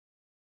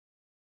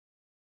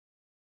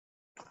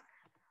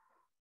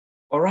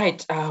All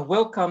right,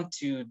 welcome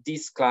to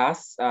this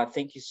class.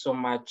 Thank you so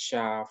much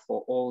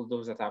for all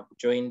those that have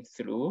joined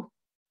through.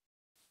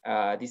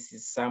 This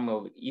is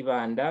Samuel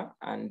Ibanda,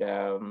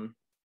 and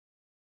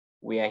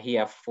we are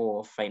here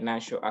for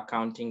financial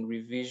accounting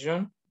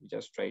revision. We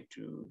just try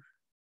to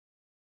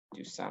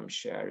do some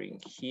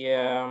sharing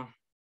here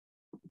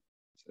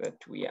so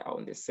that we are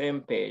on the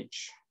same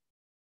page.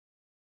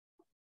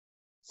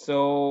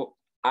 So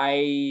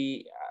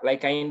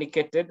like I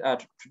indicated,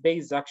 today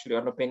is actually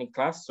an opening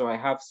class, so I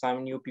have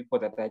some new people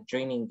that are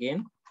joining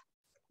in.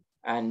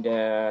 And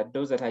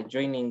those that are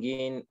joining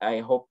in,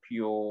 I hope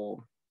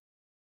you're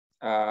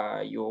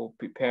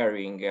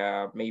preparing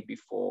maybe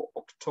for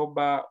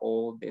October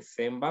or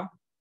December.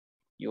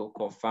 You'll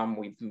confirm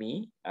with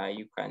me.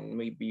 You can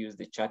maybe use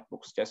the chat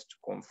box just to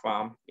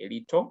confirm a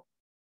little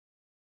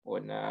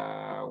on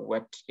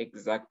what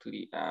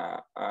exactly,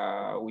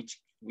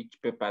 which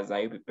papers are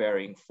you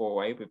preparing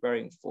for? Are you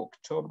preparing for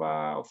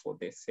October or for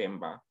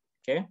December?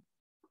 Okay.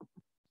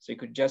 So you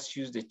could just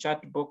use the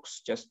chat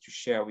box just to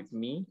share with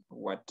me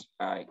what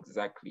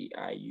exactly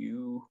are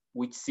you,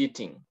 which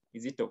sitting?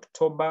 Is it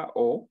October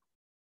or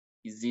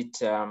is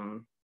it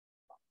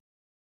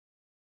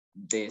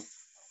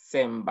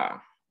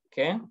December?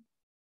 Okay.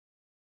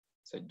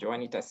 So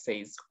Joanita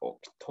says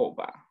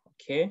October.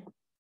 Okay.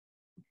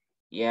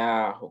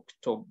 Yeah,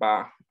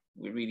 October.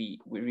 We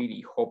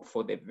really hope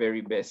for the very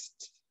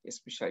best,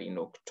 especially in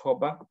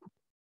October.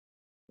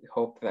 We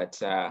hope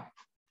that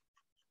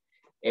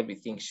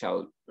everything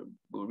shall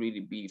really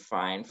be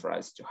fine for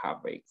us to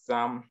have an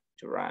exam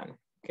to run,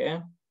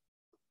 okay?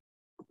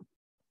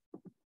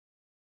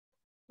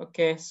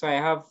 Okay, so I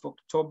have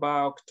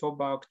October,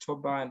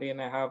 and then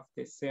I have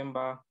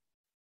December.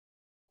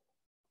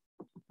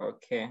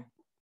 Okay.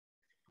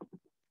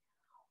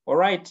 All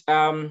right,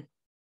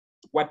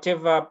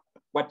 whatever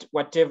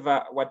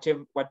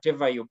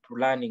you're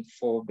planning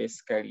for,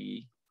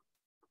 basically,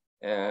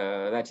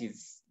 that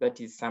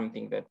is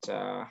something that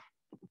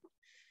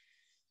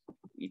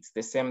it's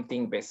the same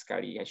thing,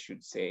 basically, I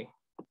should say.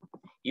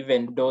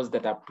 Even those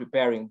that are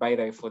preparing, by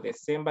the way, for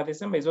December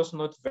is also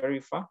not very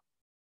far.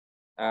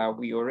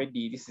 We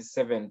already, this is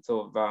 7th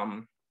of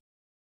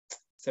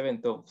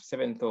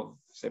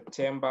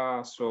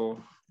September.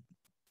 So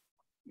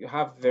you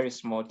have very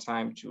small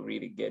time to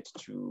really get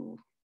to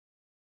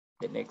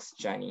the next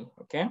journey,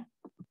 okay?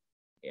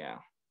 Yeah,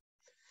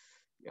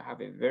 you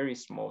have a very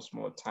small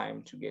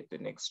time to get the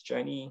next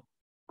journey.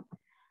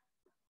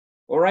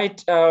 All right,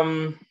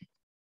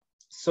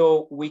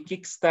 so we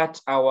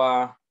kickstart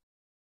our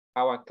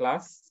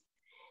class.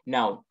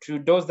 Now, to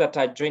those that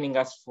are joining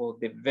us for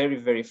the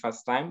very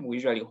first time, we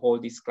usually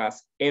hold this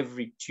class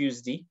every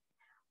Tuesday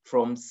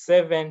from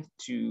 7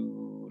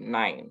 to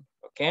 9,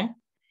 okay?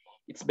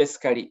 It's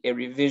basically a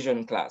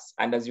revision class.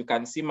 And as you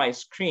can see my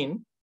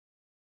screen,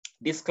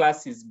 this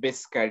class is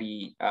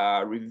basically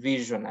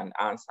revision and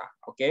answer,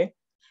 okay?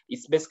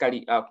 It's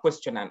basically a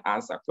question and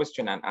answer,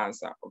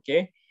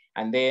 okay?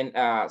 And then,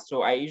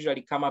 so I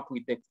usually come up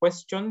with the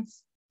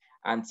questions,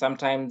 and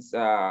sometimes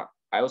I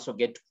also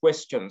get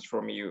questions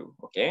from you,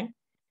 okay?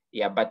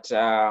 Yeah, but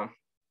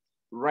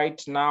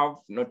right now,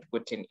 I've not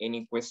gotten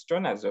any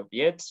question as of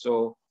yet.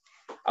 So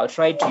I'll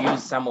try to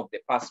use some of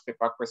the past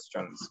paper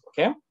questions,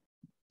 okay?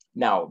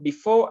 Now,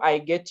 before I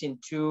get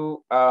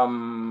into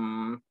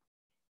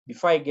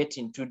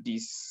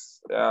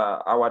this,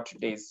 our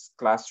today's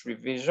class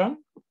revision,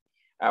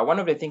 one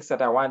of the things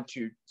that I want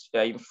to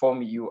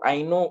inform you,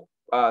 I know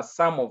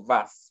some of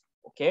us,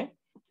 okay?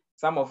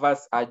 Some of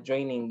us are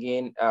joining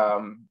in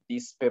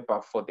this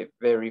paper for the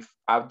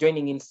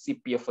joining in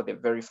CPA for the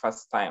very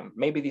first time.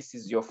 Maybe this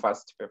is your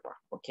first paper,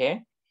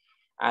 okay?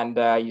 And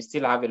you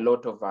still have a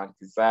lot of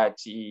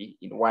anxiety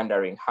in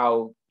wondering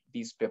how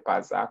these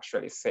papers are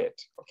actually set,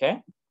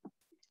 okay?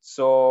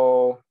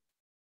 So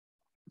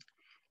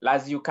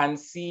as you can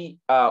see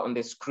on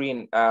the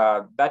screen,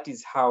 that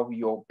is how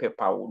your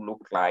paper will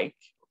look like,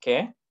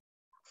 okay?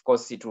 Of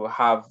course, it will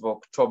have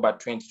October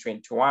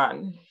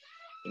 2021.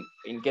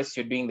 In case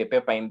you're doing the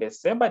paper in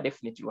December,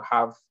 definitely you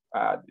have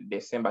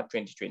December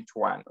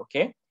 2021,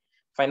 okay?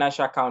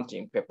 Financial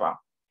accounting paper.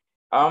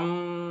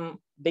 The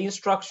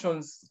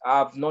instructions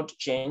have not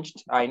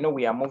changed. I know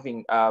we are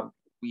moving,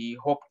 we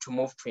hope to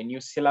move to a new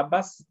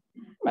syllabus,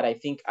 but I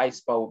think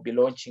ISPA will be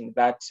launching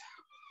that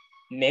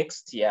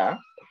next year,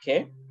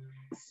 okay?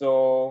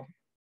 So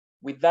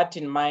with that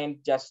in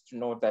mind, just to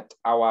know that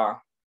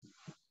our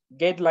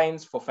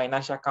guidelines for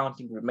financial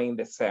accounting remain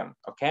the same,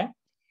 okay?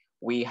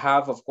 We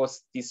have, of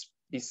course, this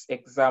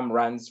exam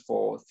runs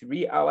for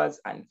 3 hours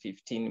and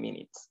 15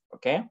 minutes,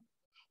 okay?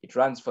 It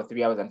runs for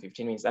 3 hours and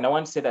 15 minutes. And I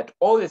want to say that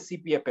all the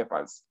CPA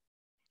papers,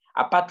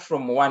 apart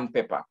from one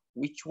paper,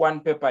 which one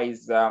paper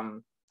is,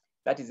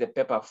 that is a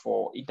paper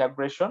for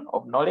integration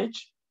of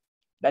knowledge.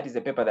 That is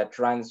a paper that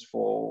runs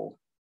for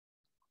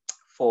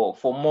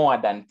more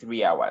than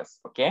 3 hours,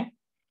 okay?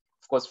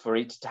 Of course, for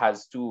it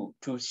has two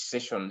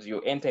sessions.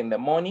 You enter in the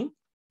morning,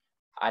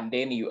 and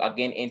then you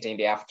again enter in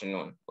the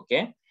afternoon,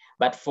 okay?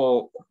 But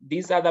for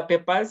these other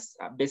papers,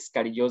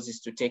 basically yours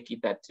is to take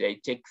it that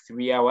it take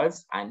 3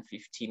 hours and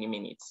 15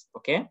 minutes,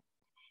 okay?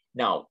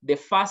 Now, the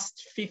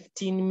first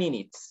 15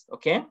 minutes,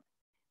 okay?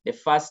 The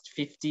first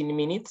 15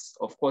 minutes,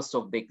 of course,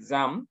 of the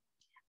exam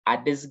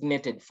are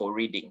designated for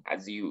reading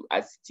as it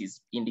is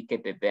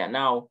indicated there.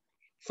 Now,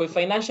 for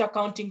financial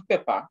accounting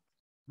paper,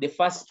 the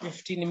first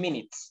 15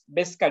 minutes,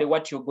 basically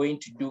what you're going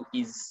to do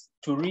is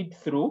to read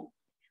through,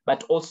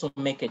 but also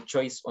make a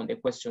choice on the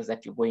questions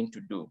that you're going to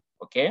do,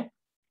 okay?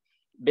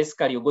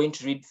 Basically, you're going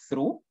to read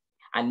through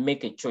and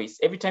make a choice.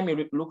 Every time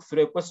you look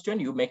through a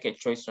question, you make a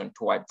choice on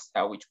towards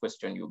which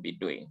question you'll be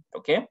doing,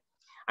 okay?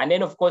 And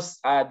then, of course,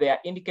 they are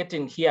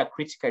indicating here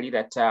critically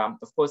that,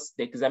 of course,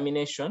 the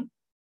examination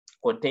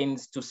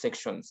contains 2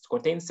 sections. It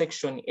contains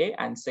section A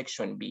and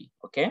section B,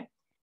 okay?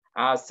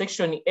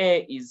 Section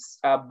A is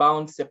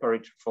bound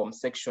separate from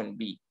section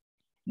B.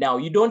 Now,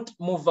 you don't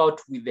move out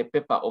with the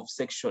paper of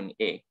section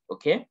A,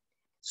 okay?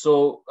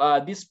 So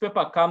this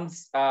paper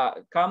comes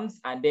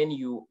and then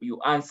you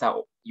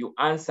answer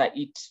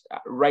it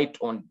right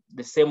on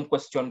the same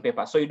question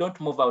paper. So you don't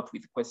move out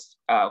with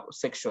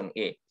section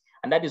A.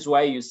 And that is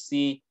why you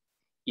see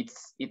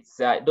it's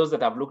those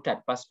that have looked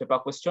at past paper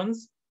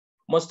questions,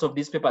 most of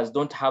these papers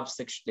don't have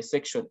the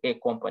section A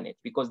component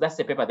because that's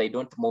the paper they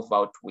don't move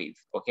out with,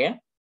 okay?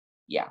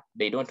 Yeah,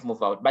 they don't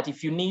move out. But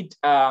if you need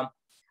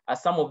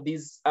some of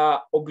these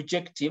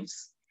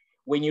objectives,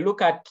 when you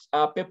look at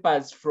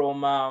papers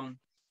from,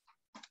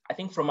 I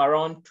think from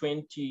around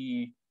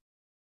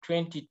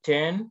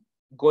 2010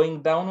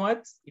 going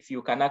downwards, if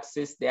you can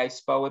access the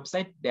iSPAR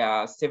website, there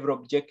are several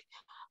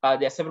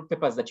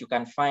papers that you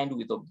can find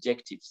with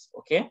objectives,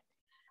 okay?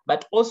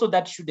 But also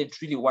that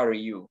shouldn't really worry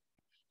you.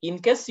 In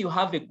case you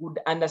have a good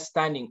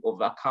understanding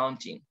of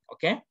accounting,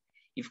 okay?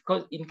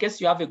 In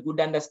case you have a good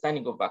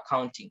understanding of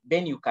accounting,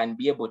 then you can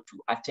be able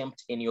to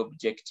attempt any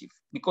objective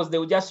because they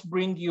will just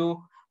bring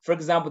you, for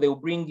example, they will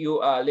bring you,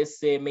 let's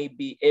say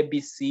maybe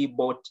ABC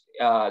bought,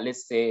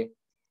 let's say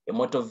a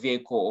motor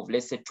vehicle of,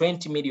 let's say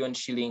 20 million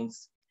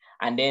shillings.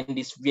 And then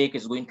this vehicle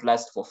is going to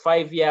last for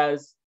 5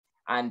 years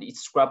and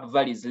its scrap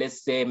value is,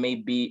 let's say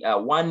maybe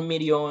 1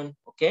 million,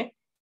 okay?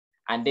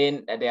 And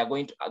then they are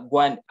going to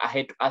go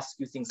ahead to ask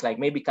you things like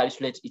maybe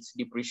calculate its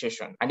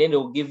depreciation. And then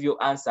they'll give you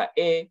answer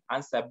A,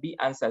 answer B,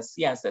 answer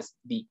C, answer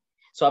D.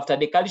 So after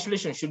the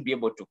calculation, you should be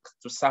able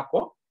to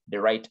circle the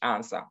right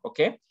answer,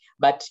 okay?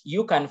 But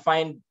you can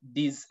find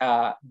these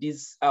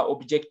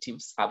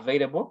objectives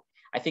available.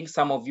 I think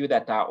some of you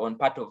that are on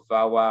part of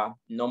our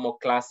normal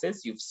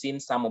classes, you've seen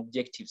some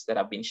objectives that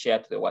have been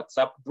shared to the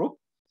WhatsApp group.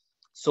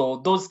 So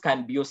those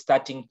can be your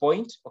starting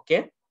point,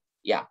 okay?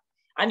 Yeah.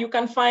 And you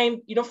can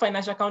find, you know,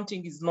 financial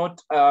accounting is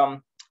not,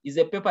 is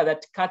a paper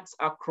that cuts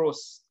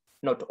across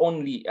not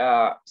only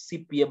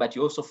CPA, but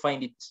you also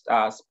find it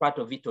as part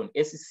of it on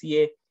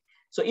SCCA.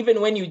 So even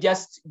when you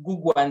just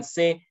Google and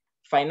say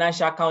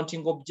financial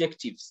accounting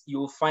objectives,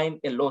 you'll find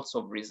a lot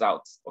of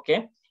results,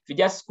 okay? If you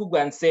just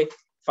Google and say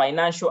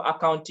financial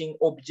accounting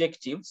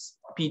objectives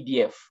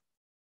PDF,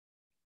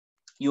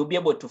 you'll be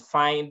able to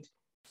find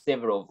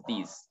several of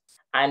these.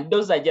 And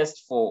those are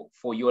just for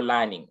your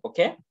learning,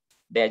 okay?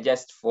 They're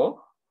just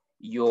for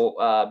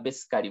your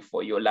basically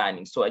for your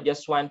learning. So I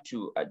just want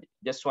to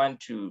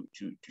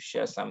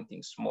share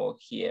something small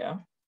here,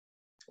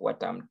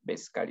 what I'm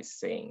basically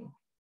saying.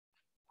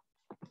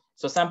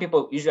 So some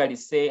people usually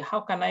say,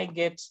 how can I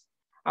get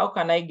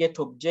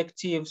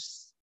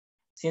objectives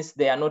since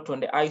they are not on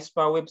the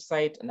iSPAR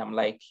website? And I'm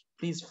like,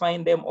 please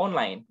find them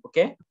online,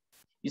 okay?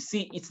 You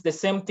see, it's the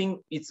same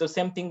thing. It's the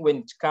same thing when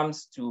it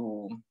comes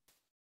to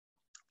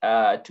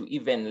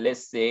even,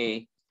 let's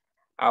say,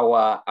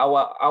 our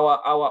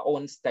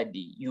own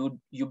study. You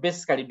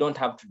basically don't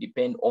have to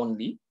depend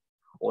only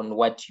on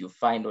what you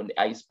find on the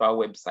iSPAR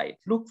website.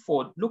 Look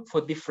for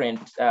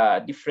different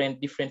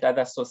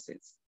other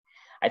sources.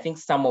 I think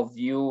some of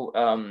you,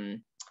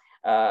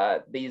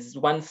 there's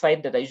one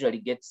site that I usually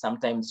get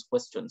sometimes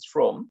questions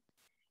from.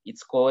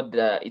 It's called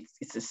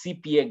it's a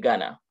CPA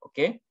Ghana,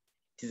 okay?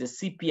 It is a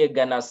CPA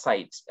Ghana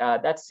site.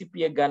 That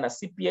CPA Ghana,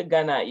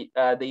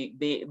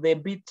 they're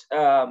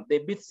a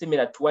bit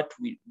similar to what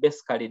we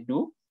basically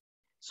do.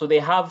 So they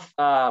have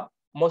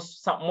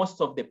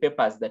most of the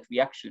papers that we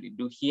actually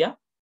do here.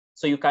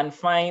 So you can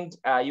find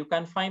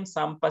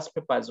some past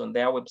papers on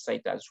their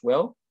website as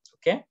well,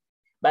 okay?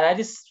 But at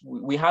least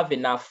we have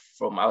enough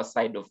from our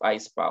side of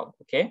iSPAR,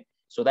 okay?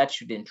 So that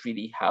shouldn't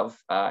really have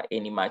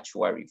any much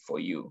worry for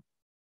you.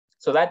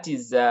 So that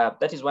is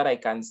what I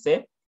can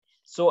say.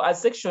 So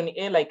as section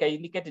A, like I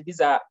indicated,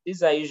 these are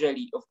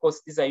usually, of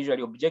course, these are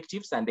usually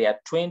objectives, and they are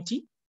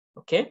 20,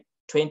 okay?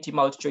 20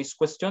 multiple choice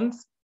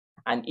questions,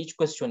 and each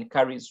question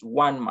carries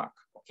 1 mark,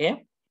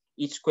 okay?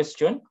 Each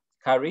question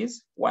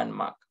carries 1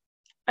 mark.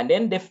 And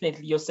then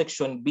definitely your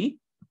section B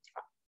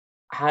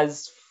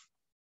has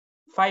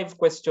 5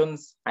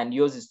 questions, and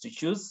yours is to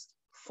choose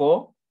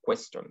 4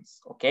 questions,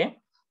 okay?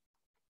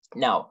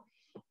 Now,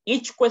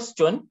 each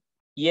question,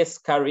 yes,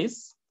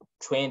 carries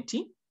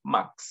 20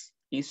 marks.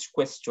 Each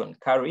question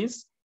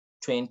carries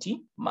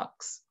 20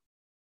 marks.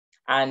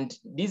 And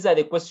these are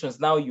the questions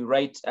now you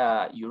write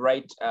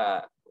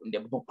in the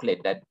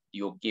booklet that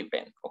you're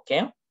given,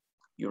 okay?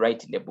 You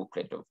write in the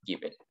booklet of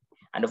given.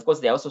 And of course,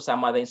 there are also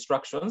some other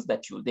instructions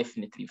that you'll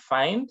definitely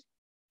find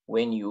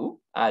when you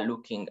are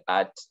looking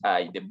at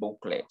the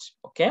booklet,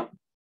 okay?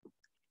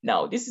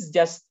 Now, this is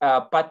just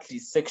partly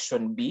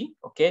section B,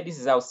 okay? This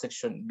is how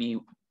section B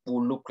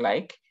will look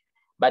like,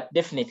 but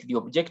definitely the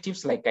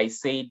objectives, like I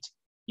said,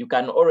 you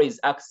can always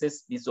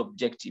access these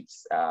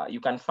objectives. You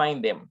can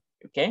find them,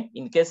 okay?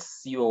 In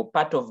case you're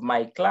part of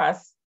my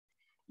class,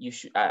 you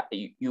should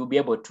you'll be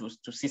able to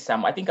see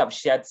some. I think I've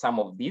shared some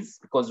of these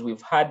because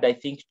we've had, I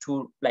think,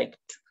 two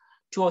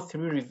or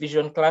three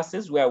revision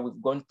classes where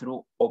we've gone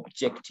through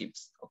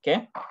objectives,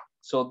 okay?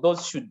 So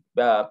those should,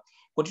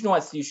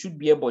 continuously, you should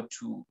be able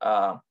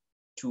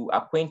to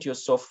acquaint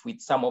yourself with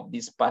some of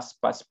these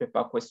past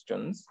paper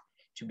questions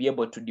to be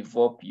able to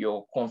develop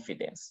your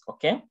confidence,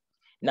 okay?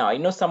 Now, I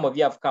know some of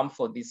you have come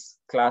for this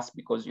class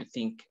because you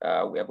think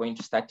we are going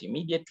to start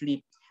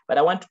immediately, but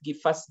I want to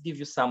first give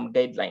you some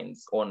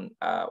guidelines on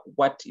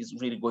what is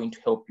really going to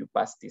help you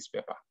pass this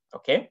paper,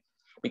 okay?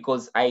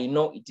 Because I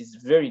know it is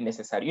very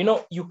necessary. You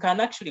know, you can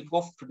actually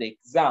go to the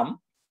exam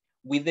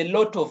with a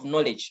lot of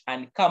knowledge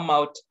and come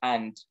out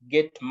and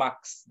get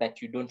marks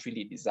that you don't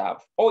really deserve,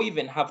 or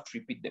even have to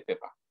repeat the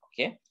paper,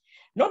 okay?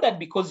 Not that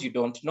because you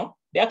don't know,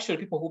 the actual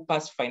people who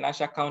pass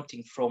financial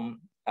accounting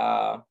from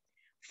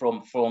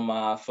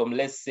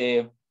let's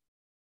say,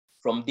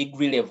 from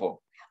degree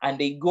level, and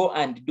they go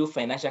and do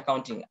financial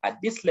accounting at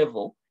this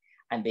level,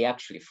 and they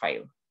actually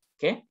fail,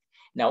 okay?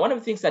 Now, one of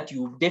the things that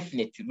you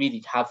definitely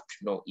really have to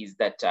know is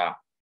that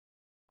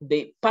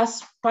the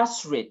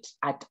pass rate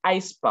at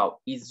ISPAO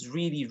is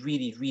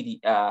really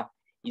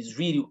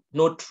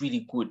not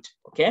really good,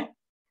 okay?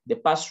 The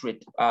pass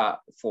rate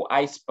for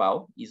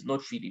ISPAO is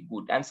not really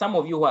good. And some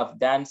of you who have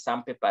done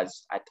some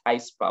papers at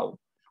ISPAO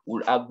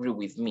will agree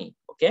with me,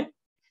 okay?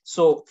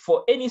 So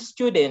for any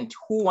student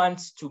who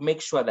wants to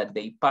make sure that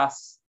they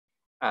pass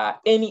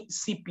any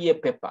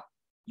CPA paper,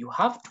 you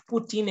have to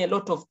put in a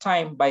lot of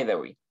time, by the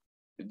way.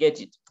 You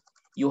get it?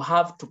 You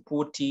have to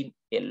put in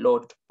a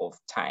lot of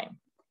time.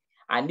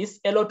 And this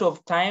a lot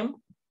of time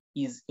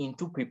is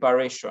into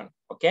preparation,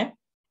 okay?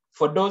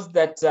 For those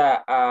that,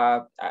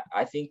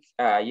 I think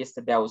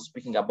yesterday I was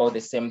speaking about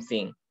the same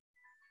thing,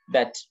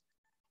 that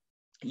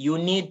you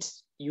need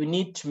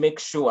to make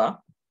sure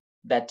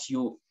that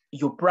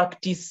you're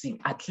practicing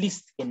at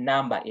least a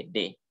number a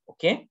day,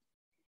 okay?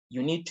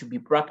 You need to be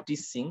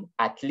practicing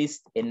at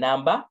least a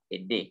number a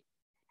day.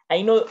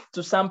 I know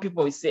to some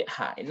people we say,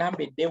 a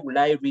number a day, will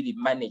I really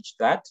manage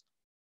that?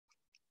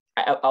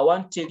 I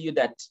want to tell you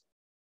that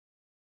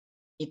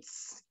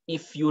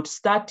if you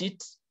start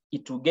it,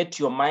 it will get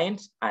your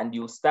mind, and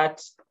you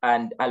start,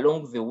 and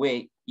along the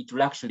way, it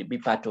will actually be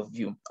part of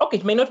you. Okay,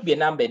 it may not be a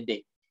number a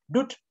day.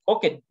 Do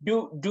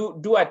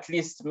at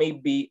least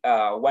maybe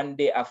 1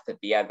 day after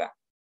the other,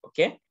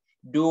 okay?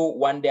 Do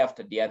 1 day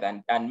after the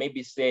other, and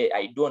maybe say,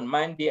 I do on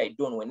Monday, I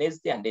do on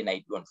Wednesday, and then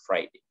I do on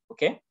Friday,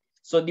 okay?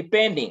 So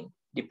depending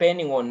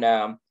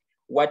on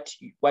what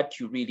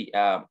you really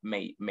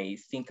may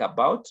think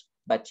about,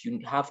 but you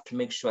have to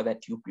make sure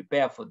that you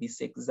prepare for this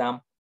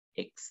exam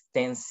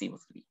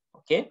extensively,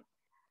 okay?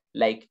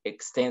 Like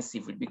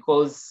extensively,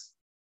 because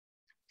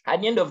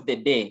at the end of the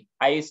day,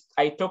 I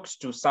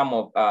talked to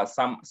some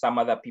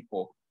other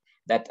people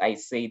that I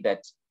say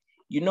that,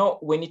 you know,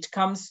 when it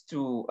comes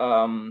to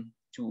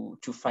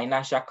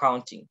financial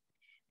accounting,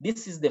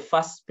 this is the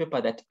first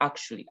paper that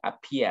actually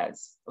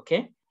appears,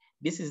 okay?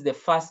 This is the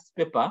first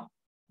paper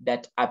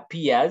that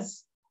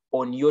appears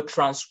on your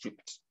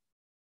transcript.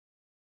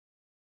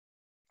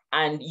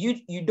 And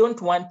you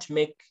don't want to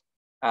make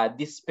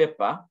this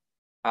paper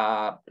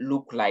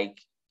look like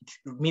it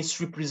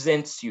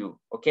misrepresents you,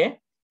 okay?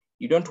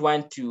 You don't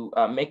want to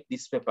make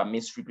this paper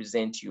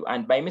misrepresent you.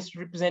 And by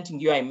misrepresenting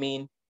you, I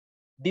mean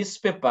this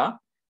paper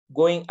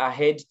going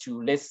ahead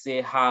to, let's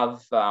say,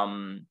 have a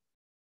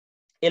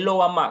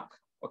lower mark,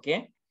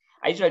 okay?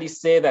 I usually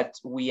say that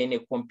we're in a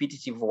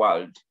competitive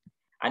world,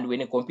 and we're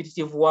in a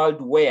competitive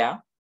world where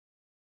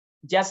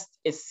just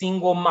a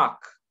single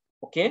mark,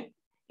 okay?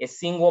 A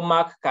single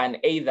mark can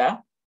either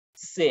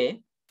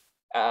say,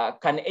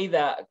 can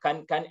either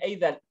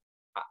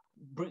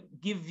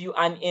give you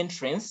an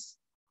entrance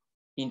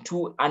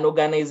into an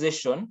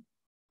organization,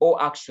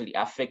 or actually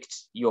affect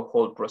your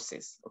whole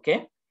process,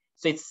 okay?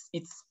 So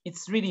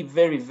it's really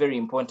very, very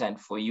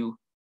important for you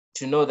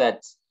to know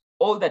that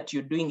all that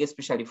you're doing,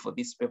 especially for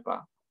this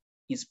paper,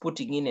 is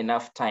putting in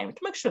enough time to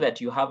make sure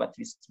that you have at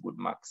least good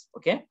marks,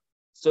 okay?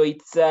 So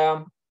it's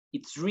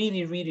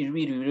really, really,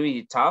 really,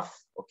 really tough,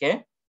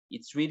 okay?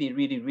 It's really,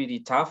 really,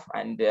 really tough.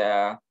 And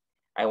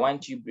I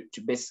want you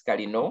to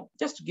basically know,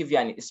 just to give you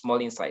a small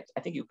insight. I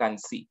think you can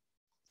see,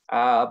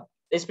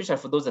 especially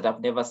for those that have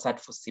never sat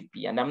for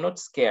CP, and I'm not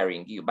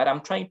scaring you, but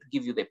I'm trying to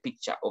give you the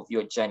picture of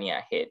your journey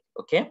ahead,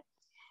 okay?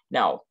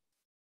 Now,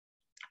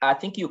 I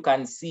think you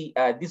can see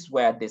these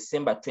were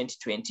December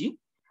 2020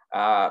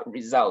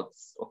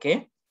 results,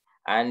 okay?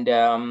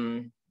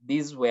 And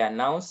these were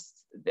announced,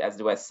 as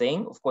they were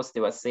saying, of course,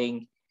 they were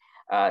saying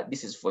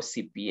This is for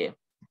CPA,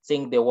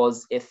 saying there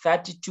was a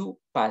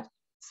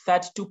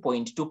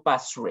 32.2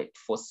 pass rate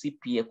for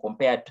CPA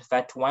compared to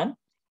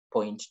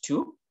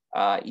 31.2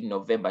 in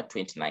November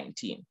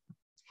 2019.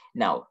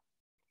 Now,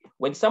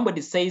 when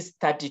somebody says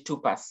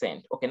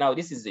 32%, okay, now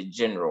this is a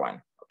general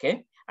one,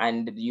 okay?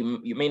 And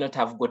you may not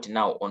have got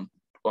now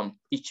on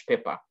each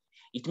paper.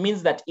 It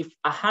means that if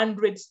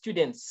 100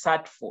 students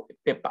sat for a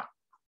paper,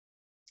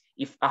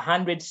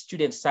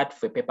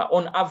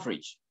 on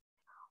average,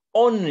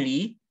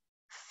 only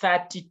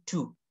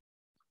 32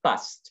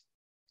 passed.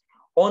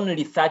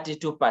 Only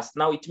 32 passed.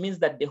 Now it means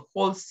that the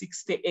whole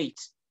 68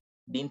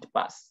 didn't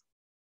pass.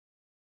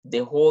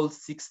 The whole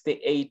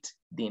 68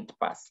 didn't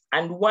pass.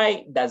 And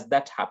why does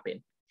that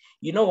happen?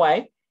 You know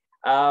why?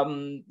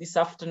 This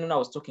afternoon I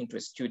was talking to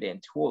a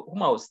student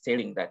whom I was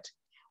telling that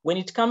when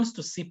it comes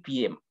to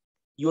CPM,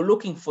 you're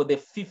looking for the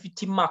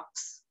 50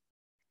 marks.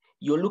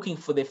 You're looking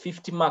for the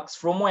 50 marks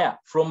from where?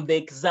 From the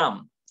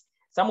exam.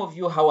 Some of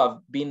you who have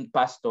been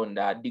passed on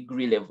the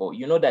degree level,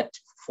 you know that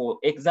for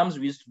exams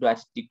we used to do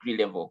at degree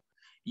level,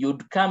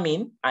 you'd come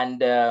in and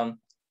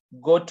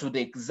go to the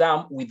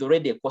exam with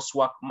already a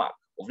coursework mark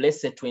of,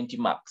 let's say, 20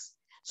 marks.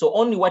 So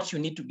only what you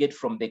need to get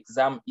from the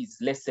exam is,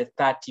 let's say,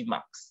 30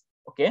 marks,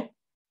 okay?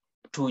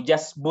 To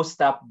just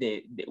boost up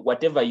the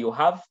whatever you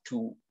have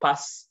to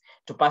pass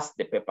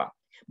the paper.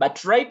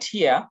 But right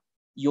here,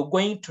 you're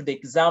going to the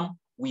exam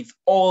with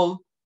all,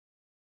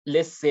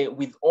 let's say,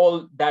 with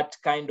all that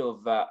kind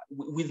of,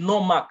 with no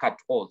mark at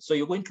all. So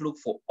you're going to look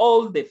for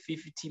all the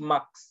 50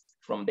 marks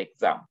from the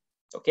exam,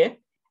 okay?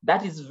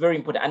 That is very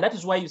important. And that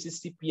is why you see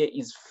CPA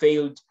is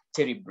failed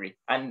terribly.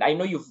 And I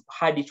know you've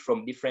heard it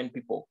from different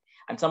people.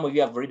 And some of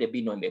you have already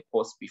been on the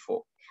course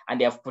before. And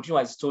they have pretty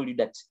much told you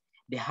that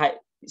the high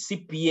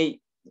CPA,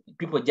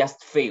 people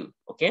just fail,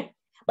 okay?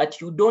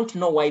 But you don't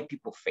know why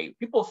people fail.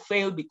 People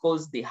fail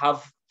because they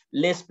have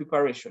less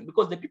preparation,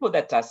 because the people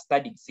that are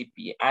studying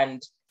CPA,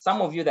 and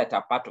some of you that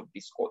are part of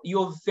this course,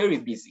 you're very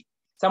busy.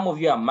 Some of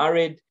you are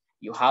married,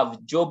 you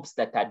have jobs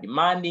that are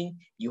demanding,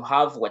 you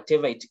have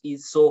whatever it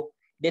is. So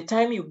the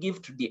time you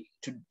give to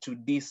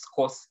this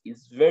course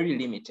is very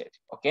limited,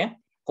 okay?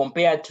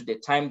 Compared to the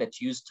time that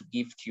you used to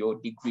give to your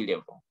degree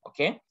level,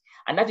 okay?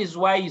 And that is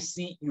why you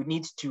see you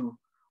need to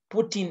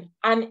put in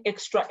an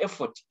extra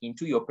effort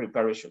into your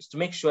preparations to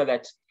make sure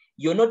that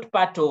you're not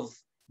part of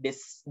the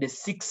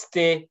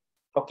 68,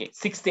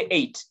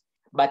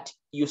 but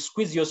you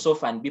squeeze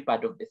yourself and be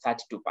part of the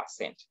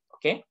 32%,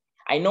 okay?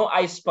 I know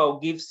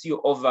ISPAO gives you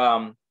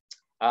over,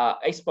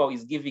 ISPAO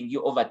is giving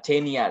you over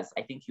 10 years.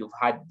 I think you've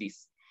had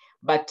this,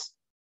 but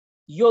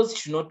yours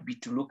should not be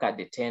to look at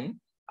the 10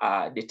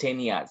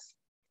 years.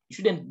 You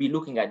shouldn't be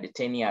looking at the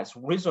 10 years.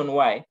 Reason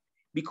why?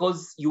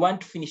 Because you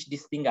want to finish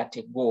this thing at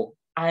a goal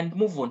and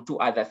move on to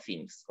other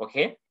things,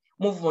 okay?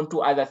 Move on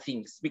to other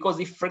things.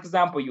 Because if, for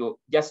example, you're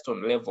just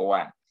on level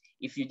 1,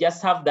 if you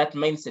just have that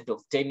mindset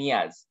of 10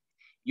 years,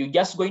 you're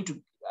just going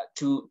to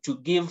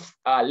give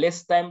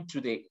less time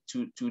to the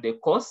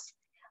course,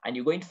 and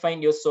you're going to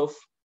find yourself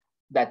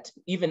that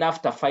even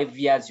after 5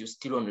 years, you're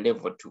still on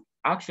level 2.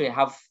 I actually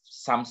have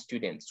some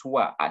students who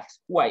are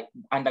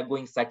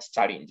undergoing such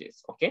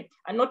challenges, okay?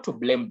 And not to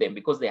blame them,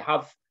 because they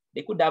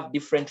could have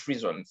different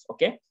reasons,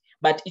 okay?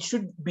 But it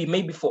should be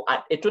maybe for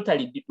a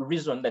totally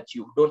reason that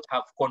you don't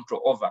have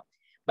control over.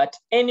 But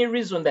any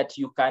reason that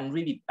you can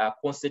really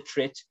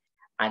concentrate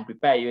and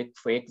prepare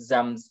for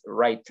exams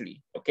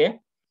rightly, okay?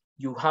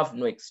 You have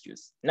no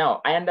excuse. Now,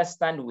 I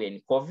understand we're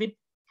in COVID,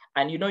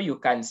 and you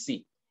can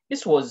see,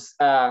 this was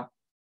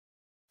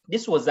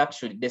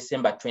actually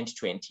December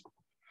 2020.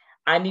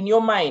 And in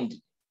your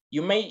mind,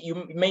 you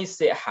may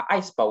say,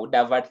 ISPA would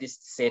have at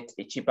least set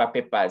a cheaper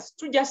papers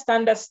to just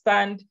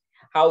understand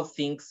how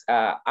things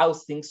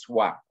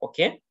were,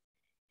 okay?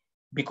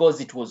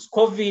 Because it was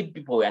COVID,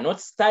 people were not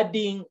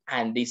studying,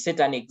 and they set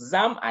an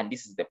exam, and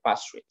this is the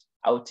pass rate.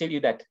 I will tell you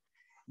that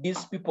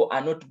these people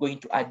are not going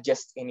to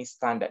adjust any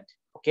standard,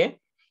 okay?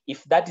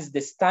 If that is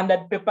the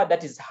standard paper,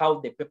 that is how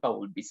the paper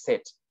will be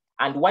set.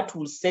 And what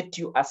will set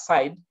you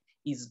aside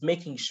is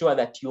making sure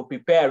that you're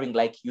preparing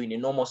like you're in a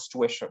normal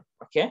situation,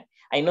 okay?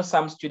 I know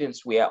some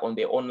students were on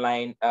the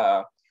online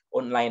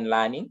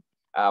learning,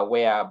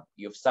 where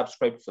you've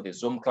subscribed for the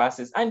Zoom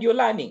classes and you're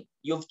learning.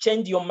 You've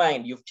changed your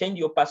mind, you've changed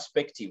your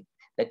perspective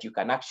that you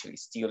can actually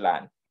still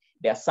learn.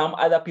 There are some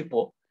other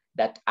people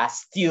that are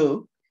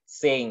still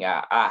saying,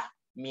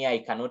 me, I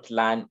cannot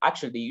learn.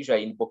 Actually, they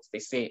usually inbox, they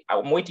say,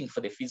 I'm waiting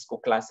for the physical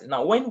classes.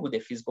 Now, when will the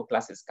physical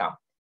classes come?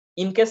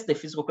 In case the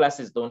physical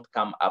classes don't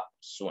come up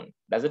soon,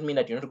 does it mean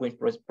that you're not going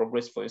to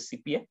progress for your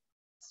CPA?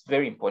 It's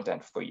very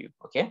important for you,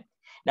 okay?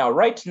 Now,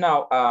 right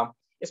now,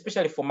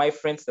 especially for my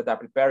friends that are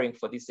preparing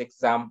for this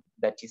exam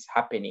that is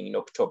happening in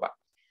October,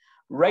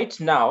 right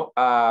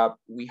now,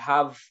 we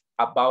have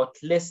about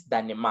less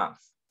than a month,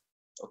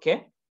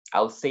 okay?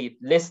 I'll say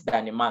less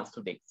than a month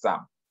to the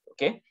exam,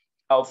 okay?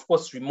 Of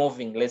course,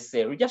 removing, let's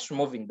say, we're just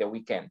removing the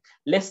weekend,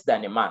 less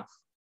than a month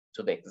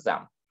to the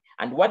exam.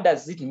 And what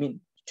does it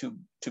mean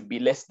to be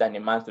less than a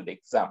month to the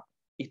exam?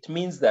 It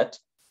means that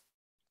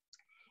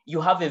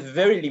you have a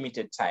very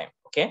limited time,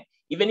 okay?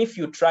 Even if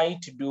you try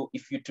to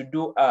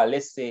do,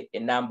 let's say a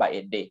number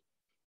a day,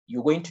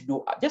 you're going to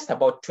do just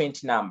about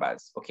 20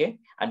 numbers, okay?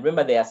 And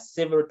remember, there are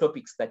several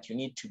topics that you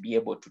need to be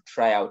able to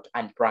try out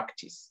and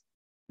practice.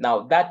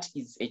 Now, that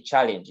is a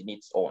challenge in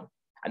its own.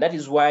 And that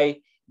is why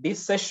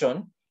this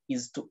session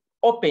is to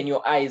open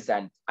your eyes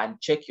and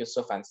check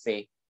yourself and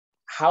say,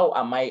 how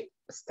am I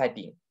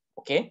studying,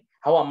 okay?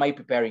 How am I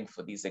preparing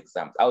for these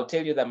exams? I'll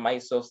tell you that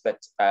myself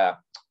that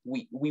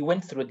we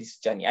went through this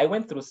journey. I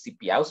went through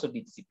CPA, I also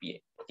did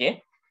CPA,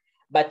 okay?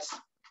 But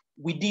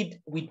we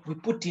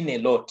put in a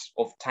lot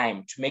of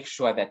time to make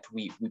sure that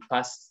we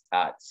pass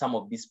some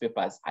of these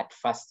papers at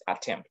first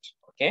attempt,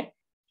 okay?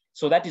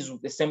 So that is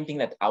the same thing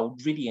that I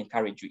would really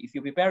encourage you. If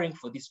you're preparing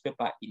for this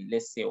paper in,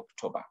 let's say,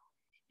 October,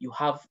 you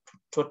have to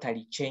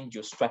totally change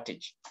your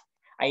strategy.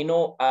 I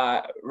know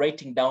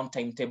writing down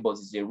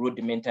timetables is a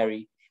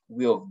rudimentary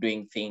way of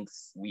doing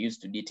things. We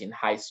used to do it in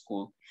high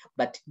school,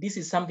 but this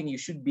is something you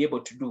should be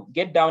able to do.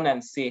 Get down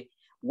and say,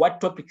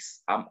 what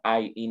topics am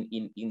I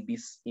in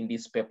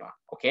this paper,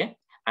 okay?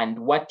 And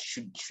what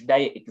should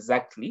I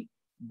exactly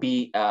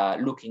be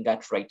looking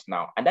at right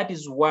now? And that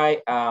is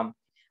why I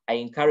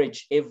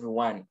encourage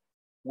everyone,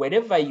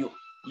 wherever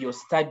you're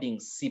studying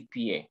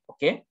CPA,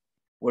 okay?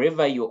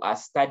 Wherever you are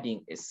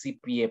studying a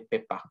CPA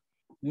paper,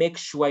 make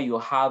sure you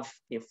have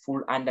a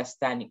full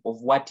understanding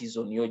of what is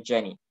on your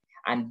journey.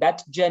 And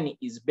that journey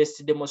is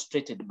best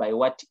demonstrated by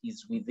what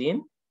is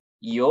within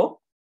your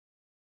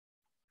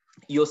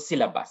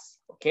syllabus,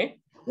 okay?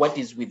 What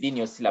is within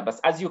your syllabus.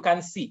 As you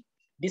can see,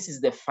 this is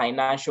the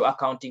financial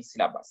accounting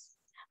syllabus.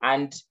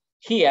 And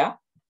here,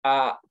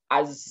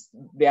 as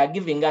they are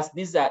giving us,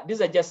 these are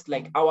just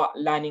like our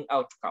learning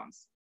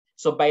outcomes.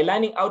 So by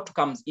learning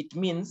outcomes, it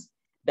means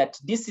that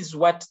this is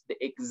what the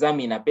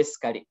examiner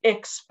basically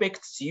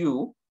expects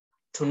you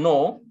to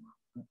know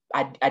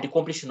at the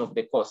completion of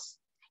the course.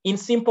 In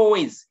simple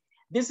ways,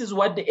 this is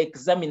what the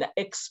examiner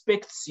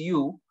expects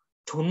you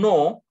to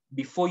know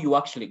before you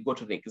actually go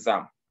to the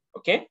exam,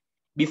 okay?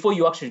 Before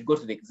you actually go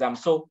to the exam.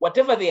 So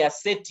whatever they are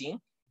setting,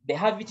 they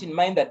have it in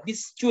mind that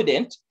this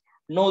student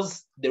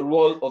knows the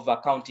role of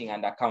accounting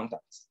and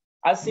accountants.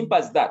 As simple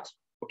as that,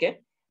 okay?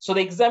 So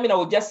the examiner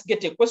will just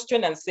get a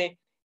question and say,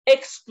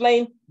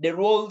 explain the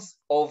roles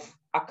of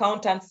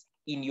accountants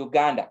in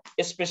Uganda,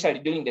 especially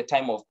during the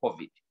time of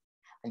COVID.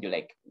 And you're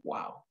like,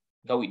 wow,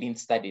 no, we didn't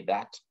study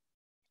that.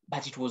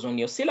 But it was on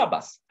your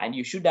syllabus and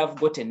you should have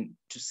gotten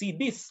to see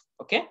this,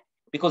 okay?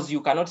 Because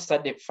you cannot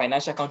study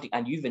financial accounting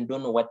and you even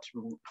don't know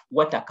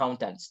what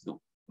accountants do,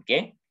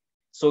 okay?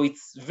 So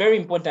it's very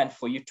important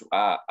for you to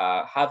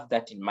have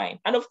that in mind.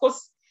 And of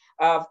course,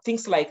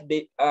 things like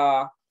the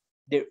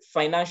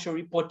financial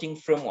reporting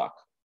framework.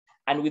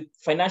 And with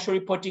financial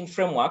reporting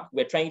framework,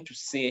 we're trying to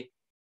say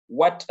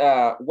what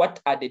are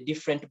the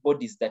different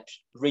bodies that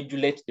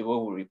regulate the way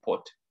we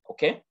report,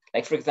 okay?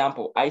 Like for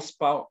example,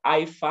 ISPA,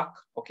 IFAC,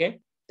 okay?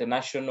 The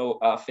National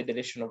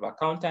Federation of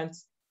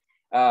Accountants,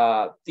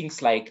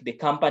 things like the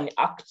Company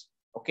Act,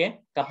 okay?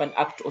 Company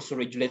Act also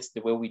regulates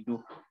the way we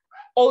do.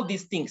 All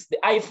these things, the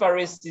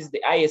IFRSs,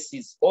 the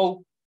ISCs,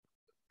 all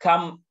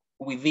come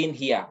within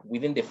here,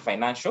 within the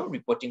financial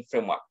reporting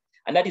framework.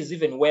 And that is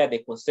even where the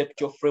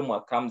conceptual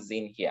framework comes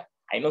in here.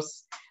 I know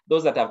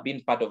those that have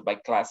been part of my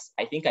class,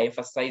 I think I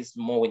emphasized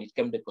more when it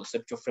came to the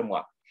conceptual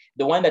framework.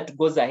 The one that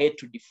goes ahead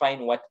to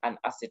define what an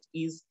asset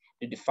is,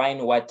 to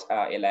define what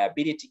a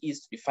liability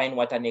is, to define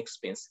what an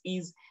expense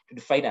is, to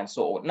define and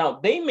so on. Now,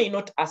 they may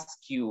not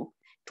ask you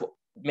to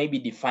maybe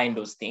define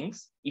those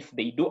things. If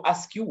they do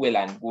ask you, well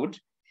and good,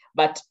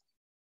 but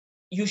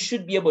you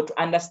should be able to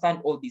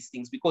understand all these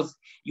things because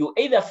you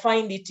either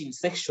find it in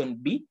section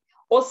B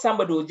or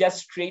somebody will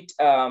just create,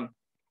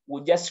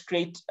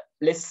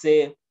 let's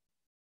say,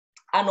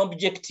 an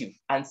objective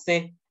and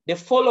say the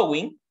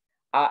following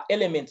are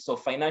elements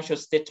of financial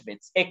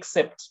statements,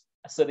 except,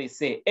 so they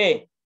say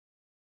A,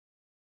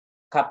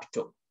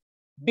 capital,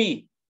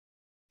 B,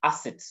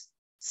 assets,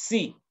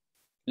 C,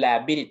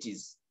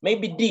 liabilities,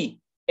 maybe D,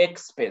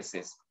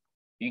 expenses.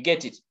 You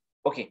get it?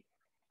 Okay.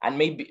 And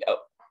maybe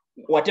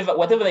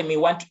whatever they may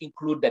want to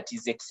include that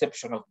is the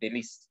exception of the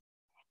list.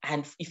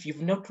 And if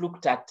you've not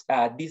looked at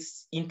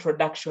this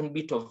introduction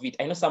bit of it,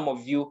 I know some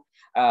of you,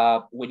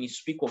 when you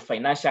speak of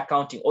financial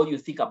accounting, all you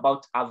think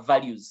about are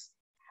values,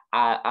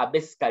 are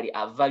basically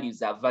our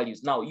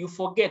values. Now, you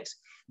forget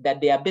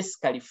that they are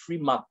basically free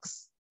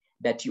marks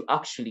that you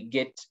actually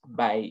get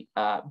by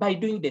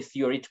doing the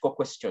theoretical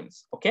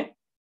questions, okay?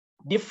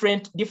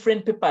 Different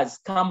papers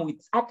come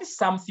with at least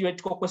some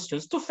theoretical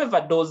questions to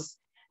favor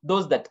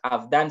those that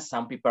have done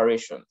some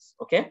preparations,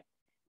 okay?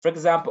 For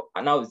example,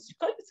 now I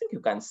think you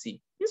can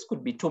see, this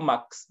could be 2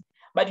 marks,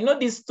 but you know,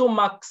 these 2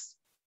 marks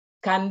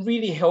can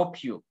really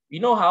help you. You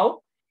know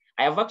how?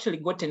 I have actually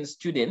gotten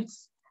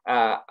students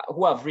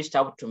who have reached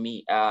out to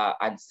me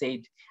and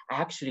said,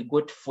 I actually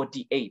got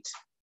 48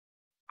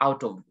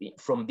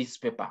 from this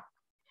paper.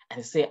 And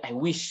they say, I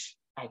wish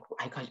I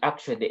could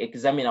actually, the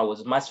examiner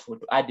was merciful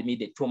to add me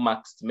the 2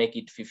 marks to make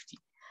it 50.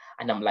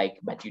 And I'm like,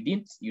 but you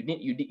didn't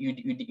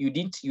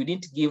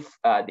give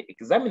the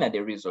examiner the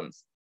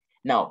reasons.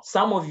 Now,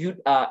 some of you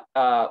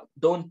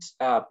don't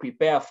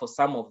prepare for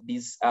some of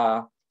these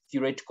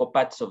theoretical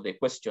parts of the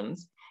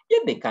questions,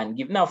 yet they can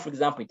give. Now, for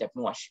example,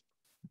 entrepreneurship,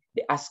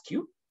 they ask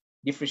you,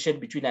 differentiate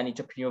between an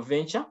entrepreneurial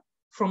venture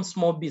from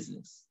small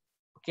business,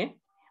 okay?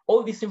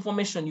 All this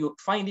information, you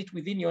find it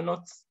within your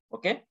notes,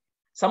 okay?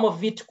 Some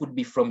of it could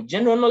be from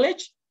general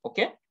knowledge,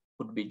 okay?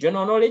 Could be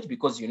general knowledge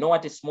because you know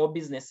what a small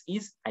business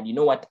is and you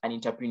know what an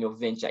entrepreneurial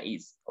venture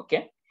is,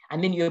 okay?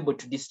 And then you're able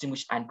to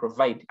distinguish and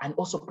provide, and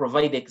also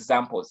provide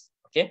examples,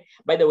 okay?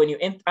 By the way, when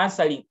you're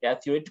answering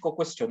theoretical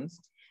questions,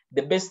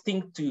 the best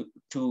thing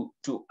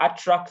to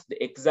attract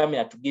the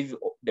examiner to give you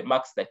the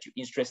marks that you're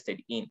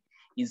interested in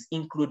is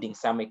including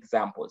some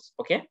examples,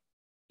 okay?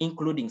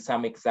 Including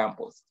some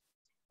examples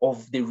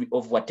of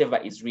whatever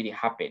is really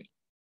happening.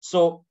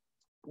 So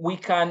we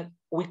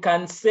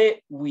can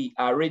say we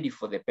are ready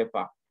for the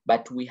paper,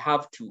 but we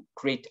have to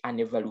create an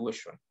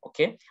evaluation,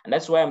 okay? And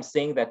that's why I'm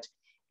saying that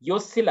your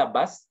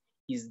syllabus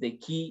is the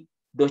key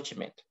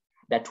document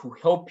that will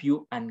help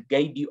you and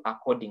guide you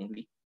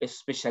accordingly,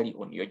 especially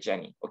on your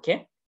journey,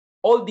 okay?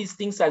 All these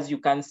things, as you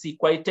can see,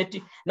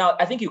 qualitative. Now,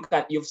 I think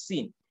you've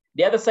seen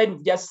the other side.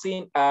 We've just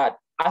seen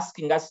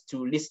asking us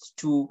to list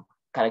 2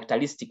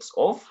 characteristics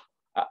of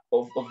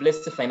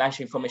let's say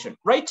financial information.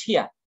 Right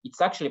here,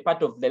 it's actually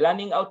part of the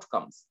learning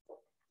outcomes.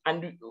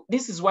 And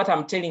this is what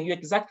I'm telling you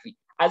exactly.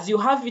 As you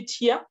have it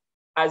here,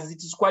 as it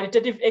is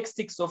qualitative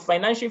X6 of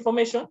financial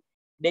information,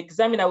 the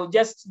examiner will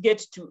just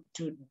get to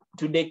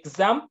the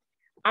exam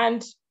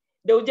and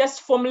they will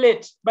just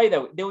formulate, by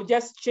the way, they will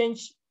just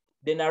change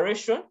the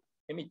narration.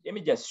 Let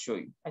me just show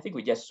you. I think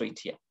we just saw it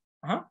here.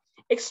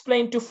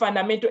 Explain 2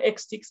 fundamental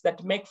X6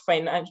 that make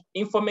financial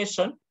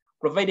information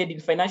provided in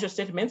financial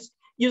statements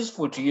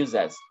useful to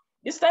users.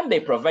 This time they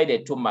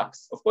provided 2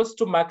 marks. Of course,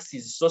 2 marks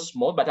is so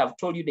small, but I've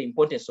told you the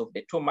importance of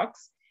the 2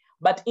 marks.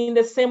 But in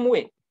the same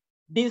way,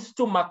 these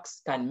 2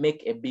 marks can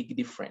make a big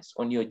difference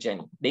on your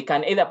journey. They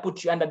can either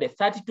put you under the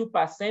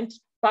 32%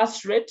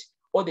 pass rate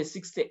or the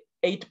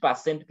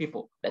 68%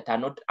 people that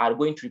are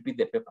going to repeat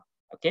the paper,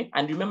 okay?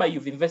 And remember,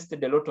 you've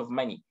invested a lot of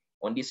money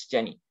on this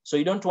journey. So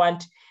you don't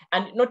want,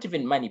 and not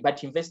even money,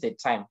 but invested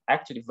time. I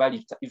actually value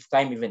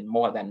time even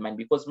more than money,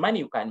 because money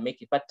you can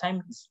make it, but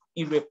time is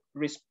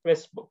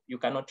irreplaceable. You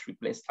cannot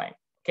replace time,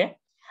 okay?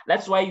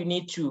 That's why you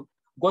need to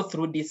go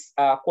through this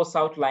course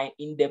outline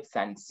in depth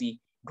and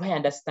see, do I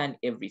understand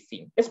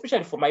everything?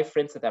 Especially for my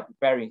friends that are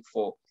preparing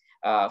for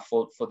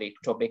the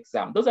October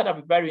exam. Those that are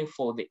preparing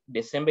for the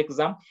December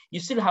exam,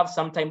 you still have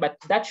some time, but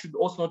that should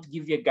also not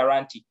give you a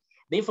guarantee.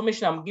 The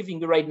information I'm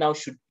giving you right now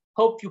should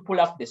help you pull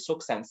up the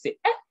socks and say,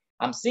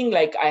 I'm seeing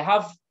like I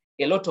have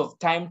a lot of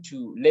time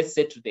to, let's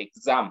say, to the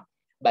exam.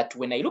 But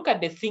when I look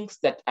at the things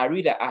that are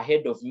really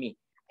ahead of me,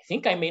 I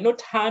think I may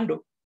not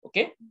handle,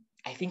 okay?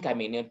 I think I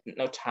may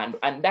not handle.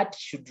 And that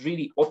should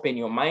really open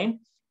your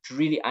mind to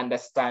really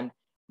understand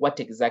what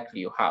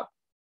exactly you have,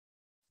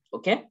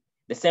 okay?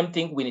 The same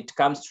thing when it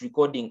comes to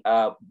recording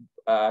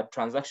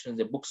transactions,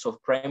 the books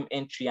of prime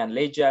entry and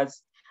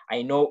ledgers.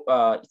 I know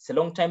it's a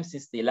long time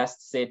since they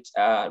last said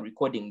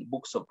recording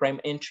books of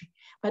prime entry,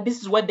 but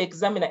this is what the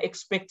examiner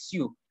expects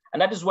you.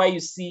 And that is why you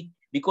see,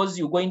 because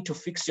you're going to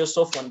fix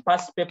yourself on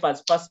past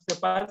papers,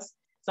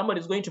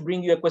 somebody's going to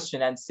bring you a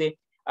question and say,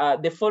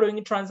 the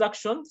following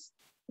transactions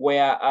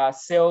were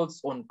sales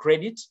on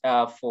credit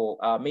for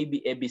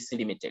maybe ABC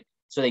Limited.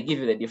 So they give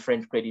you the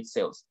different credit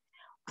sales.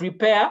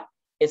 Prepare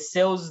a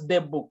sales day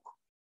book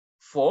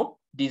for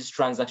these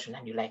transactions.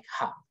 And you're like,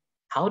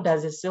 how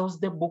does a sales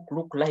day book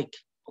look like?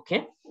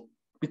 Okay,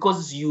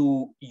 because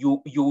you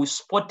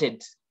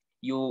spotted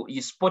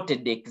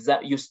the exam.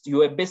 You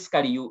were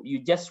basically you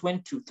just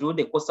went through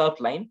the course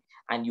outline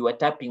and you are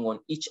tapping on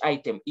each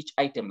item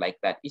like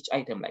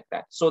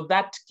that. So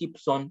that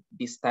keeps on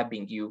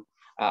disturbing you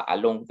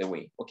along the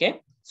way.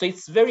 Okay, so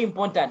it's very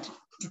important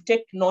to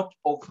take note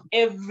of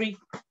every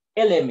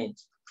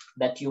element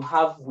that you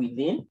have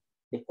within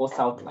the course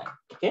outline.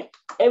 Okay,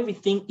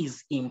 everything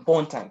is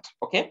important,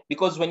 okay?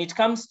 Because when it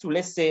comes to,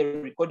 let's say,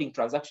 recording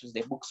transactions,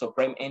 the books of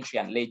prime entry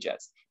and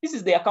ledgers, this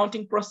is the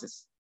accounting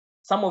process.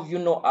 Some of you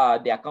know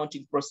the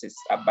accounting process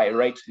by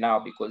right now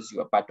because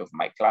you are part of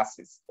my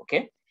classes,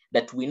 okay?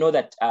 That we know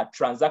that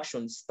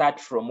transactions start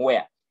from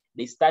where?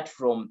 They start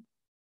from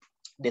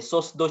the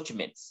source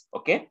documents,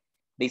 okay?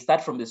 They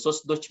start from the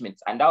source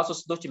documents, and our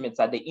source documents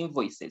are the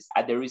invoices,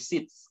 are the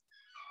receipts,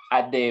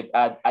 are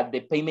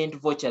the payment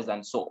vouchers,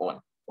 and so on.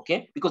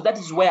 Okay, because that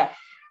is where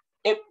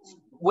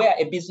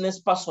a business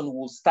person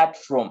will start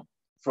from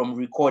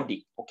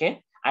recording,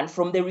 okay? And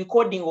from the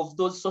recording of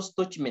those source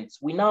documents,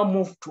 we now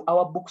move to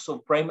our books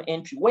of prime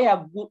entry,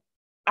 where good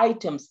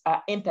items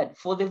are entered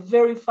for the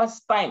very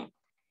first time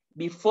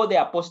before they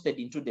are posted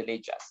into the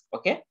ledgers,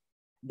 okay?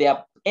 They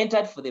are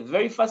entered for the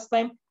very first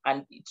time,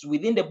 and it's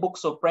within the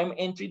books of prime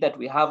entry that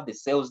we have the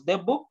sales day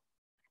book,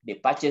 the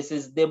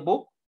purchases day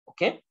book,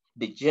 okay?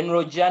 The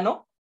general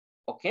journal,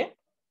 okay?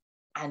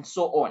 And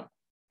so on.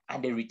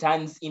 And the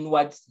returns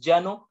inwards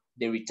journal,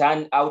 the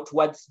return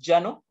outwards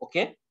journal,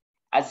 okay?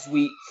 As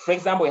for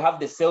example, we have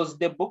the sales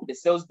day book. The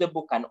sales day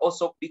book can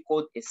also be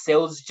called a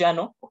sales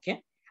journal,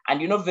 okay?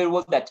 And you know very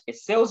well that a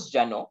sales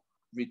journal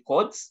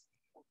records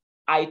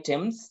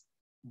items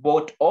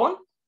bought on,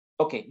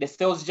 okay, the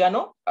sales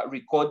journal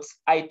records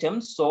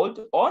items sold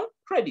on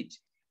credit.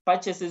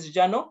 Purchases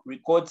journal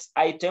records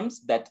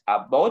items that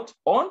are bought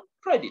on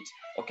credit,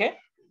 okay?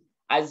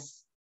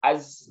 As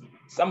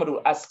somebody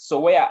will ask, so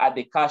where are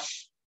the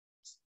cash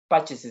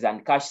purchases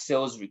and cash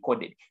sales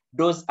recorded?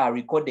 Those are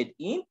recorded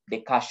in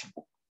the cash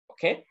book,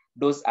 okay?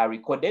 Those are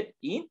recorded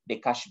in the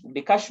cash book.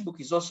 The cash book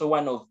is also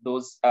one of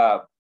those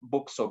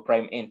books of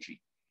prime entry.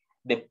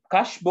 The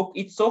cash book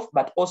itself,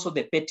 but also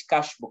the petty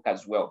cash book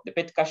as well. The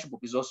petty cash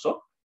book is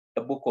also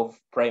a book of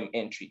prime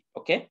entry,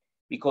 okay?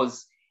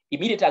 Because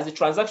immediately as the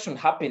transaction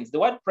happens, the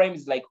word prime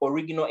is like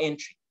original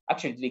entry.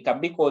 Actually, they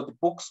can be called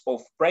books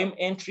of prime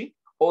entry,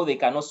 or they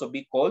can also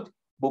be called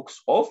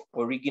books of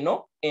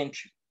original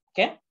entry,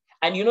 okay?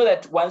 And you know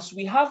that once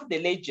we have the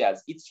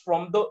ledgers, it's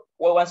from the,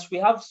 well, once we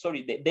have,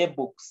 sorry, the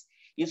books,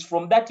 it's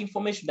from that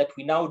information that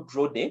we now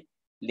draw the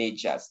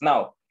ledgers.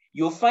 Now,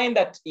 you'll find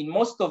that in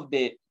most of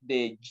the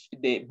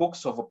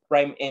books of a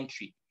prime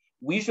entry,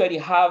 we usually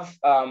have,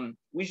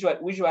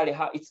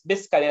 it's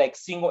basically like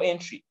single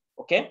entry,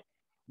 okay?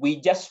 We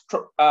just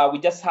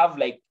have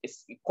like a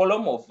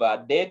column of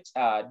date,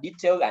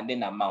 detail, and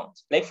then amount.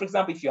 Like for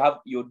example, if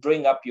you're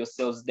drawing up your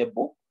sales day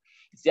book,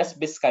 it's just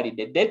basically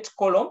the date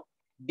column,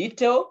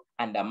 detail,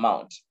 and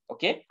amount,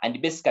 okay?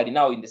 And basically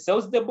now in the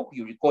sales day book,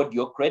 you record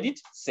your credit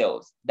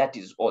sales. That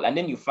is all. And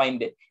then you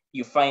find,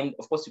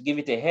 of course, you give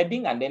it a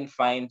heading and then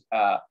find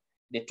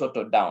the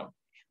total down.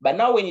 But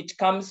now when it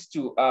comes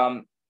to,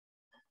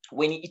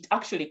 when it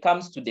actually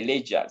comes to the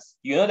ledgers,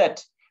 you know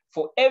that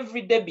for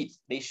every debit,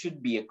 there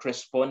should be a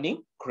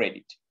corresponding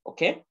credit,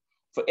 okay?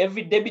 For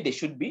every debit, there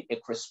should be a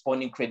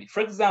corresponding credit.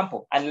 For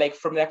example, and like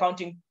from the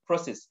accounting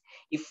process,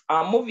 if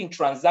I'm moving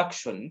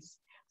transactions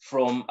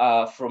from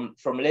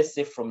let's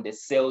say from the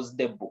sales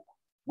day book,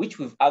 which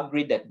we've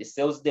agreed that the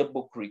sales day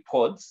book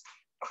records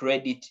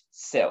credit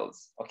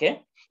sales,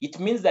 okay? It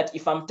means that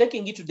if I'm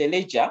taking it to the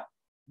ledger,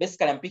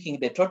 basically I'm picking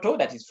the total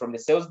that is from the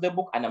sales day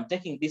book and I'm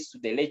taking this to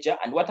the ledger.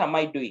 And what am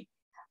I doing?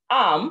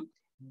 I'm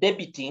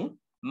debiting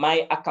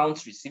my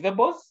accounts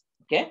receivables,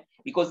 okay?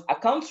 Because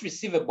accounts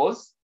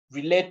receivables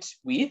relate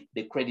with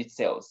the credit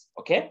sales,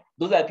 okay?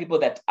 Those are the people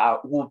that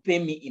will pay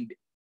me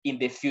in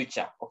the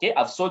future, okay?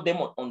 I've sold them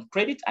on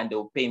credit and they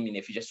will pay me in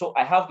the future. So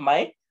I have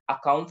my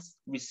accounts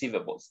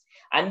receivables.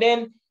 And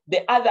then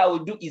the other I will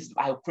do is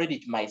I'll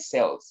credit my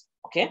sales,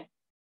 okay?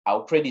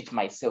 I'll credit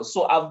my sales.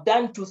 So I've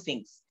done two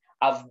things.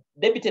 I've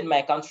debited my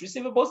accounts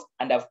receivables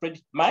and I've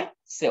credited my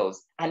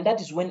sales. And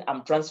that is when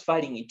I'm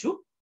transferring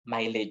into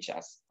my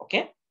ledgers,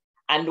 okay?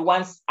 And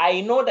once I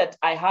know that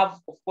I have,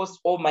 of course,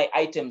 all my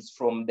items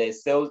from the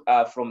sales,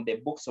 from the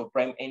books of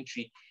prime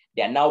entry,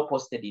 they are now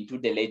posted into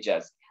the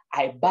ledgers.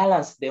 I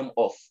balance them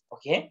off,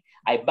 okay?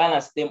 I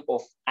balance them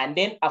off. And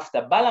then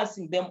after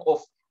balancing them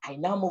off, I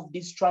now move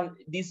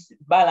these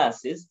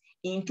balances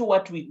into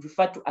what we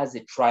refer to as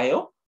a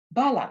trial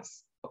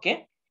balance,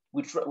 okay?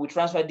 We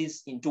transfer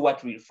this into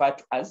what we refer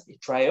to as a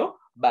trial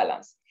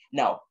balance.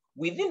 Now,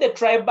 within the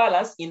trial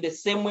balance, in the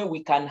same way,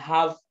 we can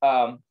have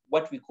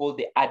what we call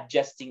the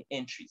adjusting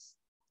entries,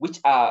 which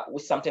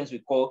sometimes we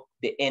call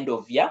the end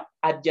of year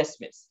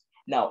adjustments.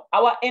 Now,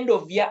 our end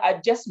of year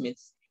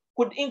adjustments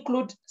could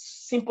include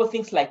simple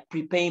things like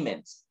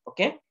prepayments,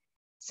 okay?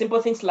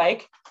 Simple things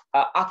like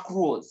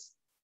accruals,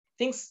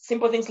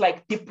 simple things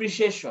like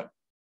depreciation,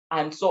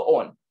 and so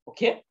on,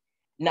 okay?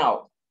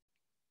 Now,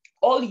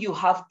 all you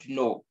have to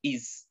know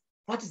is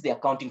what is the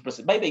accounting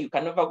process. By the way,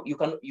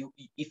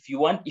 if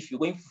you're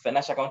going for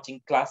financial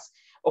accounting class,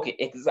 okay,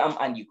 exam,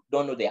 and you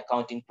don't know the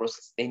accounting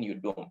process, then you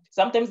don't.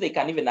 Sometimes they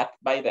can even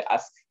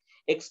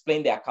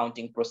explain the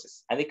accounting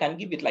process, and they can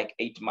give it like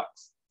 8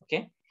 marks,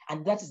 okay?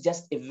 And that is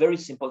just a very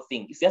simple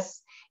thing. It's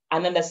just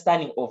an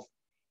understanding of,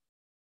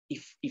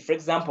 if for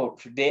example,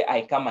 today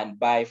I come and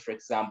buy, for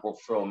example,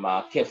 from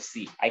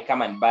KFC, I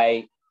come and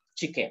buy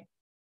chicken.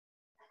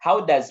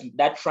 How does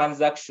that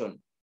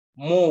transaction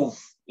move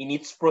in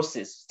its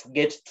process to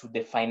get to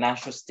the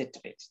financial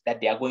statement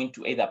that they are going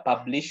to either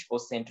publish or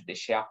send to the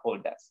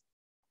shareholders?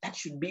 That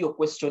should be your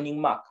questioning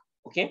mark,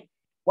 okay?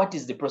 What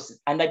is the process?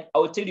 And I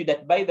will tell you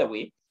that, by the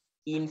way,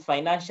 in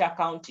financial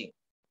accounting,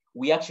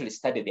 we actually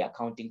study the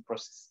accounting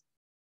process.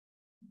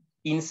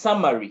 In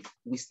summary,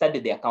 we study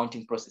the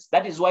accounting process.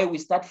 That is why we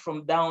start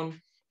from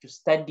down to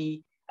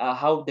study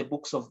how the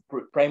books of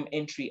prime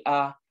entry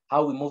are,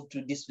 how we move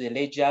to this to the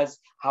ledgers,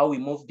 how we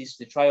move this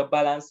to the trial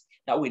balance.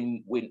 Now,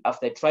 when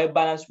after trial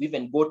balance, we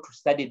even go to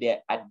study the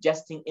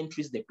adjusting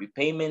entries, the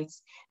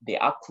prepayments, the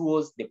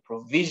accruals, the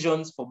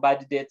provisions for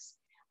bad debts,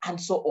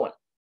 and so on,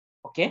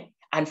 okay?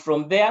 And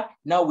from there,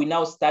 now we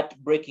start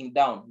breaking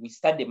down. We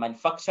start the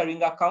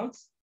manufacturing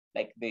accounts,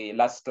 like the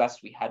last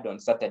class we had on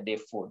Saturday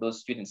for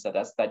those students that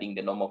are studying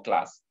the normal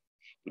class.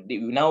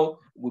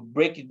 We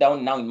break it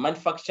down now in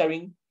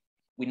manufacturing.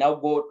 We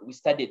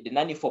study the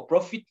nanny for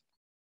profit.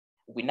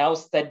 We now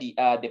study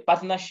the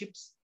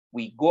partnerships.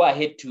 We go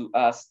ahead to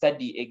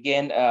study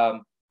again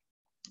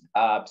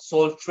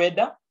sole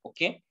trader,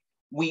 okay?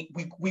 We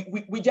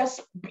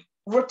just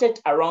rotate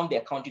around the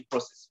accounting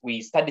process.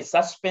 We study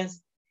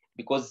suspense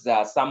because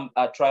sometimes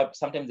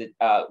there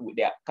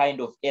are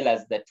kind of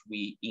errors that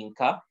we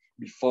incur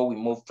before we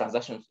move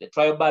transactions to the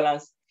trial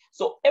balance.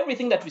 So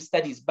everything that we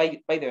study is by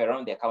the way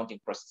around the accounting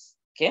process,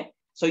 okay?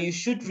 So you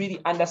should really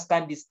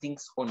understand these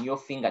things on your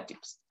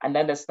fingertips and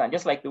understand,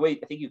 just like the way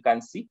I think you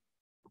can see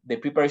the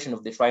preparation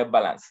of the trial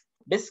balance.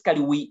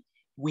 Basically,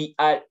 we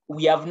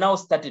have now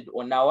started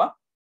on our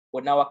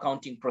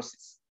accounting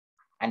process.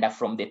 And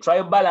from the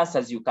trial balance,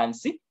 as you can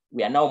see,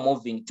 we are now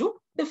moving to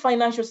the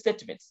financial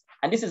statements.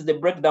 And this is the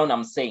breakdown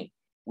I'm saying.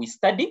 We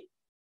study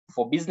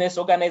for business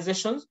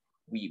organizations.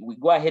 We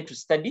go ahead to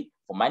study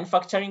for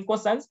manufacturing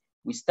concerns.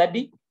 We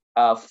study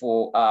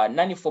for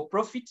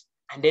non-for-profit.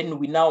 And then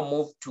we now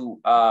move to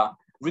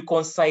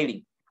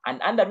reconciling. And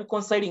under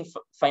reconciling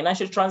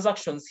financial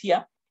transactions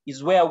here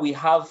is where we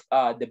have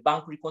the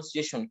bank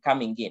reconciliation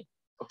coming in,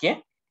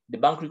 okay? The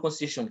bank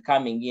reconciliation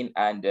coming in,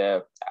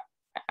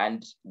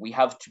 and we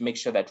have to make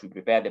sure that we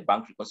prepare the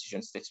bank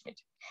reconciliation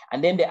statement.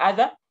 And then the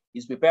other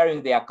is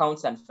preparing the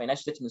accounts and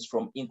financial statements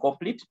from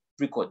incomplete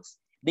records.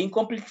 The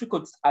incomplete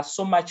records are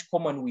so much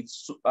common with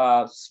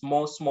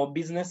small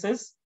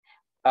businesses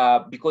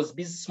because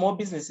these small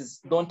businesses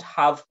don't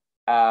have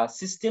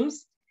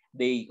systems.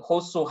 They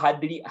also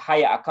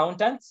hire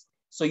accountants.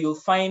 So you'll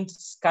find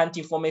scant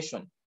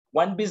information.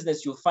 One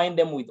business, you'll find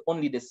them with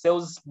only the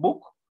sales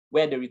book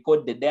where they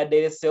record their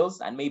daily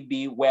sales and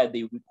maybe where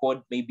they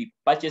record maybe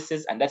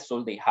purchases, and that's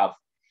all they have.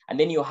 And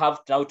then you have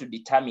now to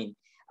determine,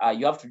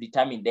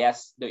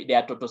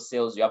 their total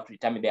sales, you have to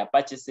determine their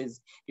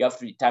purchases, you have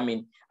to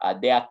determine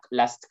their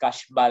last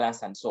cash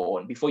balance and so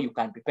on before you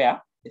can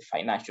prepare the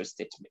financial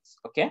statements,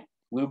 okay?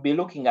 We'll be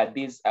looking at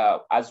this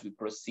as we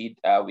proceed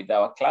with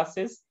our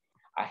classes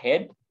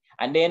ahead.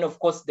 And then of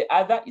course, the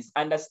other is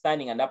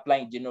understanding and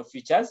applying general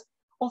features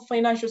of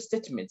financial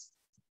statements,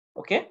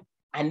 okay?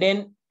 And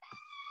then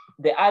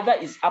the other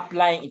is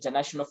applying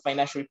international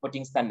financial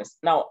reporting standards.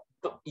 Now,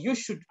 you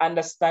should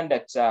understand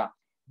that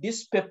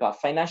this paper,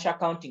 financial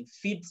accounting,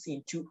 feeds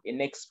into a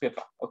next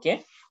paper,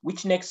 okay?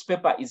 Which next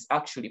paper is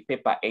actually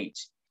paper 8.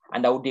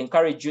 And I would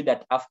encourage you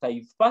that after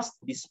you've passed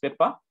this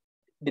paper,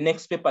 the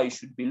next paper you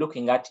should be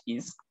looking at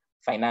is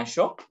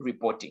financial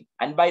reporting.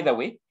 And by the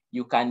way,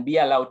 you can be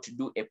allowed to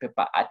do a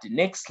paper at the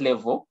next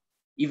level,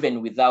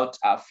 even without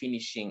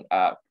finishing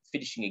a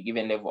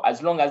given level,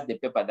 as long as the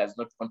paper does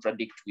not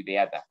contradict with the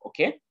other,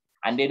 okay?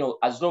 And then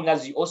as long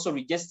as you're also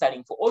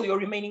registering for all your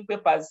remaining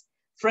papers.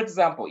 For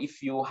example,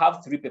 if you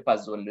have 3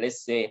 papers on,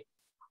 let's say,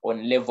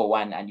 on level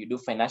 1 and you do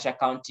financial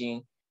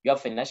accounting, you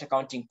have financial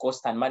accounting,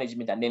 cost and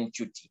management, and then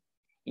duty.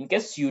 In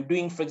case you're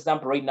doing, for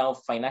example, right now,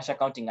 financial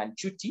accounting and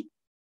duty,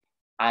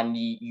 and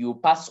you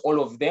pass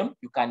all of them,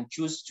 you can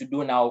choose to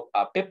do now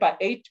paper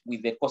 8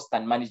 with the cost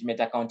and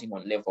management accounting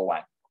on level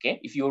 1, okay?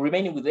 If you're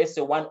remaining with, let's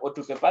say, 1 or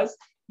 2 papers,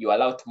 you're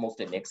allowed to move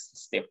to the next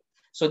step.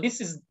 So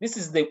this is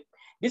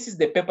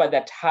the paper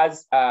that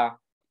has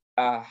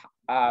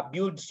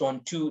builds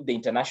onto the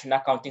international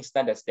accounting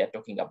standards they're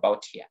talking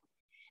about here.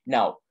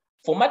 Now,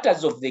 for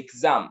matters of the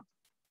exam,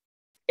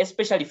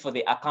 especially for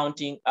the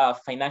accounting,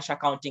 financial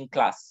accounting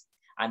class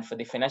and for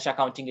the financial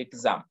accounting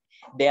exam,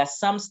 there are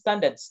some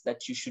standards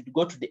that you should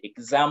go to the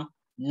exam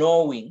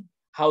knowing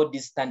how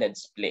these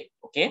standards play,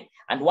 okay?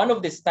 And one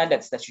of the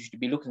standards that you should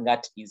be looking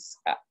at is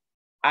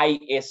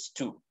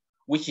IS2,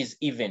 which is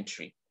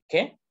inventory,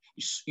 okay?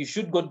 You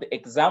should go to the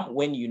exam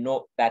when you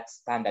know that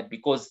standard,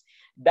 because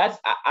that's,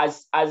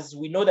 as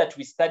we know that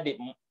we study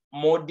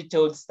more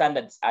detailed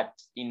standards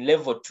in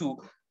level 2,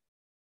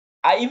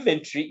 our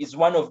inventory is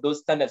one of those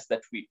standards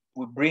that we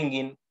bring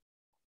in,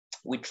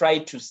 we try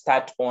to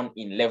start on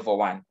in level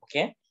 1,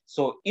 okay?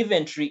 So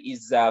inventory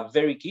is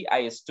very key,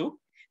 IS2.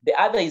 The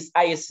other is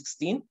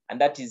IS16, and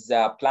that is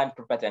plant,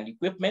 property, and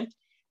equipment.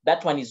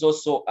 That one is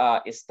also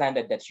a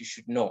standard that you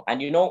should know.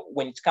 And you know,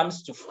 when it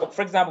comes to,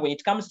 for example, when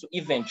it comes to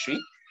inventory,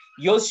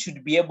 yours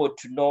should be able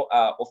to know,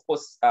 of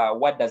course,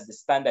 what does the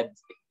standard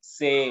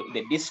say,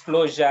 the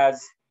disclosures,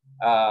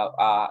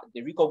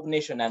 the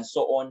recognition, and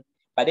so on.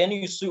 But then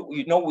you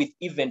know, with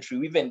inventory,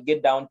 we even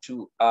get down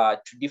to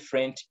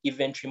different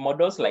inventory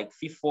models like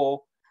FIFO,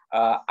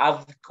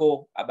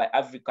 AVCO. By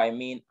AVCO, I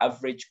mean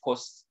average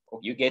cost.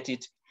 You get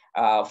it.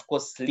 Of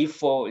course,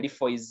 LIFO.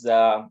 LIFO is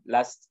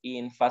last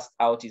in, first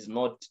out. Is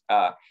not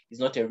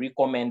a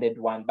recommended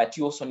one. But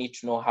you also need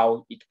to know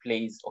how it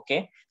plays.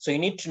 Okay, so you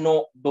need to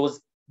know those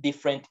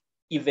different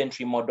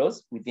inventory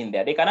models within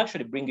there. They can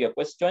actually bring you a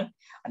question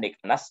and they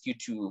can ask you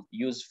to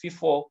use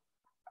FIFO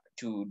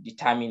to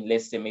determine,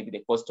 let's say, maybe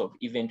the cost of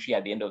inventory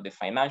at the end of the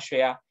financial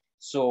year.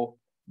 So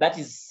that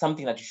is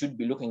something that you should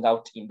be looking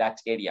out in that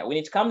area. When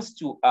it comes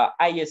to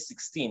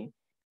IS16,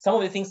 some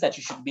of the things that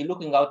you should be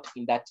looking out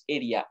in that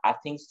area are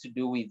things to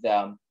do with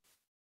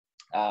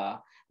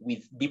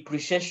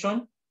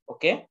depreciation,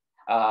 okay?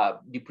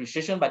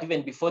 Depreciation, but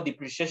even before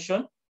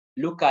depreciation,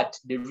 look at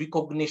the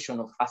recognition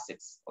of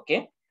assets,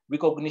 okay?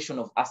 Recognition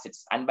of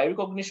assets. And by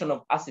recognition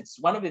of assets,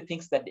 one of the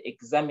things that the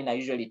examiner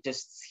usually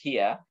tests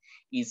here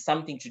is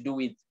something to do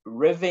with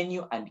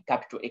revenue and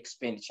capital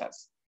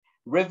expenditures.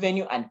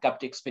 revenue and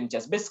capital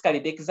expenditures. Basically,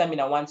 the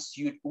examiner wants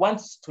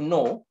to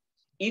know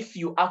if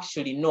you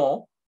actually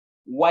know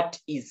what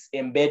is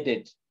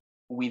embedded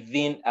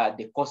within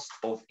the cost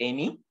of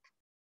any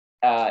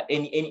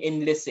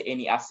let's say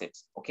any asset,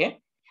 okay?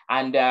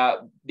 And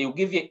they'll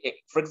give you,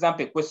 for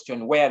example, a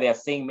question where they are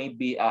saying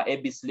maybe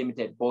ABC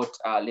Limited bought,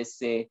 let's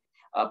say,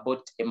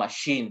 bought a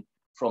machine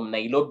from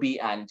Nairobi,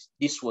 and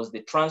this was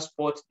the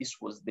transport, this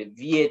was the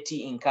VAT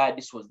incurred,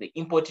 this was the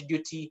import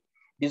duty,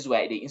 these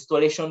were the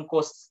installation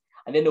costs,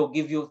 and then they'll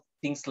give you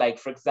things like,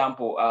 for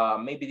example,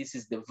 maybe this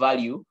is the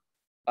value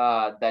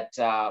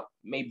that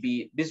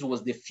maybe this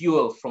was the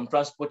fuel from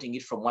transporting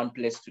it from one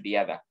place to the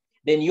other.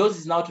 Then yours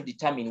is now to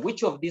determine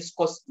which of these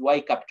costs do I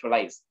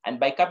capitalize, and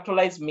by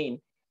capitalize mean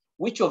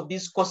which of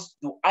these costs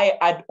do I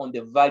add on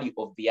the value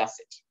of the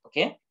asset,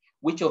 okay?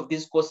 Which of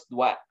these costs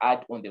do I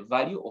add on the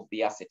value of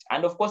the asset?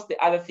 And of course, the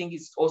other thing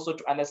is also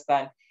to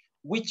understand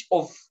which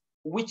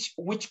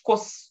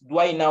costs do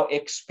I now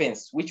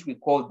expense, which we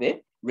call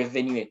the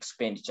revenue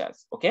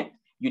expenditures, okay?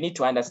 You need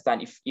to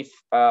understand if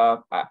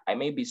I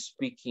may be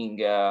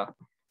speaking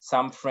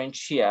some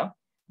French here,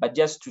 but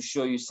just to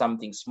show you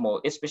something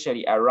small,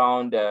 especially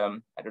around, I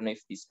don't know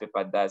if this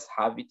paper does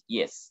have it.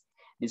 Yes,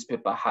 this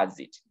paper has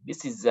it.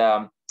 This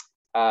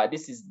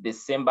is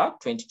December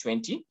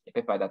 2020, the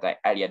paper that I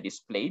earlier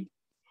displayed.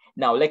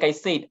 Now, like I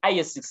said,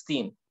 IS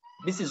 16,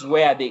 this is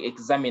where the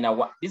examiner,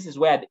 what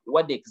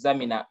the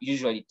examiner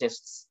usually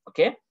tests,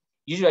 okay?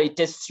 Usually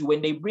tests you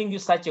when they bring you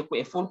such a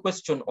full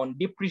question on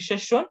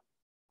depreciation.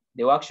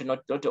 They will actually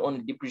not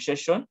only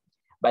depreciation,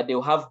 but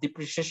they'll have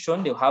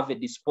depreciation, they'll have a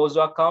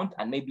disposal account,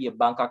 and maybe a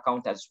bank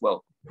account as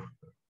well.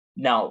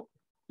 Now,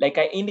 like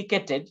I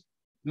indicated,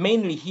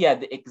 mainly here,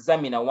 the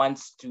examiner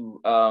wants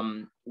to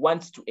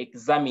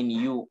examine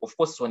you, of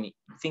course, on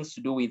things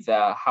to do with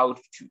how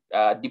to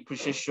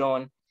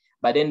depreciation,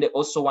 but then they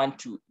also want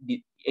to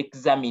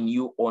examine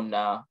you on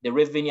the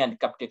revenue and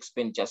capital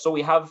expenditure. So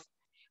we have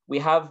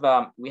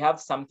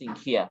something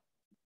here,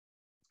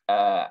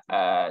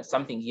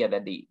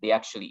 that they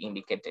actually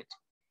indicated,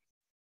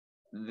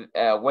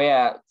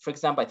 where, for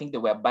example, I think they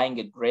were buying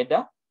a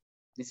grader.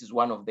 This is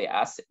one of the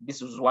assets.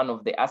 This was one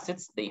of the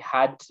assets they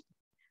had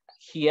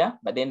here,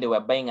 but then they were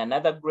buying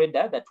another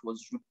grader that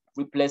was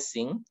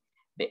replacing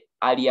the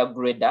earlier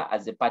grader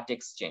as a part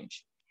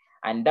exchange.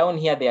 And down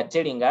here, they are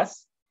telling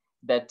us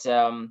that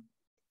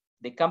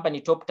the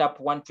company topped up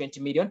 120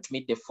 million to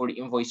meet the full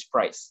invoice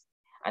price.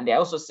 And they're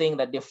also saying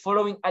that the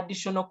following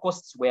additional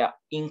costs were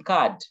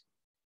incurred: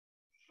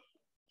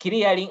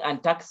 clearing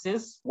and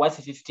taxes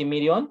worth 50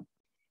 million,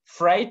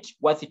 freight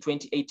worth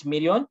 28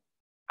 million.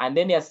 And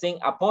then they are saying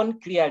upon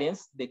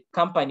clearance, the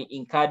company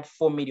incurred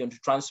 4 million to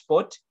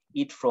transport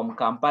it from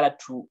Kampala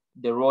to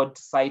the road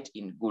site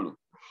in Gulu.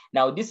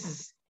 Now,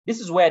 this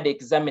is where the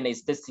examiner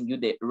is testing you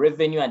the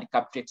revenue and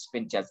capital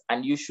expenditures,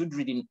 and you should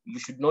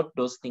note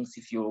those things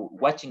if you're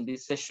watching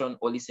this session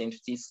or listening to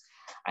this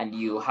and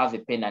you have a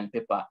pen and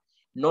paper.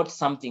 Note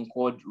something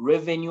called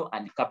revenue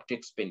and capital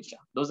expenditure.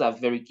 Those are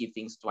very key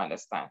things to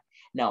understand.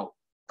 Now,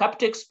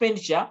 capital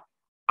expenditure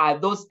are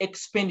those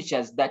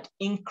expenditures that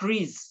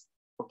increase,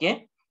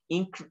 okay,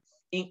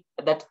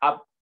 that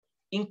are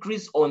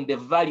increase on the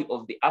value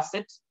of the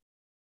asset.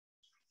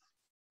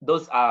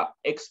 Those are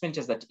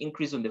expenditures that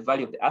increase on the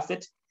value of the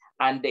asset,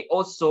 and they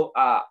also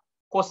are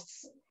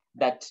costs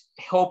that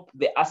help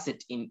the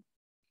asset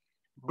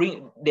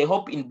bring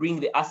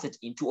the asset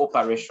into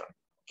operation.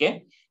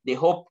 Okay, they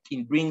help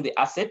in bring the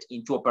asset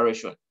into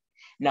operation.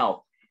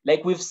 Now,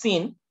 like we've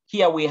seen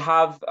here, we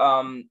have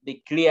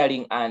the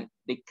clearing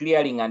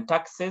and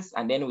taxes,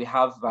 and then we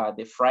have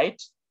the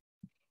freight,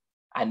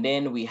 and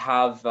then we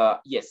have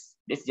yes.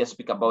 Let's just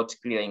speak about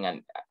clearing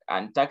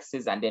and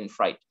taxes, and then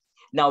freight.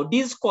 Now,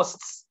 these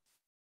costs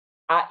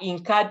are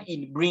incurred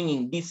in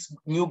bringing this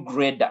new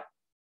grader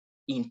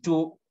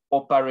into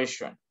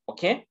operation,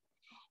 okay?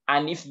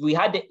 And if we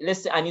had,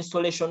 let's say, an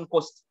installation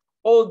cost,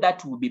 all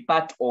that will be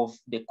part of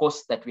the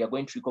cost that we are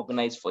going to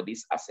recognize for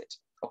this asset,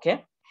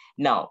 okay?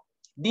 Now,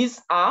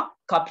 these are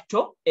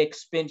capital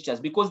expenditures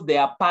because they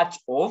are part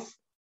of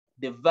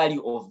the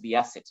value of the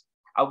asset.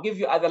 I'll give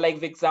you other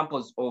live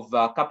examples of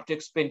capital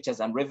expenditures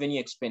and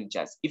revenue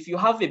expenditures. If you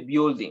have a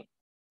building,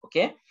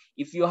 okay?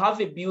 If you have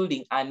a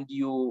building and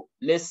you,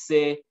 let's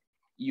say,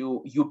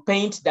 you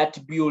paint that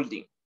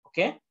building,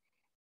 okay?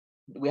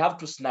 We have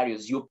two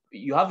scenarios.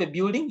 You have a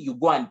building, you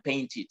go and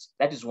paint it.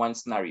 That is one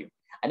scenario.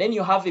 And then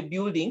you have a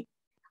building,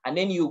 and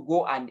then you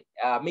go and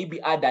maybe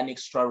add an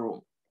extra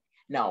room.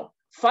 Now,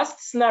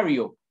 first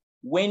scenario,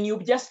 when you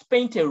just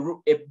paint a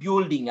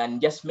building and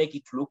just make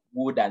it look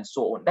good and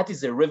so on, that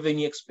is a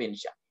revenue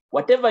expenditure.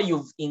 Whatever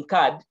you've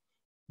incurred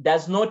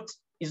is not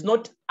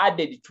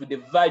added to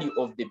the value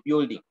of the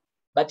building,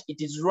 but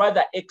it is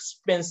rather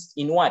expensed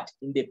in what?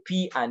 In the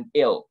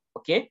P&L,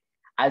 okay?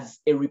 As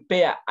a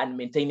repair and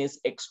maintenance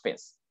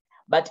expense.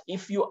 But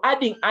if you're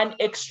adding an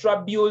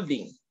extra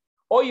building,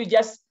 or you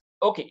just,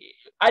 okay,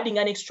 adding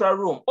an extra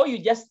room, or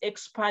you're just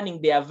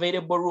expanding the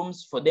available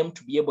rooms for them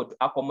to be able to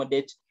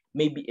accommodate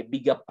maybe a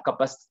bigger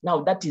capacity,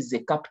 now that is a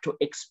capital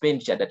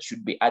expenditure that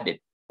should be added,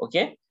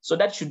 Okay, so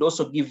that should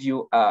also give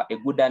you a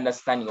good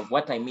understanding of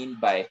what I mean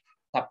by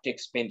capital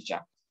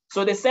expenditure.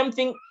 So the same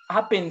thing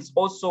happens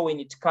also when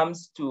it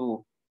comes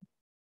to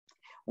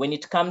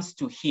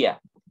here.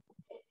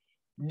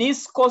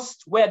 This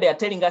cost where they are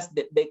telling us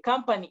that the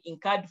company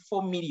incurred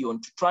 4 million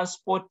to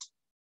transport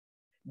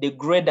the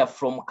grader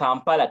from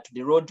Kampala to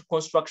the road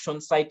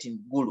construction site in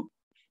Gulu.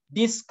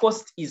 This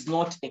cost is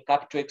not a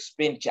capital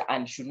expenditure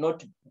and should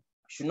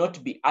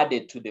not be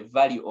added to the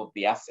value of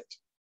the asset.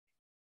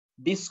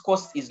 This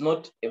cost is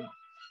not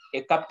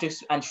a capital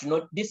and should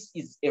not, this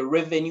is a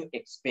revenue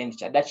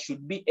expenditure that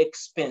should be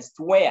expensed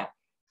where?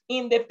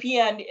 In the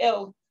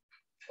P&L,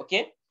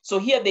 okay? So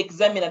here the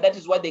examiner, that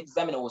is what the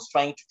examiner was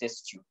trying to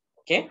test you,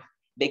 okay?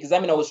 The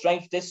examiner was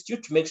trying to test you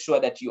to make sure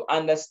that you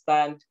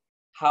understand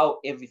how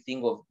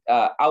everything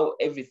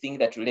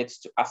that relates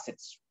to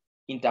assets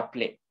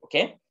interplay,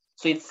 okay?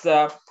 So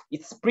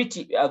it's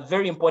pretty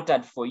very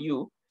important for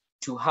you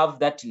to have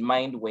that in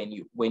mind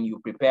when you're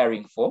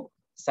preparing for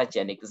such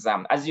an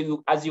exam. As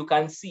you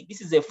can see,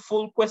 this is a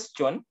full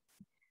question,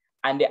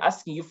 and they're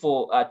asking you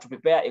for to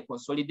prepare a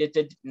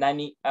consolidated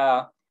NANI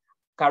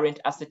current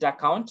asset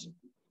account.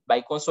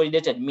 By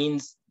consolidated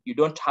means you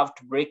don't have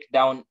to break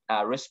down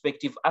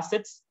respective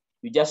assets.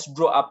 You just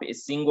draw up a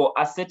single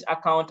asset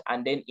account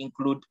and then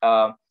include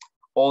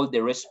all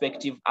the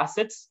respective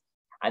assets.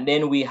 And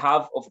then we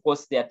have, of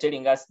course, they are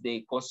telling us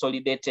the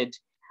consolidated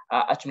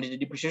accumulated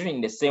depreciation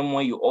in the same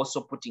way. You're also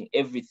putting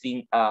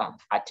everything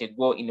at a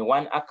go in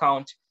one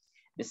account.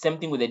 The same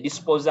thing with the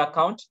disposal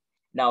account.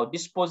 Now,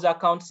 disposal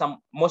account,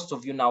 most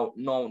of you now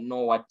know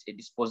what a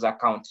disposal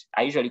account.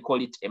 I usually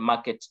call it a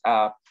market,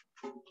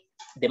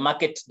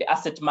 the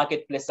asset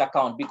marketplace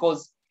account,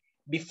 because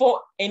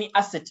before any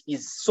asset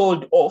is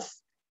sold off,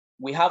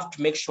 we have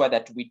to make sure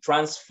that we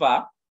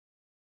transfer.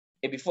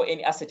 Before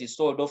any asset is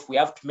sold off, we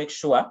have to make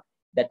sure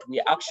that we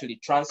are actually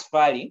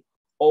transferring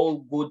all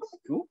goods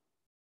to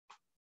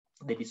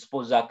the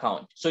disposal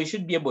account. So you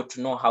should be able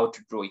to know how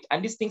to draw it.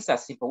 And these things are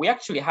simple. We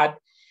actually had,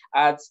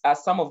 as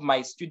some of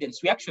my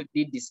students, we actually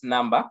did this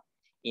number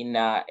in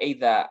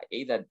either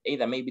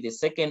maybe the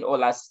second or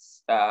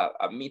last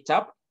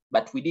meetup,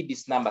 but we did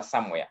this number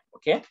somewhere,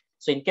 okay?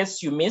 So in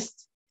case you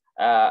missed,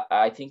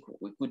 I think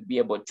we could be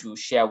able to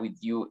share with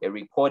you a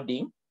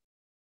recording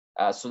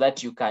so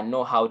that you can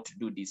know how to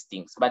do these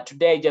things. But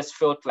today I just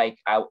felt like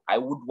I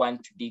would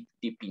want to dig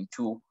deep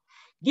into,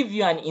 give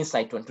you an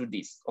insight onto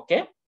this,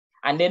 okay?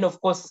 And then of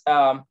course,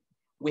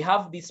 we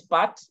have this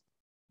part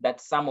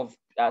that some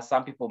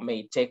people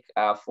may take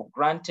for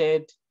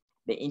granted,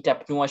 the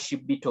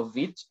entrepreneurship bit of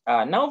it.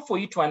 Now for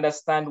you to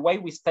understand why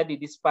we study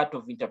this part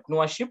of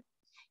entrepreneurship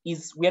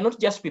is we are not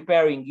just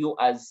preparing you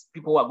as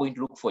people who are going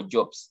to look for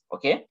jobs,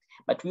 okay?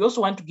 But we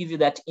also want to give you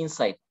that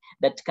insight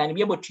that can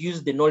be able to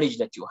use the knowledge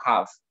that you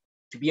have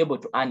to be able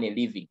to earn a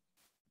living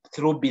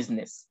through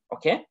business,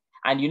 okay?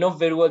 And you know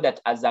very well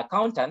that as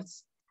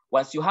accountants,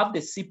 once you have the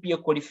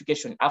CPA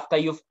qualification, after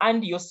you've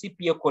earned your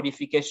CPA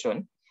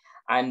qualification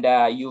and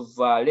you've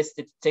let's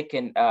say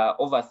taken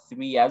over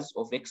 3 years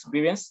of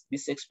experience,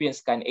 this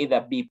experience can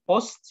either be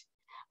post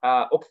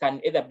or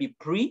can either be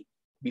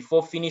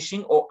before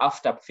finishing or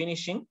after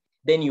finishing,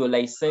 then you're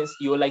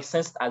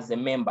licensed as a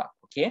member,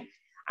 okay?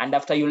 And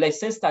after you're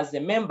licensed as a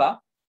member,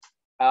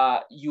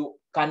 you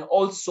can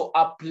also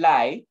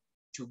apply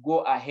to go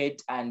ahead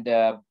and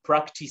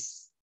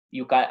practice.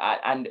 You can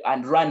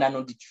and run an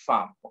audit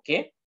firm,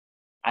 okay?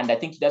 And I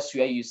think that's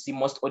where you see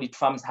most audit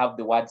firms have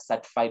the word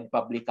certified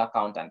public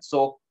accountant.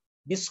 So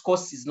this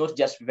course is not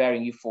just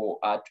preparing you for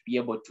to be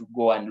able to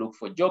go and look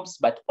for jobs,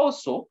 but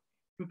also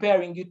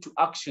preparing you to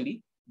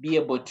actually be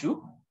able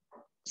to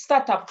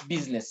start up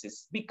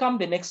businesses, become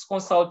the next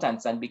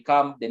consultants and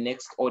become the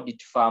next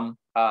audit firm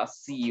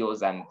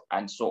CEOs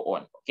and so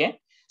on, okay?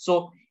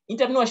 So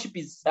entrepreneurship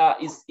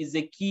is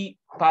a key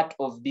part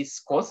of this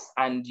course,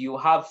 and you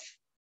have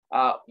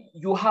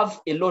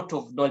a lot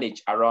of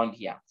knowledge around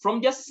here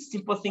from just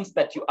simple things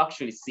that you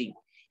actually see.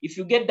 If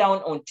you get down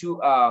onto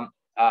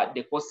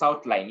the course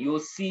outline, you will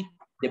see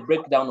the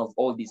breakdown of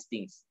all these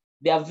things.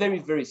 They are very,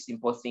 very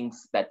simple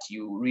things that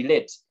you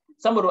relate.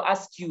 Somebody will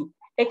ask you,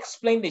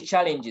 explain the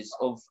challenges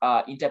of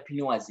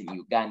entrepreneurs in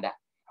Uganda,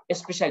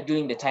 especially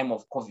during the time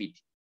of COVID.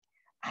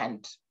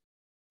 And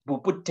we'll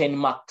put 10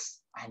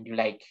 marks and you're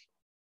like,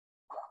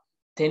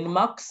 10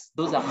 marks,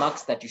 those are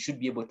marks that you should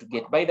be able to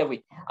get. By the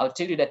way, I'll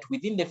tell you that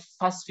within the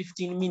first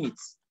 15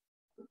 minutes,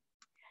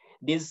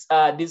 these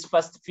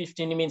first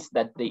 15 minutes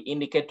that they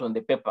indicate on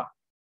the paper,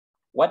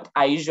 what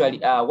I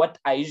usually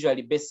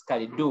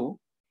basically do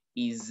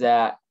is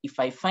if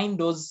I find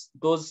those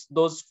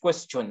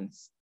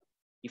questions,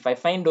 if I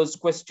find those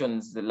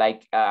questions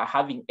like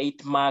having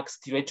 8 marks,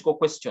 theoretical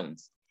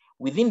questions,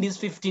 within these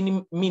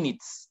 15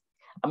 minutes,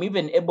 I'm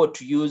even able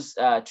to use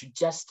to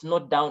just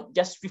note down,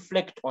 just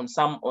reflect on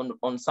some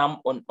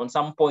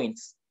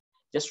points,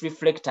 just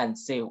reflect and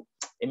say,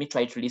 let me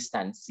try to list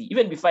and see,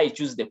 even before I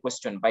choose the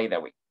question, by the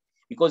way,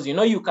 because you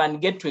know you can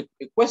get to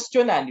a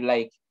question and you're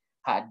like,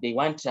 they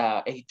want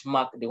 8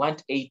 mark, they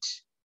want eight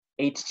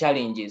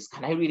challenges.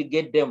 Can I really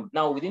get them?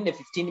 Now within the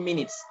 15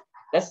 minutes,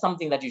 That's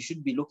something that you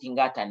should be looking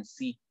at and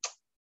see,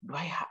 do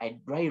I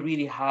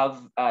really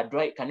have, I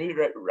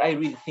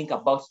really think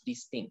about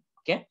this thing,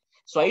 okay?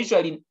 So I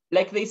usually,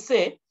 like they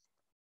say,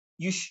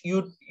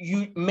 you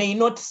may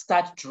not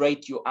start to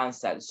write your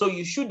answers. So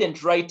you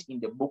shouldn't write in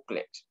the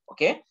booklet,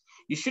 okay?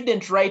 You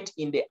shouldn't write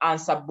in the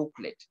answer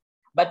booklet.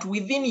 But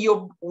within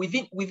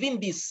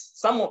this,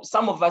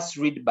 some of us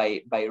read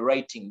by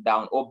writing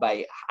down or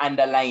by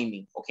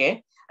underlining,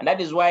 okay? And that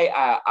is why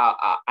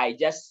I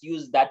just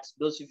use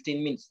those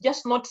 15 minutes,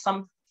 just not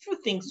some few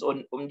things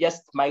on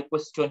just my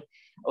question,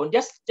 on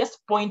just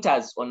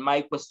pointers on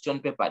my question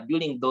paper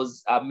during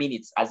those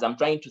minutes as I'm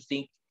trying to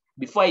think.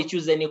 Before I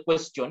choose any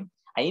question,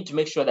 I need to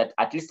make sure that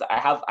at least I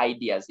have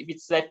ideas. If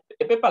it's like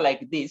a paper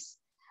like this,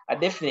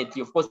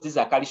 definitely, of course, these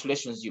are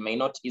calculations you may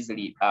not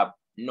easily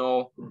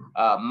know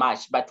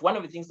much. But one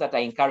of the things that I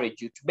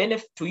encourage you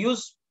to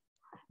use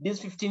these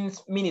 15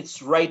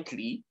 minutes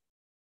rightly,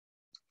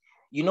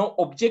 you know,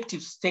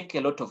 objectives take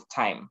a lot of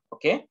time,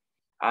 okay?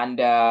 And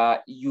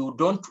you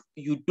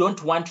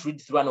don't want to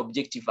read through an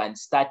objective and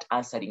start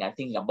answering and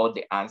thinking about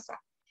the answer.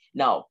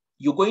 Now,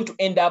 you're going to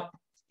end up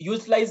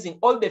utilizing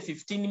all the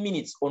 15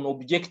 minutes on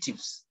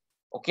objectives,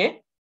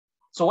 okay?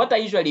 So what I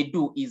usually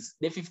do is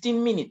the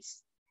 15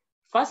 minutes,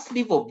 first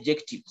leave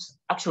objectives.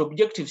 Actual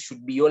objectives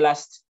should be your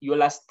last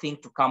thing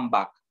to come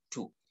back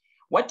to.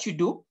 What you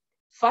do,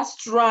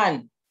 first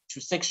run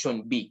to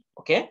section B,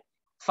 okay?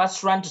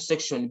 First run to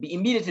section B,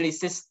 immediately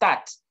say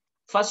start,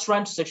 first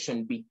run to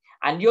section B.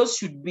 And yours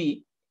should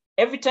be,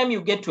 every time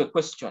you get to a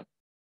question,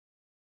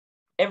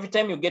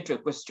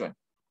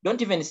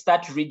 don't even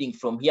start reading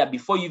from here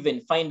before you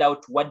even find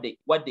out what the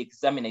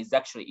examiner is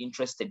actually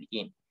interested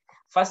in.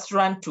 First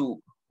run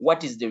to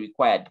what is the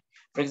required.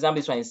 For example,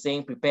 this one is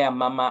saying prepare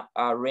Mama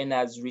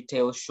Rena's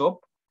retail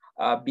shop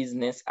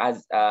business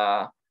as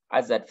at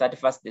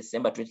 31st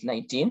December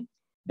 2019.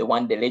 They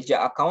want the ledger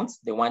accounts.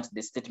 They want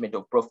the statement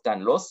of profit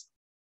and loss.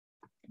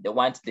 They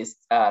want this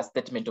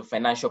statement of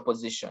financial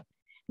position.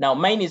 Now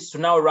mine is to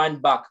now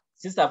run back.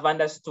 Since I've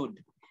understood,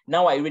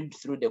 now I read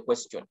through the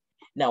question.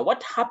 Now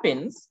what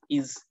happens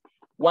is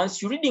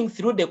once you're reading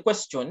through the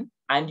question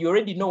and you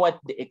already know what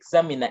the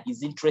examiner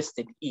is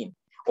interested in,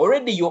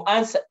 already your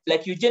answer,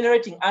 like you're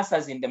generating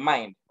answers in the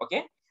mind,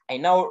 okay? I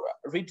now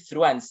read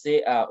through and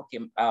say, okay,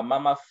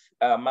 Mama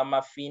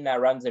Fina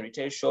runs a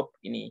retail shop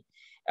in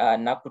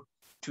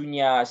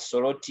Nakutunya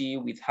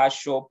Soroti with her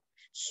shop,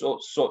 so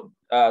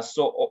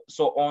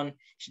on.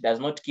 She does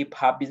not keep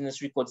her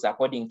business records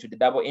according to the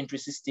double entry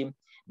system.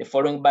 The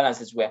following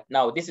balances were,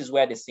 now this is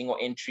where the single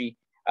entry,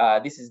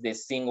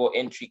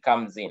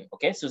 comes in,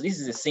 okay? So this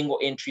is a single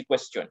entry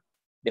question.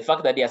 The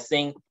fact that they are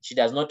saying she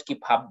does not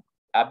keep her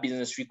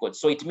business records.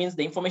 So it means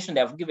the information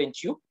they have given to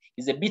you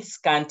is a bit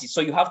scanty. So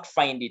you have to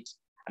find it.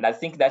 And I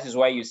think that is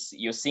why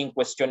you're seeing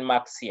question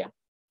marks here,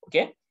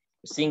 okay?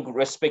 You're seeing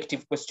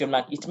respective question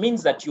mark. It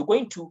means that you're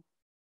going to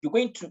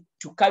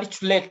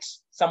calculate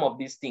some of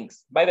these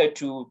things. By the way,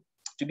 to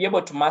be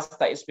able to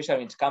master, especially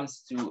when it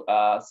comes to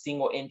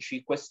single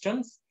entry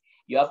questions,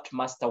 you have to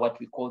master what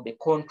we call the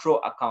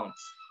control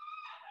accounts,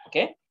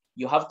 okay?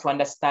 You have to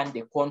understand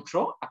the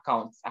control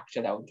accounts.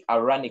 Actually, I'll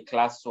run a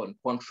class on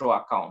control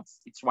accounts.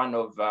 It's one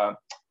of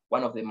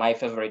my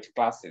favorite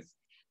classes.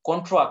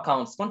 Control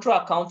accounts. Control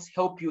accounts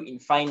help you in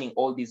finding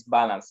all these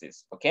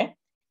balances, okay?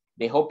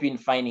 They help you in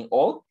finding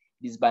all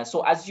these balances.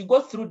 So as you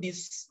go through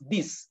this,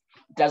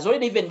 it has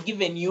already even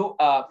given you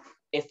a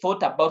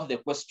thought about the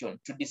question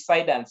to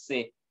decide and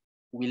say,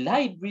 will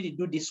I really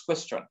do this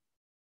question?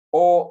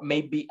 Or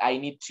maybe I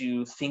need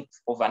to think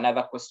of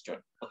another question,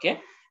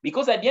 okay?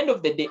 Because at the end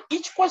of the day,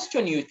 each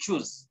question you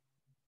choose,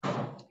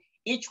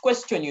 you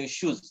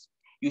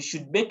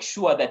should make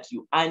sure that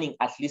you're earning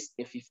at least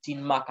a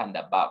 15 mark and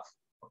above,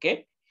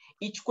 okay?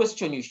 Each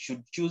question you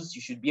should choose,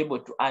 you should be able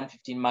to earn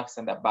 15 marks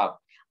and above,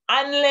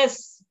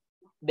 unless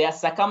there are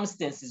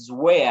circumstances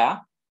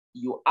where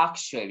you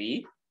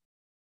actually,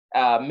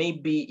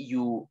 maybe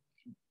you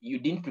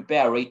didn't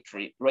prepare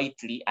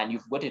rightly and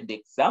you've gotten the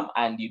exam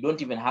and you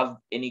don't even have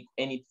any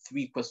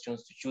 3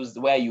 questions to choose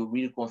where you're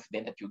really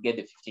confident that you get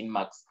the 15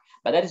 marks.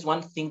 But that is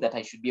one thing that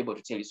I should be able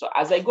to tell you. So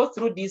as I go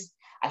through this,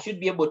 I should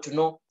be able to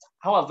know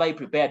how have I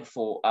prepared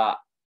for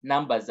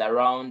numbers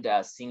around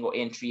single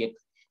entry.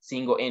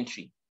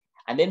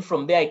 And then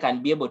from there, I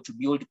can be able to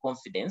build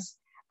confidence.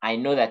 I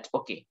know that,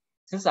 okay,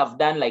 since I've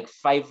done like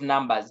 5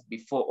 numbers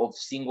before of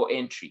single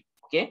entry,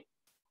 okay,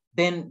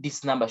 then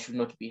this number should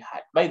not be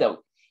hard. By the way,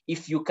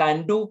 if you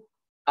can do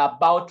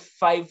about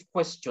 5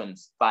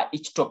 questions per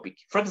each topic,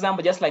 for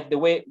example, just like the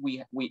way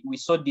we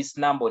saw this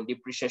number on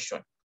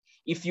depreciation,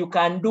 if you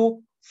can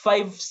do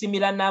 5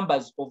 similar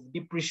numbers of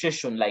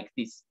depreciation like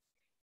this,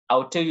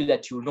 I'll tell you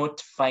that you will not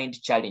find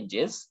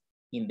challenges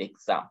in the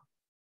exam.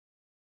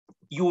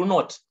 You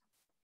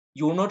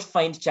will not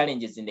find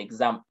challenges in the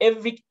exam.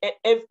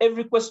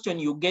 Every question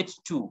you get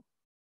to,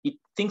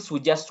 things will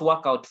just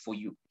work out for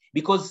you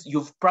because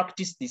you've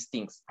practiced these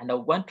things. And I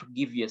want to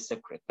give you a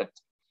secret that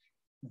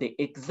the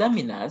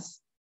examiners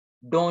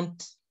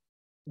don't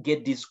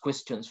get these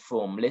questions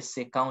from, let's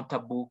say, counter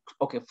book,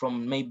 okay,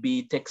 from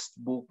maybe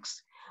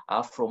textbooks,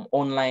 from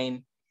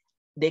online.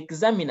 The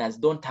examiners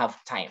don't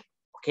have time,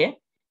 okay,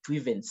 to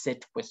even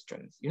set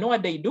questions. You know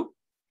what they do?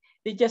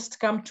 They just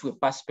come to a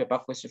past paper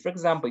question. For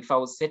example, if I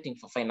was setting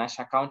for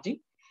financial accounting,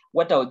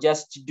 what I'll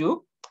just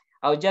do,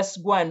 I'll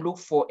just go and look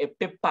for a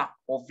paper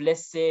of,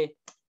 let's say,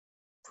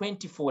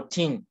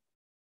 2014.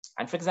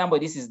 And for example,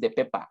 this is the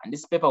paper. And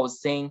this paper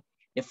was saying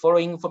the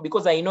following,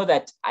 because I know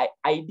that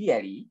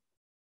ideally,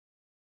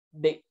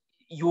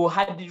 you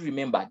hardly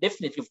remember.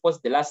 Definitely, of course,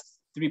 the last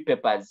 3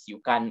 papers, you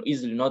can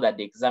easily know that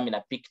the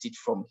examiner picked it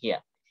from here.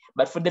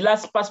 But for the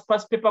last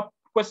past paper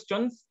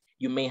questions,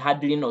 you may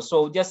hardly know.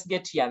 So just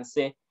get here and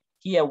say,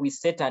 here we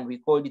set and we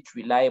call it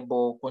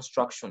reliable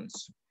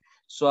constructions.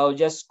 So I'll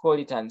just call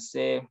it and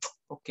say,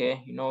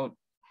 okay, you know,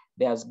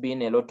 there has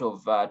been a lot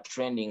of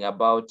trending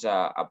about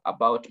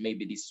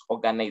maybe this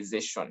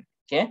organization,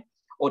 okay,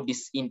 or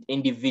this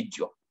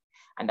individual.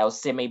 And I'll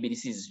say maybe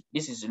this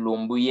is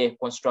Lumbuye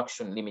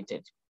Construction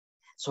Limited.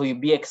 So you'll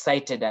be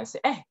excited and say,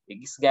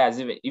 this guy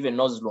has even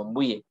knows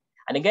Lumbuye.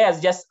 And the guy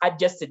has just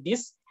adjusted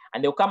this,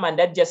 and they'll come and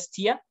adjust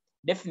here.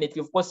 Definitely,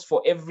 of course,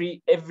 for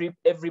every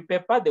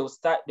paper, they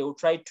will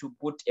try to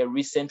put a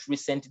recent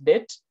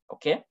date.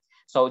 Okay.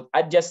 So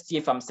I'll adjust here.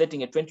 If I'm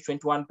setting a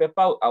 2021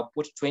 paper, I'll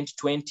put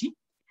 2020.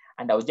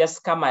 And I'll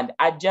just come and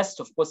adjust.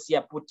 Of course,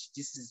 here put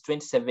this is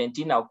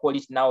 2017. I'll call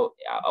it now,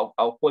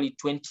 I'll call it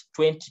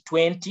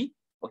 2020.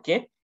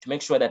 Okay, to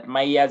make sure that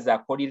my years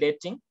are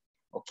correlating.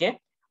 Okay,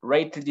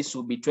 right, this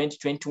will be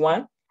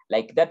 2021.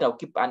 Like that, I'll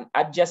keep on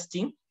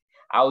adjusting.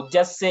 I'll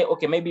just say,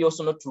 okay, maybe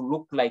also not to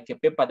look like a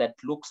paper that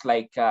looks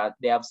like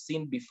they have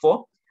seen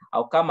before.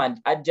 I'll come and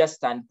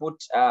adjust and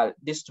put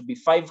this to be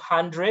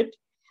 500.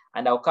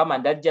 And I'll come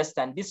and adjust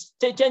and this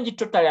change it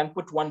totally and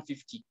put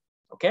 150.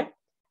 Okay,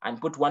 and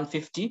put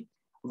 150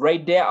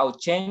 right there. I'll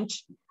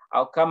change.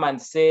 I'll come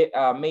and say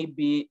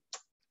maybe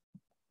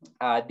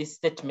this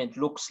statement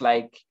looks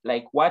like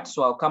what?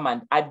 So I'll come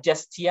and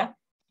adjust here.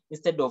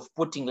 Instead of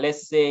putting,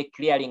 let's say,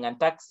 clearing and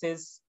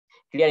taxes,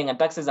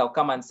 I'll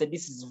come and say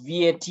this is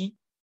VAT.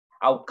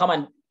 I'll come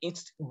and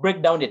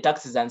break down the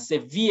taxes and say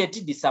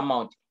VAT this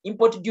amount,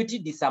 import duty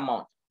this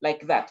amount,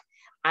 like that.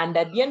 And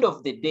at the end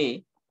of the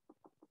day,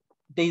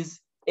 there's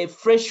a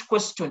fresh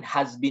question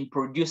has been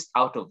produced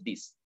out of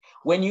this.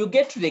 When you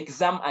get to the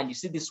exam and you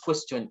see this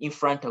question in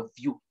front of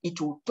you, it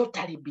will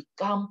totally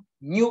become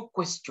new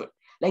question,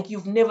 like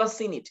you've never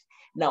seen it.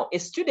 Now, a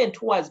student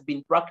who has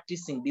been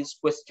practicing these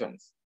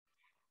questions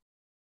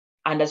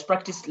and has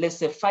practiced, let's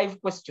say,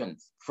 5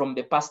 questions from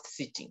the past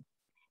sitting,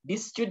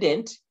 this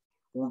student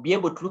will be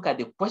able to look at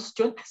the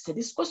question and say,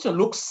 this question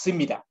looks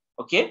similar,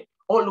 okay,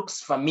 or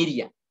looks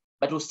familiar,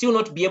 but will still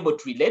not be able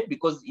to relate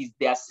because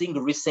they are seeing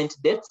recent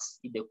dates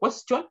in the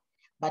question.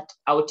 But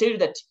I will tell you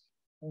that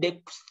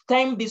the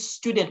time this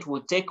student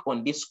will take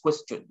on this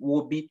question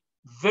will be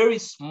very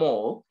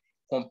small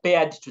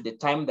compared to the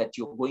time that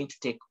you're going to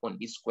take on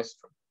this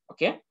question,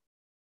 okay?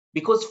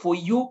 Because for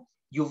you,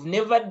 you've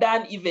never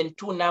done even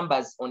 2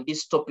 numbers on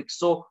this topic.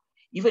 So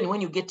even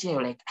when you get here,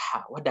 you're like,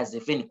 what does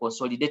even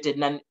consolidated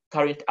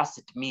non-current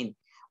asset mean?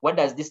 What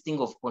does this thing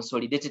of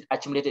consolidated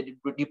accumulated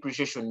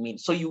depreciation mean?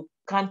 So you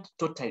can't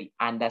totally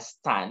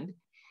understand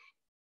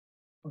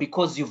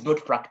because you've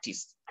not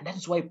practiced. And that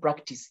is why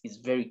practice is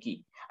very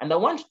key. And I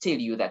want to tell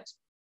you that,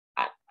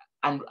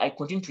 and I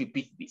continue to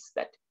repeat this,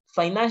 that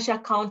financial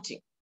accounting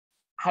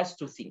has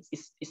 2 things.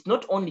 It's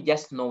not only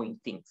just knowing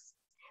things,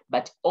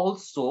 but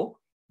also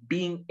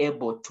being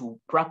able to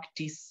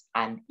practice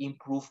and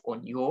improve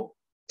on your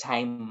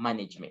time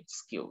management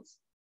skills.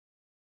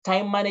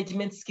 Time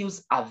management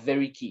skills are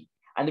very key.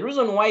 And the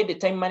reason why the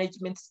time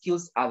management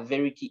skills are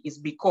very key is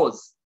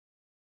because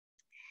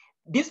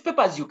these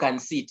papers, you can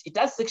see it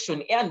has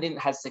section A and then it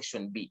has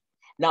section B.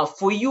 Now,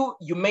 for you,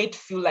 you might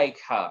feel like,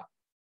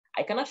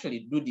 I can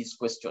actually do these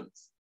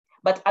questions.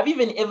 But have you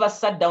even ever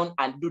sat down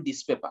and do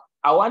this paper?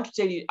 I want to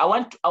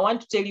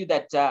tell you,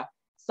 that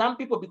some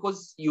people,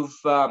 because you've,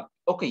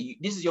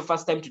 this is your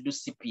first time to do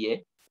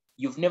CPA,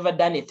 you've never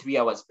done a 3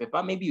 hours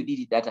paper. Maybe you did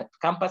it at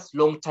campus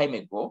long time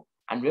ago.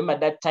 And remember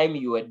that time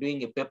you were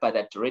doing a paper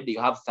that already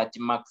you have 30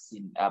 marks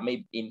in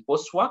maybe in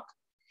coursework.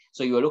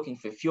 So you are looking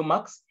for a few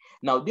marks.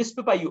 Now this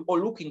paper, you are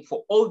looking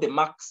for all the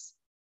marks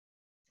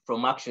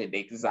from actually the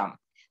exam.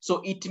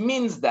 So it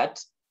means that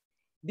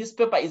this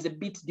paper is a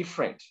bit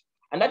different.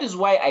 And that is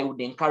why I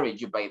would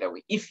encourage you, by the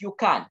way, if you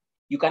can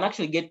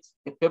actually get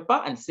a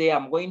paper and say,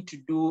 I'm going to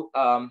do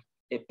a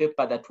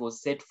paper that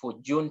was set for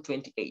June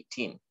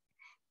 2018.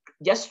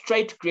 Just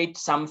try to create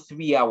some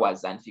 3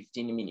 hours and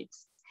 15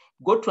 minutes.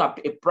 Go to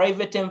a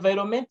private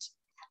environment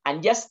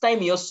and just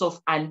time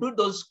yourself and do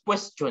those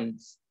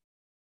questions.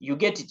 You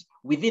get it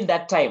within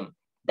that time.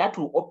 That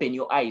will open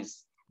your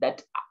eyes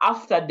that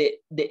after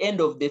the end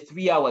of the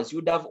 3 hours, you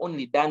would have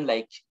only done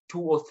like 2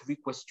 or 3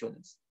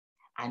 questions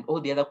and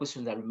all the other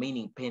questions are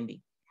remaining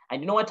pending.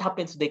 And you know what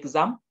happens to the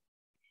exam?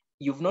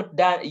 You've not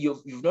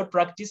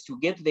practiced, you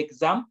get to the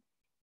exam,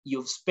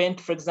 you've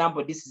spent, for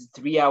example, this is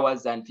 3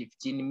 hours and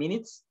 15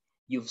 minutes.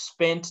 You've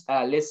spent,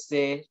 let's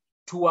say,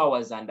 2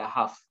 hours and a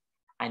half,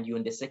 and you're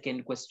on the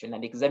second question,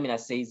 and the examiner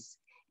says,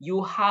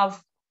 you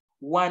have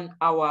 1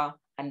 hour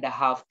and a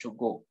half to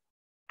go,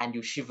 and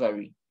you're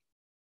shivering.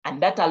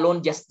 And that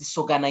alone just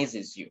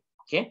disorganizes you,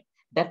 okay?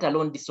 That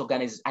alone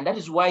disorganizes. And that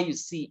is why you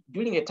see,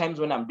 during the times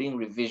when I'm doing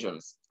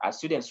revisions, as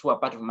students who are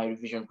part of my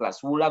revision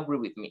class will agree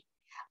with me,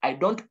 I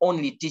don't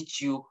only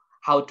teach you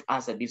how to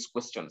answer these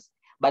questions,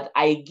 but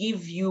I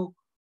give you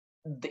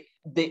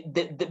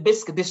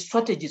the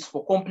strategies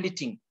for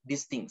completing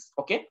these things,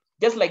 okay?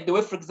 Just like the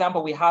way, for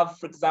example, we have,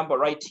 for example,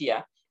 right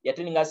here, they're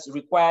telling us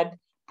required,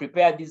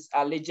 prepare these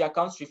ledger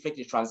accounts to reflect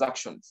the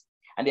transactions.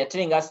 And they're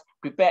telling us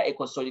prepare a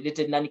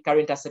consolidated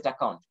non-current asset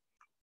account.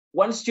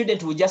 One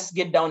student will just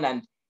get down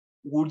and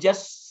will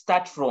just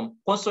start from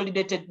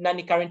consolidated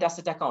non-current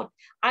asset account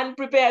and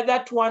prepare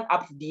that one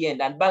up to the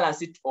end and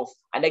balance it off.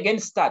 And again,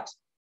 start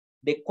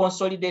the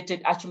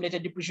consolidated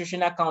accumulated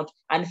depreciation account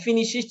and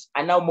finish it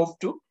and now move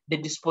to the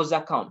disposal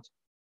account.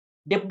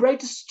 The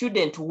bright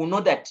student will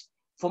know that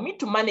for me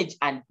to manage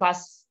and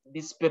pass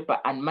this paper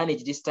and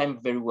manage this time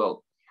very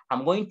well,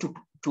 I'm going to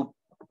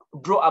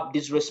draw up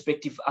these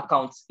respective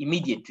accounts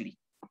immediately.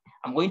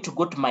 I'm going to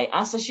go to my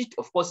answer sheet,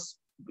 of course,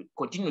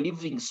 continue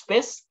leaving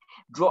space,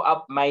 draw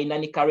up my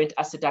non-current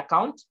asset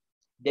account,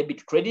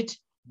 debit credit,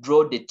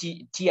 draw the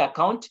T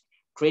account,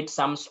 create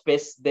some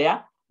space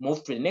there,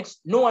 move to the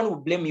next. No one will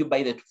blame you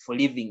for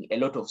leaving a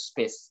lot of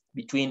space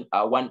between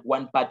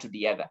one part to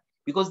the other,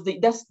 because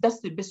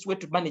that's the best way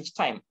to manage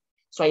time.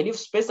 So I leave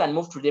space and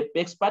move to the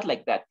next part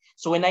like that.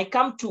 So when I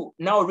come to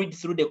now read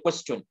through the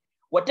question,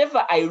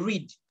 whatever I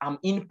read, I'm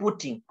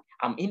inputting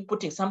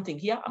something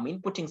here, I'm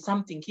inputting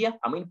something here,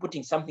 I'm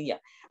inputting something here.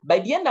 By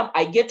the end,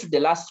 I get to the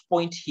last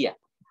point here.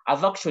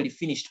 I've actually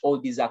finished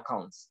all these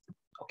accounts,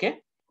 okay?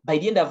 By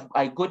the end,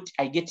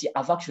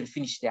 I've actually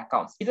finished the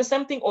accounts. It's the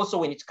same thing also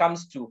when it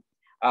comes to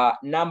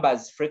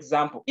numbers, for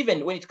example,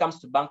 even when it comes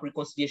to bank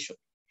reconciliation.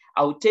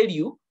 I will tell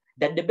you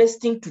that the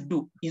best thing to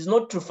do is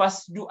not to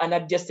first do an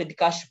adjusted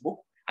cash book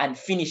and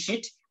finish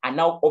it and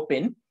now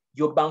open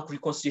your bank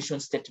reconciliation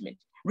statement.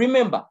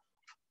 Remember,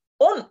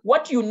 on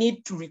what you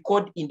need to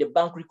record in the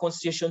bank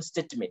reconciliation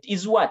statement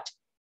is what?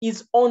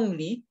 Is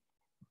only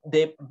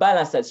the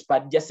balances per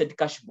adjusted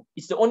cash book.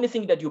 It's the only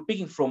thing that you're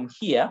picking from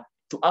here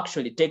to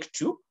actually take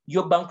to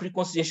your bank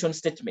reconciliation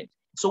statement.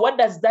 So what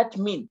does that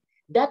mean?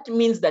 That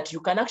means that you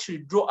can actually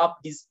draw up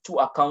these two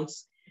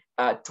accounts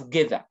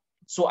together.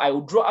 So I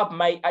will draw up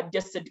my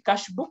adjusted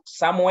cash book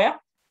somewhere,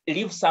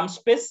 leave some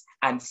space,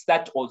 and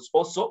start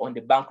also on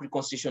the bank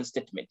reconciliation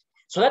statement.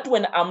 So that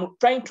when I'm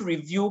trying to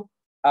review,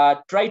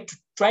 trying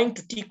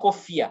to tick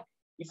off here,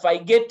 if I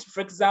get, for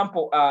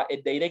example,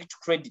 a direct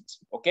credit,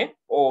 okay,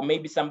 or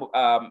maybe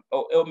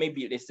or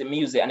maybe let's say me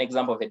use an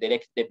example of a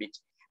direct debit.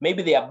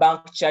 Maybe there are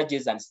bank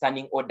charges and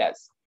standing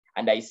orders,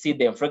 and I see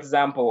them. For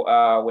example,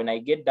 when I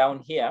get down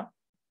here,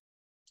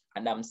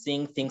 and I'm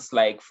seeing things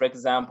like, for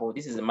example,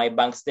 this is my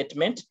bank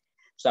statement.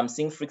 So I'm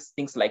seeing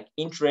things like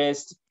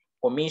interest,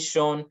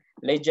 commission,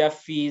 ledger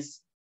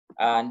fees,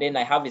 and then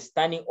I have a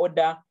standing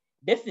order.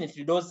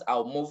 Definitely those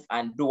I'll move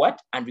and do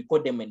what? And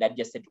record them in that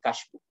adjusted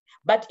cash book.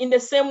 But in the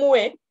same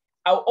way,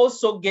 I'll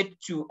also get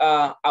to,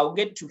 I'll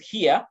get to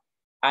here,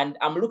 and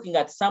I'm looking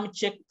at some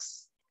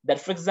checks that,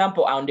 for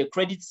example, on the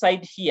credit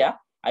side here,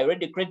 I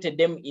already credited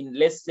them in,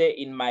 let's say,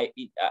 in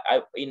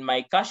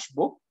my cash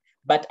book,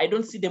 but I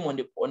don't see them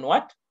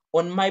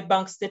on my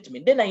bank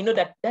statement. Then I know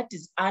that that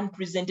is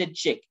unpresented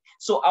check.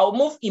 So I'll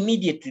move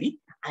immediately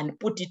and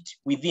put it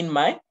within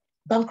my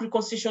bank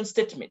reconciliation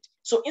statement.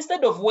 So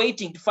instead of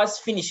waiting to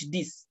first finish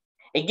this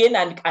again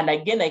and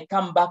again, I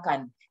come back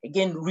and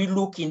again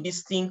relook in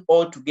this thing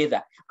all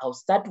together. I'll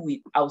start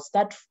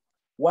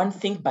one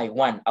thing by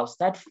one. I'll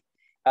start,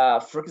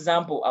 for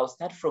example, I'll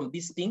start from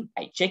this thing.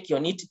 I check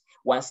on it.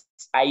 Once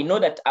I know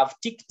that I've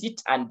ticked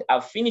it and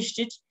I've finished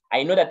it,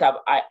 I know that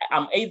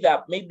I'm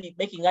either maybe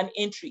making an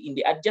entry in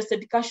the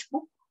adjusted cash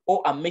book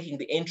or I'm making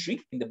the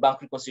entry in the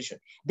bank reconciliation.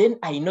 Then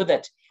I know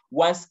that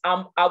once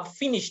I've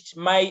finished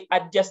my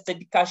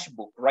adjusted cash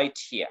book right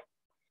here,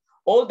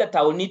 all that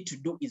I will need to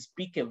do is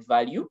pick a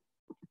value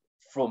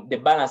from the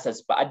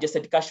balances per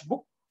adjusted cash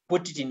book,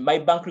 put it in my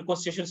bank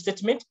reconciliation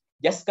statement,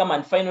 just come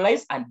and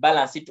finalize and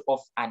balance it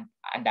off, and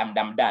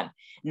I'm done.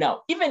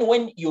 Now, even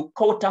when you're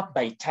caught up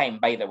by time,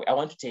 by the way, I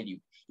want to tell you,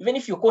 even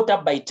if you're caught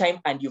up by time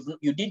and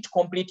you did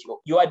complete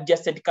your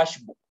adjusted cash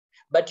book,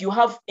 but you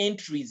have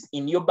entries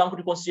in your bank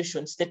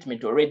reconciliation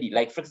statement already,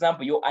 like for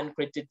example, your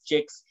uncredited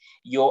checks,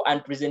 your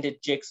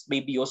unpresented checks,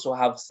 maybe you also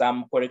have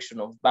some correction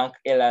of bank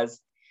errors,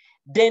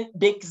 then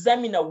the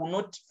examiner will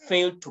not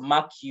fail to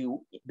mark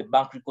you the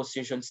bank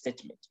reconciliation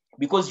statement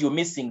because you're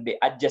missing the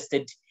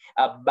adjusted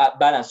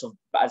balance of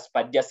as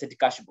per adjusted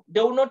cash book.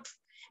 They will not,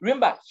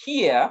 remember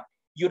here,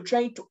 you're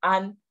trying to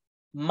earn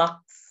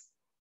marks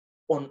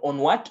on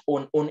what?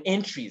 On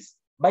entries.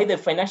 By the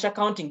financial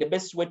accounting, the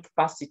best way to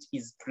pass it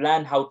is to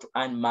learn how to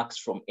earn marks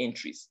from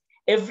entries.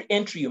 Every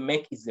entry you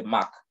make is a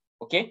mark,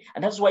 okay?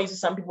 And that's why you see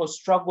some people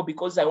struggle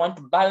because I want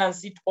to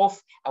balance it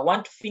off. I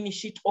want to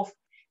finish it off.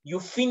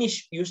 You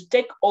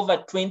take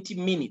over 20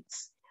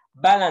 minutes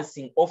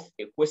balancing off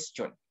a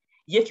question.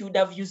 yet you would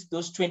have used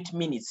those 20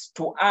 minutes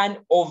to earn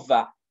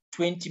over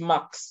 20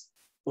 marks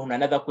on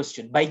another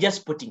question by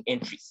just putting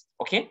entries,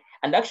 okay?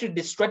 And actually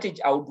the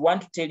strategy I would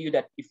want to tell you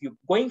that if you're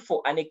going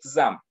for an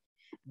exam,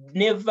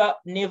 never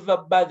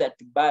bother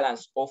to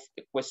balance off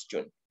a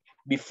question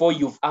before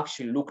you've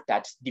actually looked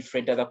at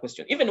different other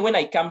questions. Even when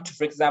I come to,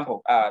 for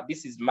example,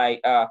 this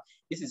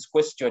is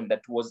question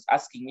that was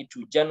asking me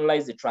to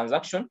generalize the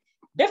transaction.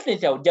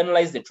 Definitely I'll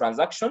generalize the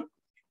transaction,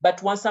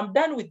 but once I'm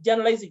done with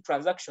generalizing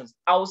transactions,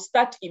 I'll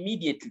start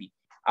immediately.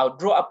 I'll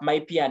draw up my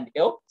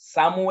P&L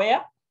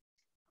somewhere,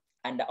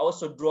 and I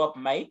also draw up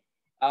my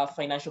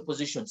financial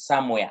position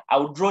somewhere.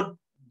 I'll draw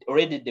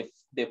already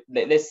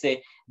let's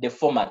say the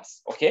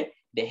formats, okay?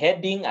 The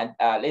heading and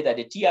later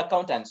the T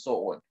account and so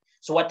on.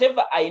 So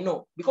whatever I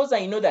know, because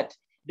I know that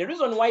the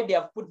reason why they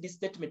have put this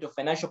statement of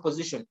financial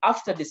position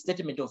after the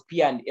statement of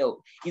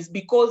P&L is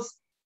because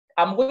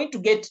I'm going to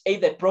get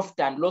either profit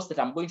and loss that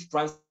I'm going to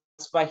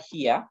transfer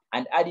here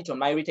and add it on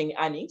my retained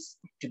earnings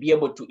to be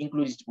able to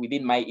include it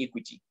within my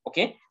equity,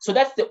 okay? So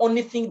that's the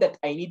only thing that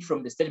I need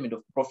from the statement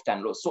of profit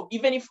and loss. So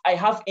even if I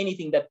have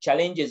anything that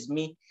challenges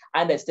me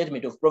under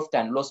statement of profit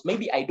and loss,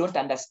 maybe I don't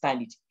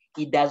understand it,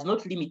 it does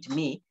not limit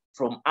me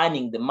from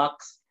earning the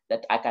marks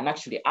that I can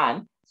actually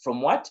earn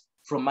from what?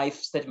 From my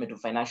statement of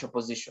financial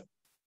position.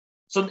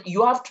 So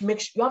you have to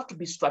you have to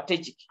be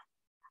strategic.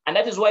 And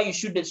that is why you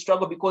shouldn't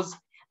struggle, because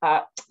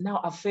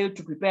now I failed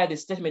to prepare the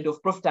statement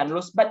of profit and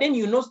loss, but then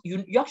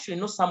you actually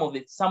know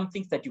some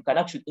things that you can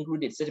actually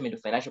include in the statement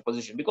of financial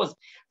position. Because,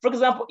 for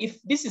example,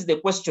 if this is the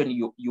question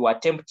you are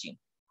attempting,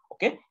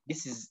 okay,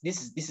 this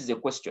is a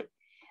question,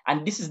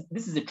 and this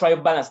is the trial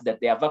balance that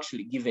they have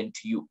actually given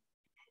to you.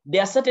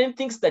 There are certain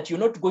things that you're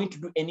not going to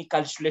do any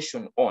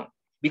calculation on,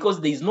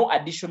 because there is no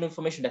additional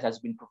information that has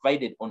been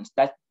provided on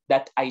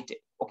that item,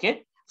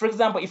 okay? For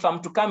example, if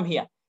I'm to come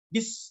here,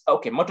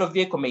 motor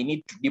vehicle may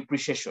need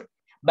depreciation,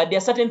 but there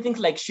are certain things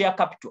like share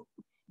capital.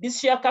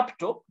 This share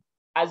capital,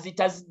 as it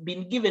has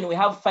been given, we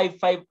have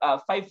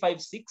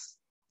 556.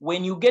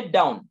 When you get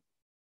down,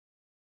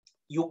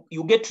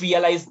 you get to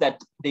realize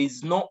that there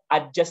is no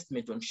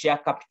adjustment on share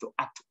capital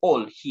at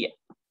all here,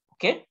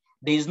 okay?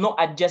 There is no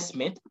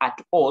adjustment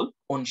at all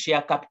on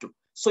share capital.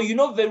 So you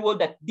know very well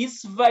that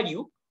this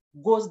value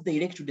goes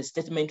direct to the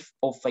statement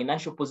of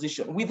financial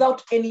position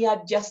without any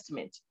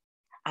adjustment.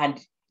 And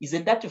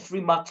isn't that a free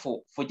mark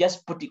for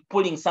just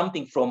pulling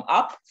something from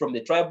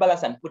the trial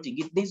balance and putting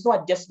it? There's no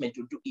adjustment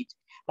to do it.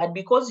 But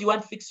because you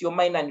want to fix your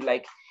mind and you're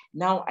like,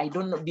 now I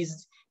don't know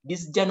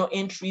these journal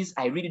entries,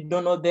 I really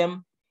don't know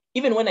them.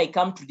 Even when I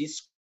come to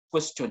this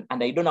question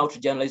and I don't know how to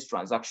journalize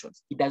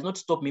transactions, it does not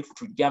stop me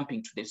from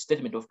jumping to the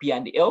statement of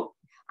P&L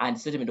and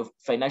statement of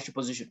financial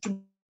position to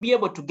be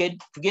able to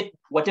get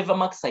whatever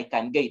marks I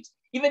can get,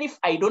 even if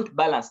I don't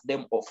balance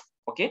them off,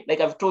 okay? Like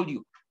I've told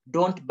you,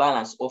 don't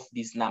balance off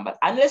these numbers.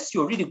 Unless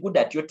you're really good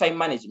at your time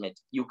management,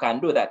 you can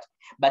do that.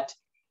 But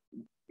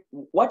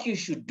what you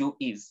should do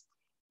is,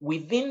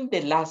 within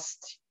the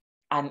last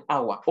an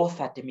hour or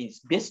 30 minutes,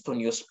 based on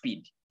your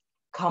speed,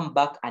 come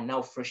back and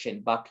now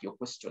freshen back your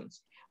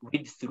questions.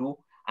 Read through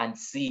and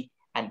see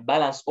and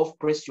balance off,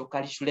 press your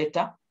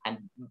calculator and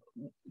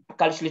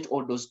calculate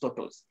all those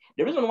totals.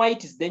 The reason why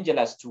it is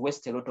dangerous to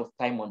waste a lot of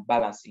time on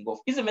balancing off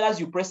is even as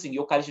you're pressing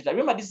your calculator.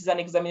 Remember, this is an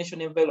examination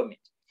environment.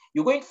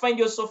 You're going to find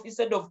yourself,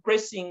 instead of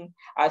pressing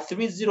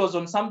 3 zeros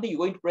on something, you're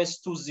going to press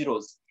 2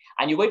 zeros.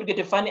 And you're going to get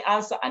a funny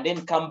answer and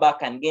then come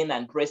back again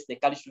and press the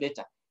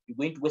calculator. You're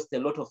going to waste a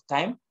lot of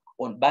time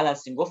on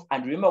balancing off.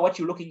 And remember what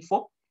you're looking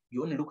for?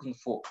 You're only looking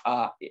for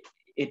a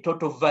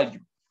total value.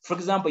 For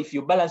example, if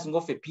you're balancing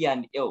off a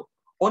P&L,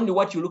 only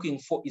what you're looking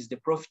for is the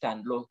profit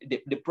and loss,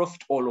 the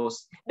profit or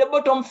loss. The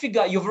bottom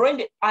figure, you've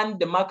already earned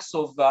the marks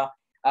of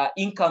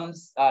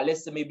incomes,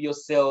 let's say maybe your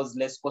sales,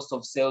 less cost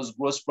of sales,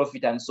 gross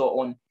profit, and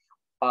so on.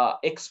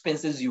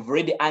 Expenses, you've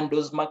already earned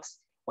those marks.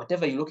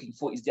 Whatever you're looking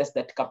for is just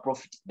that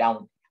profit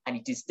down, and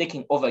it is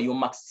taking over your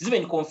marks. It's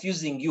even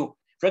confusing you.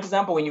 For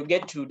example, when you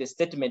get to the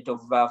statement of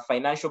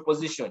financial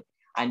position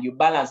and you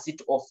balance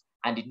it off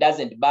and it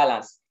doesn't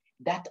balance,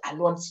 that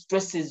alone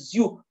stresses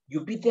you.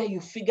 You be there, you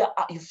figure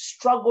out, you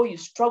struggle,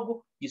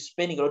 you're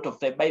spending a lot of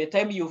time. By the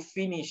time you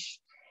finish,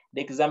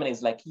 the examiner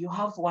is like, you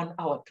have 1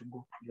 hour to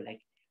go. And you're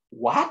like,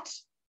 what?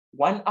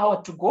 1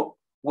 hour to go?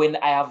 When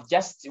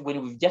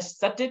we've just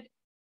started?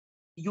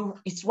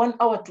 It's 1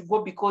 hour to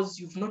go because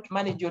you've not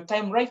managed your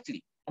time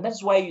rightly. And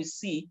that's why you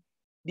see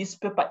this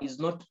paper is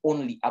not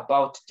only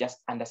about just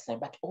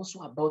understanding, but also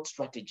about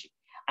strategy.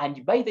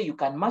 And by the you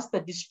can master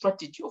this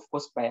strategy, of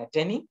course, by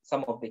attending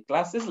some of the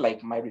classes,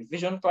 like my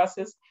revision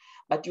classes,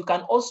 but you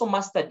can also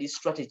master this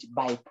strategy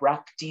by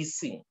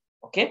practicing,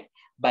 okay?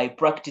 By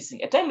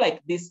practicing. A time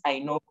like this, I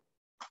know,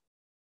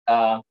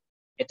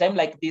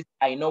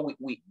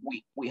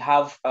 we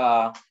have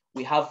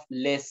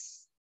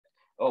less,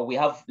 or we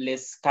have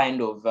less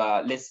kind of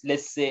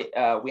let's say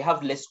we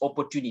have less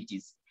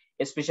opportunities,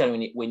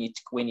 especially when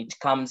it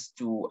comes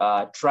to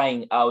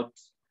trying out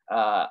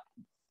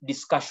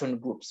discussion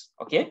groups,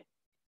 okay?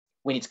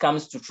 When it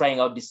comes to trying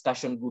out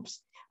discussion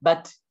groups.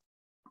 But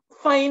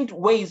find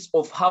ways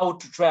of how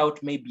to try out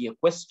maybe a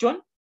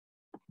question,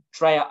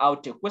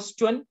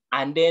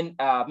 and then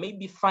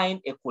maybe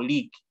find a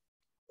colleague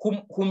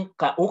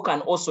who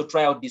can also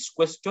try out this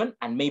question,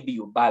 and maybe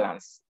you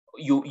balance.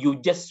 You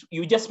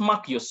just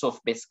mark yourself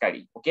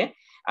basically, okay?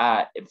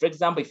 For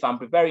example, if I'm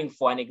preparing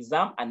for an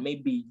exam and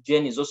maybe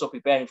Jen is also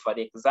preparing for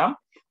the exam,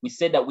 we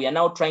said that we are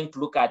now trying to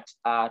look at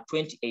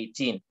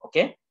 2018,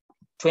 okay?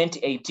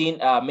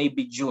 2018,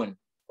 maybe June,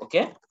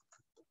 okay?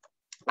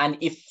 And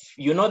if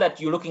you know that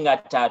you're looking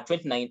at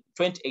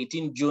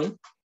 2018 June,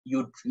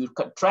 you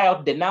try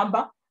out the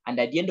number, and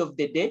at the end of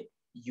the day,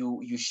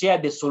 you share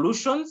the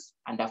solutions,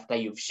 and after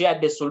you've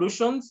shared the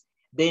solutions,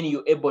 then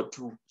you're able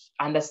to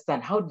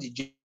understand how did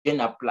Jen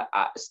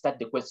start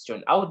the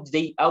question, how did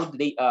they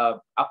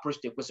approach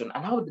the question,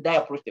 and how did I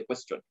approach the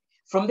question.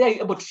 From there,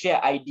 you're able to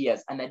share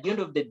ideas, and at the end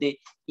of the day,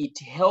 it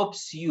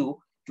helps you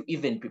to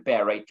even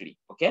prepare rightly,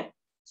 okay?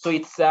 So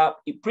it's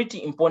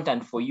pretty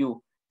important for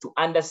you to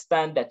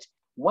understand that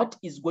what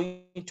is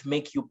going to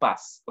make you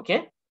pass,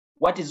 okay?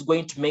 What is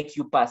going to make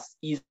you pass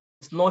is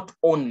not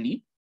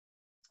only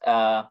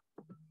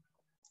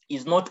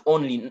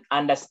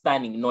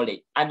understanding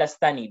knowledge,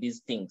 understanding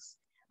these things,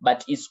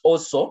 but it's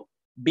also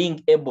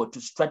being able to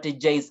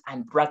strategize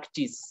and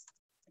practice.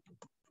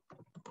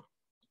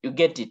 You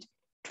get it?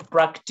 To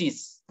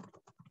practice.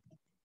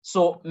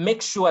 So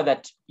make sure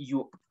that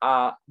you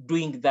are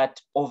doing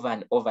that over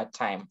and over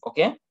time,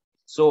 okay?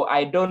 So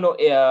I don't know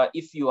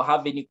if you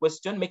have any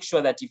question. Make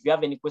sure that if you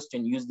have any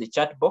question, use the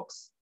chat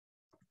box.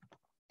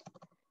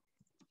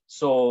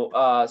 So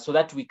so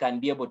that we can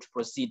be able to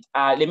proceed.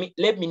 Let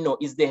me know,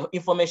 is the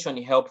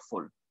information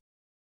helpful?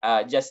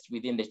 Just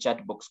within the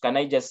chat box. Can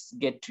I just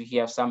get to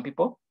hear some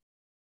people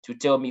to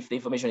tell me if the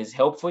information is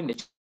helpful in the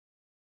chat?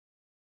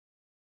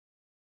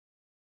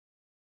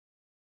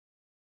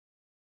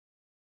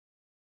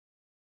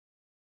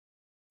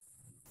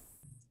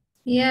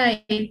 Yeah,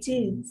 it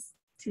is.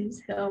 It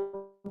is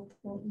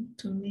helpful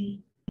to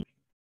me.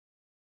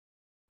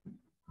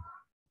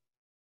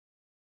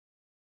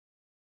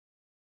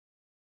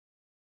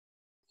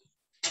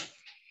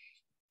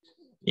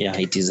 Yeah,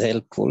 it is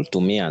helpful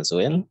to me as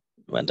well,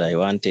 but I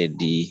wanted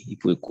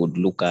if we could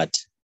look at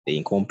the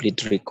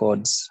incomplete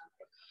records,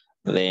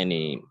 then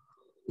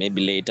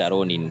maybe later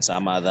on in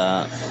some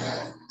other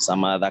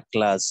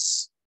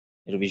class,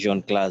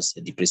 revision class,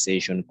 a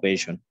depreciation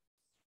question.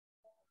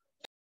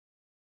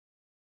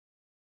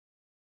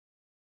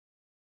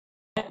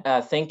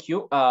 Thank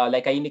you.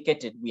 Like I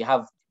indicated, we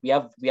have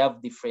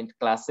different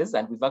classes,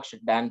 and we've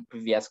actually done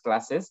previous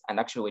classes. And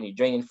actually, when you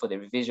join in for the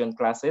revision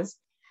classes,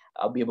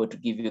 I'll be able to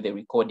give you the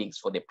recordings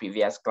for the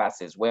previous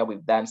classes where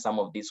we've done some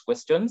of these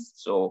questions.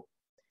 So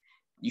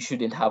you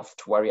shouldn't have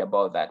to worry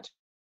about that.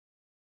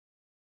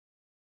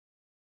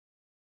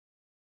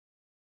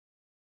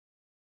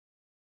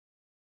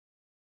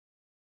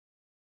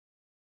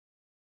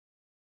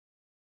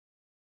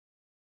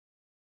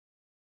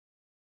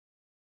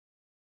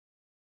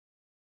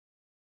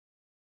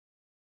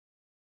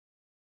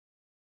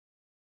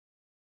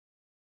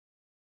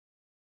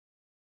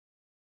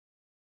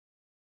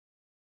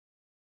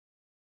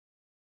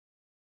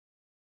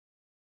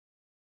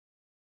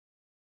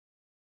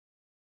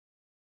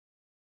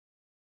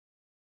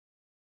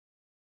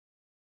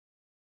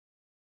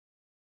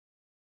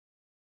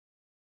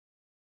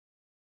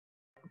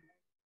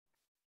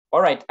 All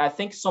right,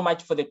 thanks so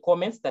much for the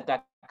comments that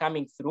are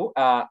coming through.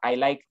 I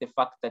like the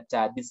fact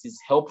that this is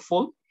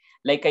helpful.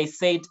 Like I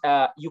said,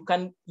 you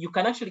can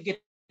actually get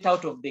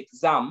out of the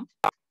exam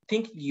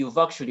thinking you've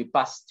actually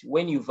passed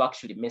when you've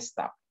actually messed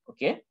up,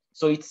 okay?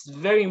 So it's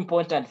very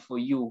important for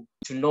you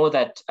to know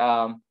that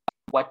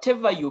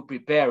whatever you're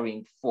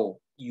preparing for,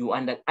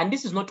 and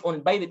this is not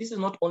only, by the way, this is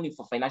not only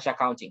for financial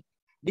accounting.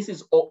 This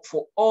is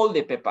for all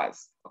the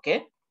papers,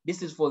 okay?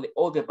 This is for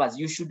all the papers.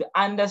 You should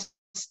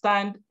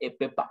understand a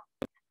paper.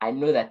 I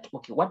know that,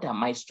 okay, what are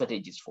my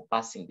strategies for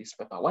passing this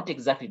paper? What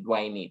exactly do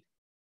I need?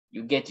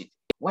 You get it?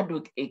 What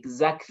do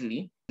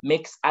exactly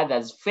makes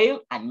others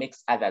fail and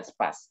makes others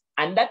pass?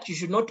 And that you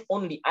should not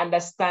only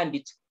understand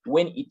it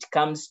when it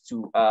comes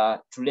to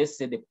let's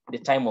say the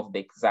time of the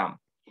exam,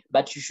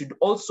 but you should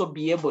also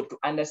be able to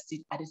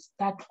understand at the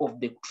start of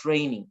the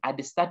training, at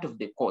the start of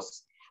the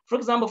course. For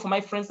example, for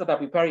my friends that are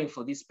preparing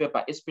for this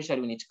paper,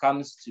 especially when it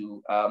comes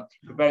to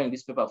preparing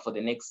this paper for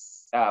the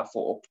next,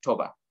 for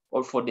October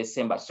or for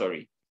December,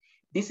 sorry.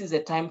 This is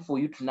a time for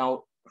you to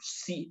now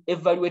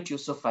evaluate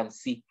yourself and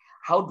see,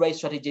 how do I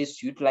strategize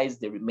to utilize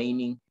the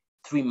remaining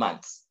 3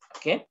 months,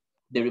 okay?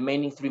 The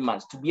remaining 3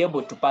 months to be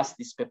able to pass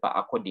this paper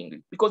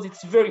accordingly, because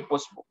it's very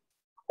possible.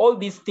 All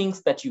these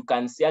things that you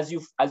can see, as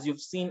you've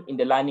seen in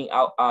the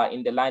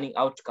learning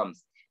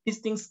outcomes, these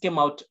things came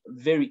out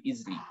very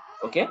easily,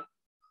 okay?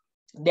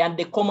 They are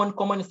the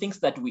common things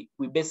that we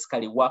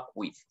basically work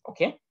with,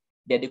 okay?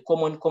 They're the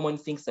common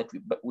things that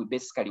we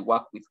basically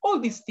work with. All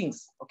these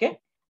things, okay?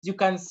 You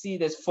can see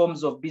there's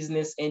forms of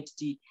business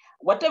entity,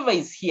 whatever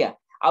is here.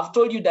 I've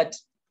told you that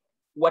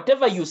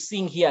whatever you're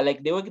seeing here,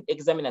 like the way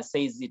examiner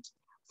says it,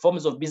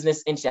 forms of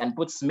business entity, and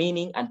puts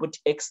meaning and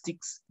puts X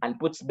ticks and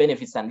puts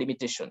benefits and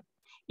limitation.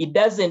 it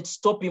doesn't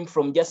stop him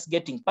from just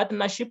getting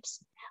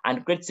partnerships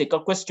and creates a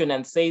question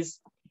and says,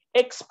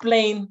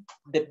 explain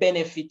the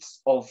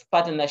benefits of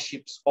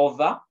partnerships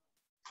over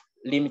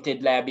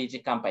limited liability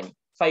company,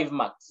 5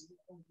 marks.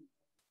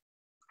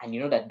 And you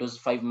know that those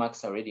 5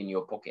 marks are already in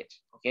your pocket,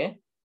 okay?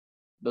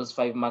 Those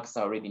 5 marks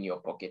are already in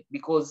your pocket,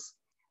 because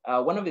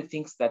one of the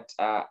things that,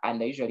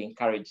 and I usually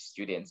encourage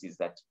students, is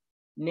that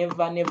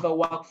never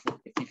work for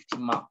a 50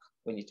 mark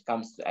when it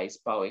comes to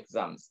ICE-POWER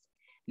exams.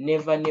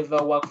 Never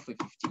work for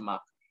a 50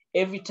 mark.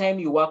 Every time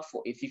you work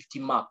for a 50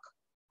 mark,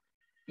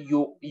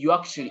 you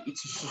actually,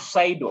 it's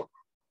suicidal.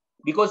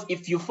 Because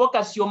if you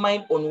focus your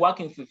mind on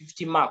working for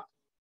 50 mark,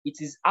 it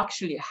is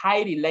actually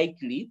highly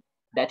likely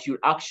that you'll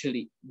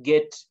actually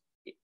get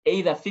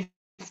either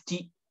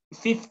 50,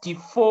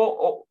 54,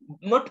 or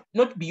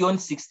not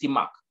beyond 60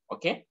 mark,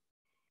 okay?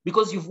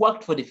 Because you've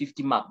worked for the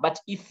 50 mark. But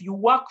if you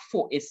work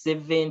for a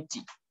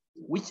 70,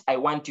 which I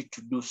want you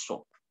to do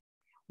so,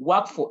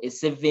 work for a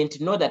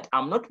 70, know that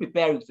I'm not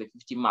preparing for a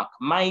 50 mark.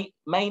 Mine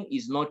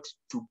is not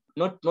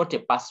a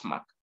pass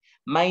mark.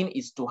 Mine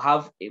is to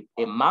have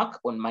a mark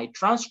on my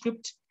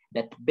transcript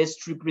that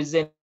best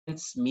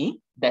represents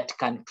me, that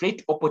can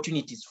create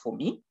opportunities for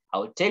me.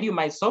 I'll tell you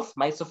myself,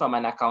 I'm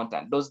an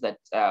accountant. Those that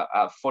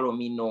follow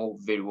me know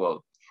very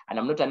well. And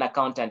I'm not an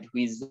accountant who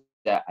is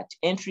at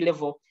entry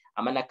level.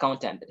 I'm an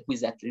accountant who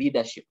is at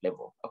leadership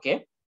level,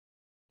 okay?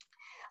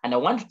 And I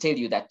want to tell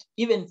you that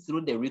even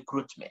through the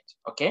recruitment,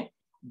 okay,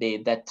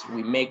 that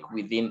we make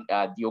within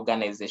the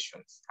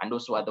organizations and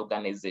also other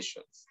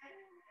organizations,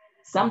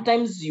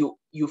 sometimes you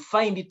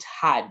find it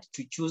hard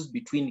to choose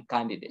between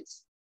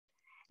candidates.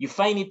 You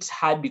find it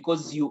hard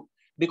because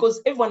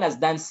everyone has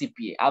done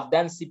CPA. I've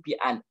done CPA,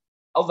 and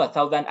over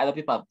 1,000 other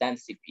people have done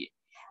CPA.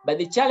 But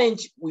the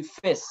challenge we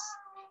face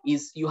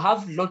is you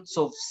have lots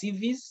of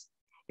CVs,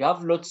 you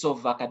have lots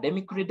of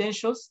academic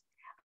credentials,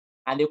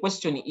 and the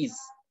question is,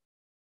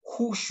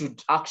 who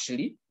should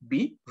actually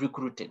be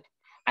recruited?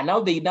 And now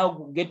they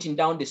getting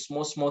down the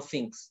small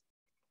things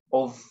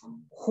of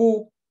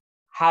who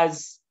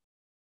has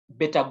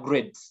better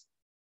grades,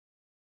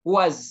 who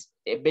has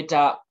a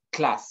better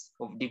class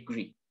of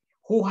degree,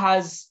 who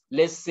has,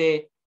 let's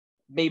say,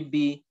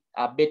 maybe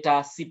a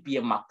better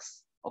CPA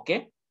marks,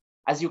 okay?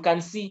 As you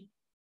can see,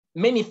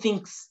 many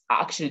things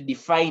are actually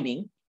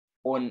defining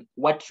on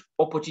what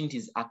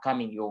opportunities are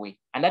coming your way.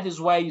 And that is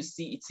why you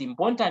see it's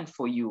important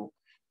for you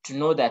to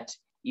know that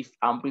if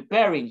I'm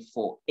preparing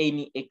for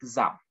any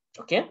exam,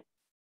 okay,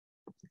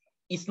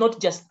 it's not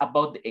just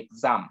about the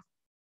exam,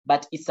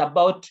 but it's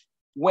about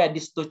where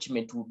this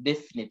document will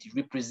definitely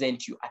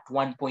represent you at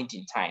one point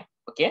in time,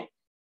 okay?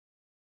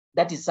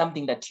 That is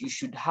something that you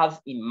should have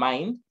in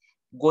mind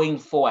going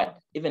forward,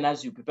 even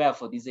as you prepare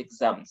for these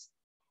exams,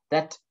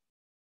 that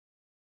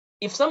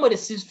if somebody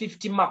sees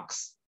 50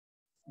 marks,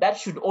 that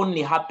should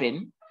only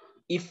happen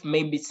if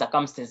maybe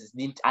circumstances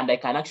didn't, and I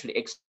can actually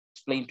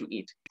explain to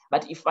it.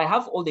 But if I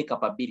have all the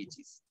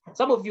capabilities,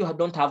 some of you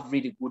don't have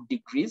really good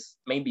degrees,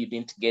 maybe you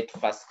didn't get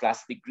first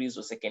class degrees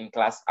or second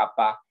class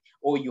upper,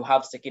 or you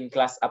have second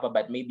class upper,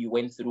 but maybe you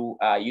went through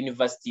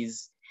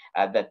universities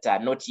that are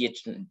not yet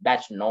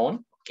that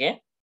known,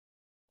 okay?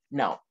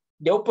 Now,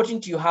 the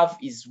opportunity you have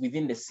is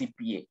within the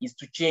CPA, is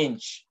to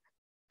change,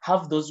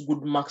 have those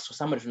good marks for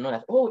somebody to know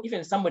that, oh,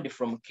 even somebody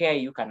from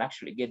KIU can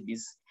actually get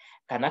this,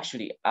 can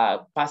actually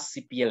pass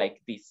CPA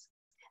like this.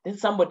 Then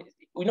somebody,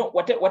 you know,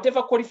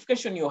 whatever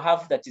qualification you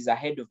have that is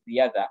ahead of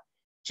the other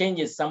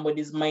changes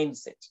somebody's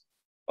mindset,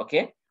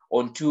 okay,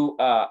 onto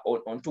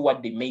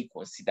what they may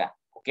consider,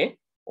 okay,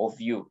 of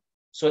you.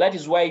 So that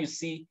is why you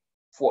see,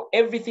 for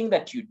everything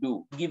that you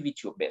do, give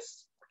it your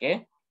best,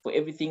 okay? For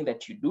everything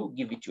that you do,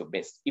 give it your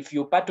best. If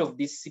you're part of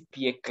this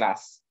CPA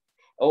class,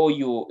 or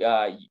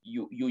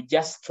you're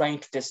just trying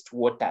to test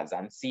waters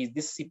and see, is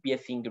this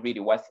CPA thing really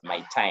worth my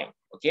time,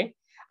 okay?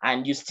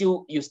 And you're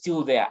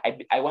still there.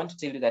 I want to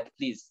tell you that,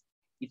 please,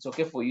 it's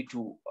okay for you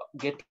to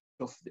get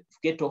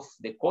off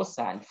the course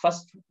and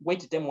first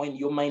wait a time when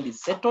your mind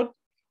is settled,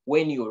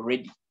 when you're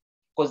ready.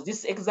 Because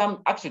this exam,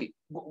 actually,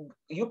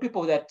 you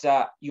people that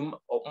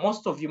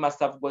most of you must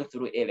have gone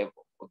through A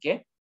level,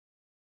 okay?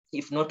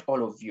 If not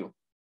all of you.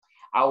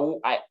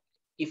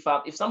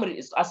 If somebody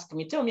is asking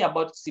me, tell me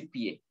about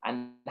CPA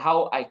and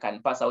how I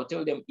can pass, I'll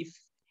tell them, if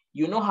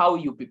you know how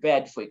you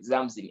prepared for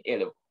exams in A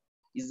level,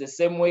 it's the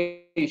same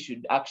way you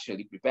should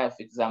actually prepare for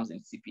exams in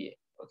CPA,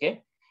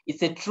 okay?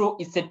 It's a true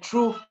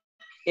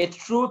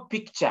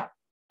picture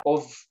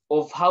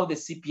of how the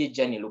CPA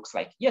journey looks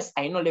like. Yes,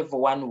 I know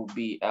level 1 will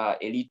be a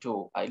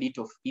little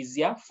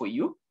easier for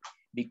you,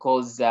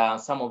 because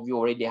some of you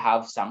already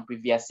have some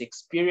previous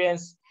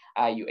experience.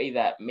 You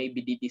either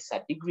maybe did this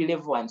at degree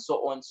level and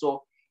so on.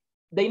 So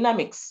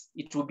dynamics,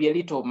 it will be a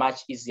little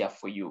much easier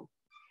for you.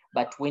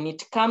 But when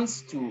it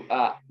comes to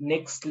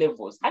next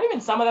levels, and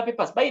even some other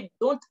papers, but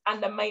don't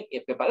undermine a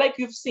paper. Like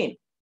you've seen,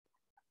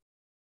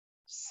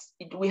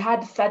 we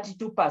had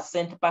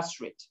 32%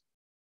 pass rate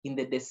in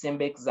the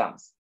December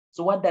exams.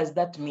 So what does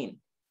that mean?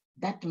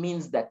 That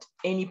means that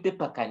any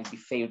paper can be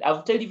failed.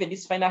 I'll tell you, even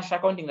this financial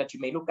accounting, that you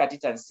may look at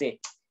it and say,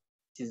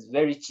 it is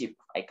very cheap.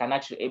 I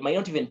might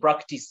not even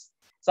practice.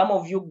 Some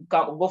of you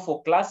go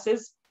for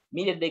classes,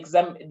 immediately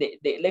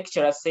the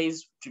lecturer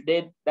says,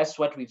 today, that's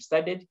what we've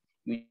studied.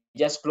 You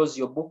just close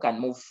your book and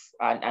move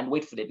and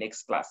wait for the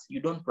next class.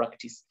 You don't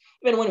practice.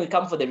 Even when we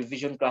come for the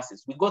revision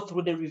classes, we go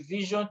through the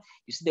revision,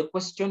 you see the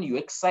question, you're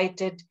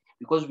excited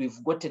because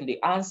we've gotten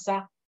the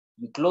answer.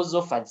 You close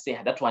off and say,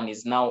 that one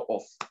is now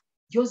off.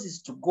 Yours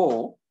is to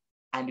go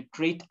and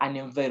create an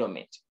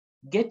environment.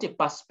 Get a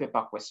past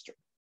paper question.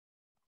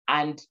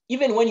 And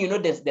even when you know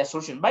there's a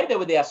solution, by the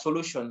way, there are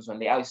solutions on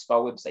the ISPA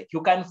website.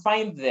 You can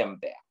find them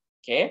there,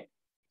 okay?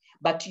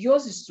 But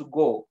yours is to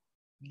go,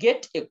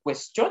 get a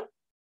question,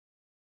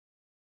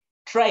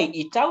 try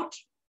it out.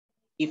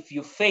 If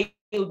you fail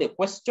the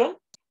question,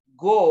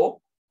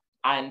 go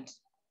and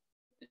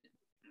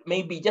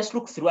maybe just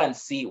look through and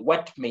see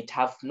what might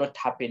have not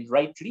happened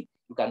rightly.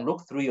 You can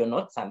look through your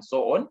notes and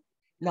so on.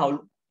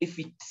 Now, if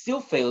it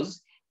still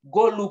fails,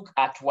 go look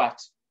at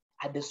what?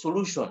 At the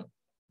solution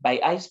by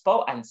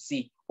ISPA and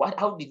see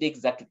how did they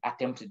exactly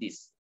attempt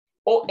this?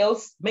 Or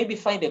else maybe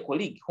find a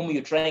colleague whom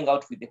you're trying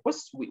out with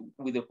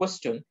the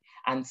question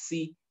and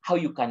see how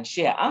you can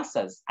share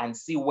answers and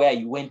see where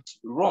you went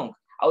wrong.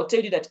 I'll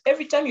tell you that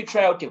every time you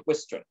try out a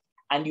question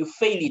and you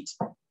fail it,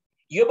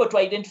 you're able to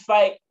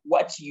identify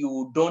what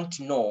you don't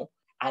know,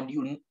 and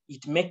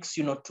it makes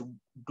you not to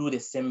do the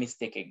same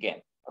mistake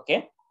again,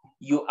 okay?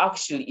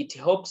 It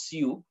helps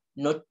you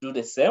not do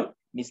the same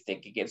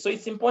mistake again. So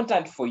it's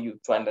important for you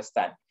to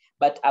understand.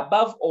 But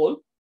above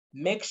all,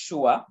 make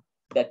sure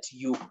that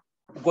you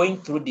going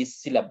through this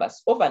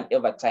syllabus over and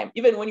over time.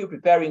 Even when you're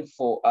preparing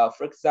for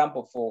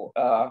example, for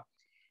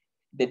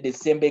the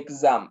December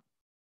exam,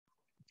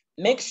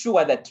 make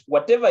sure that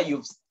whatever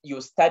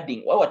you're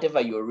studying or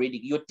whatever you're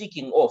reading, you're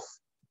ticking off.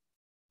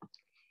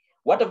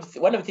 One of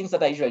the things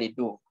that I usually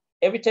do,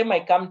 every time I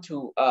come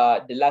to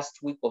the last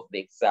week of the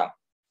exam,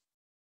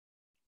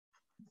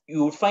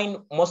 you'll find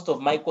most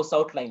of my course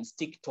outlines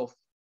ticked off.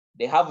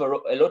 They have a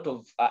lot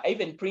of, I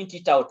even print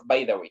it out,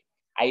 by the way.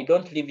 I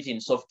don't leave it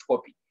in soft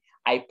copy.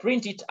 I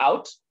print it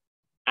out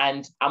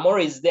and I'm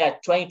always there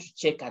trying to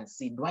check and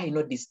see, do I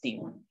know this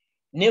thing?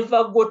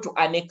 Never go to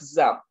an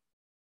exam,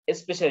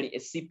 especially a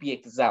CP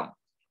exam,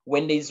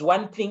 when there's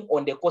one thing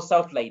on the course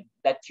outline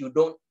that you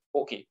don't,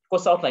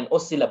 course outline or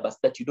syllabus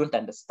that you don't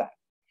understand.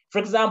 For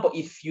example,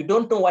 if you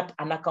don't know what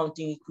an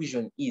accounting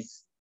equation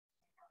is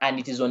and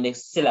it is on the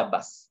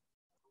syllabus,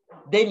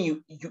 then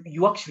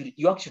you're actually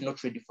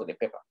not ready for the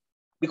paper.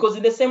 Because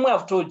in the same way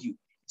I've told you,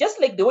 just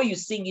like the way you're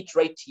seeing it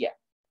right here,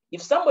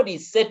 if somebody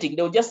is setting,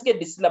 they'll just get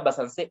the syllabus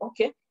and say,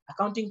 okay,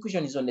 accounting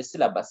equation is on the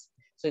syllabus.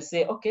 So I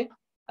say, okay,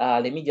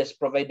 let me just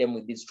provide them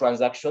with these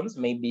transactions,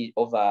 maybe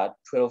over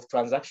 12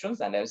 transactions.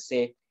 And I'll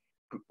say,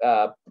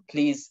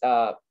 please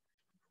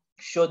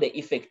show the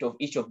effect of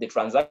each of the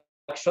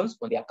transactions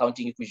on the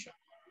accounting equation.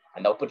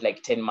 And I'll put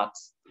like 10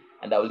 marks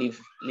and I'll leave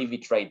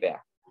it right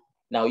there.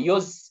 Now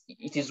yours,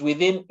 it is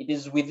within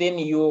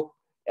you,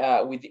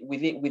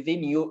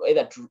 within you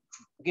either to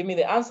give me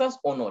the answers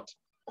or not,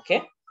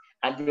 okay?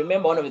 And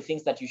remember, one of the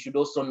things that you should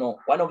also know,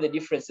 one of the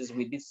differences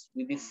with this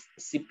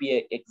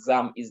CPA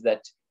exam is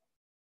that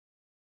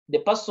the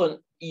person,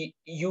 you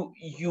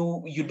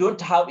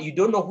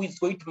don't know who is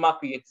going to mark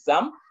your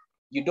exam.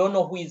 You don't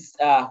know who is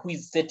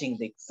setting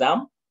the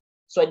exam.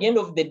 So at the end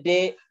of the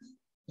day,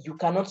 you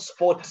cannot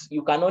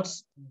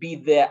be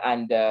there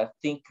and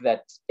think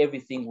that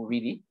everything will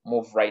really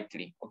move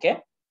rightly,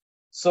 okay?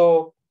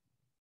 So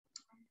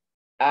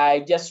I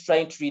just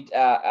trying to read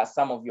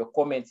some of your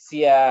comments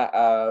here,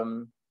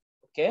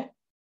 okay?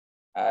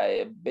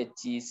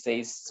 Betty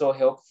says, so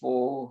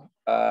helpful,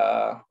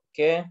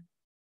 okay?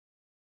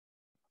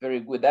 Very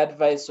good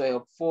advice, so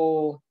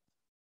helpful.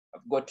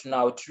 I've got to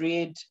now to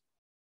read,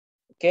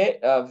 okay?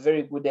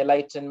 Very good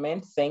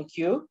enlightenment, thank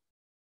you.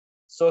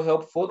 So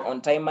helpful on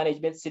time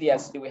management.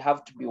 Seriously, we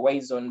have to be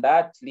wise on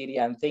that.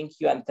 Lillian, thank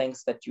you, and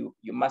thanks that you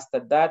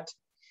mastered that.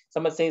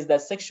 Someone says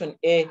that section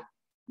A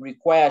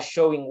requires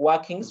showing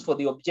workings for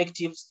the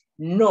objectives.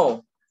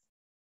 No,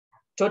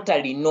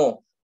 totally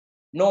no.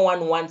 No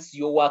one wants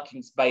your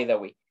workings, by the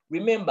way.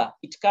 Remember,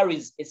 it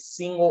carries a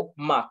single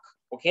mark,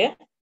 okay?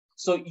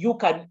 So you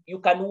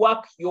can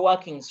work your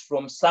workings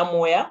from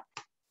somewhere,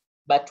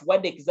 but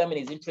what the examiner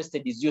is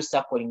interested is you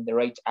circling the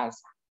right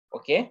answer,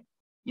 okay?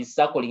 Is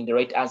circling the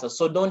right answer.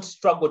 So don't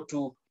struggle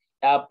to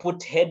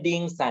put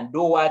headings and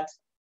do what.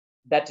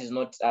 That is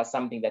not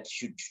something that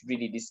should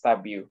really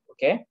disturb you,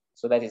 okay?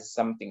 So that is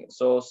something.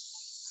 So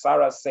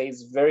Sarah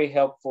says, very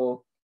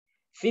helpful.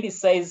 Phyllis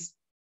says,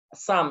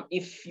 Sam,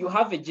 if you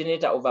have a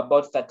generator of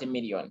about 30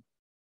 million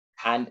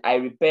and I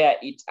repair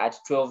it at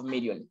 12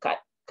 million,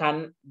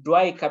 do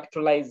I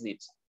capitalize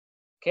it?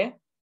 Okay,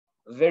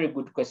 very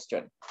good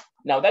question.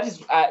 Now that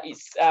is,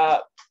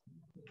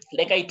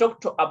 like I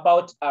talked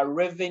about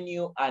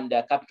revenue and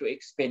capital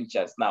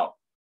expenditures. Now,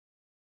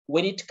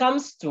 when it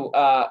comes to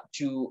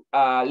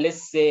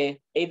let's say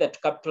either to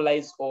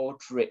capitalize or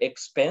to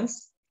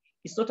expense,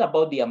 it's not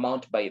about the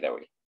amount, by the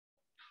way.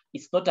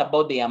 It's not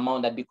about the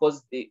amount that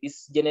because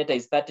this generator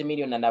is 30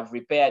 million and I've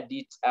repaired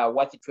it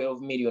worth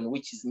 12 million,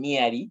 which is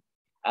nearly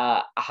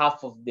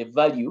half of the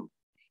value.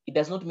 It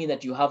does not mean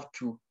that you have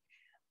to,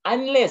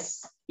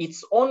 unless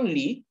it's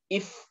only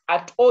if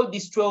at all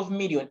this 12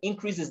 million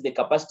increases the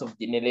capacity of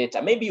the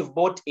generator. Maybe you've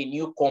bought a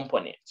new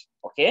component,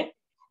 okay,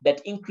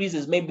 that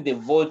increases maybe the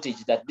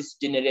voltage that this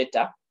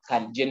generator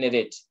can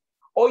generate.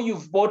 Or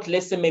you've bought,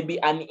 let's say, maybe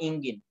an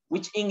engine,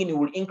 which engine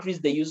will increase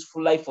the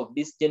useful life of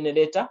this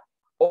generator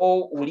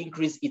or will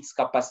increase its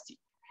capacity.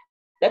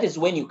 That is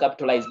when you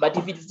capitalize. But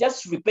if it's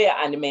just repair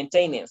and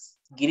maintenance,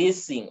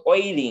 greasing,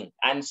 oiling,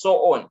 and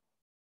so on,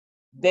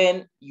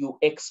 then you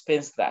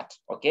expense that,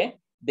 okay?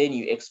 Then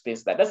you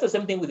expense that. That's the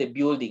same thing with the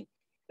building.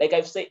 Like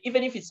I've said,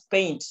 even if it's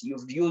paint,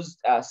 you've used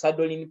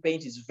Sadolin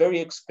paint, it's very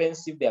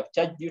expensive. They have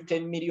charged you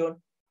 10 million.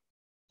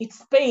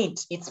 It's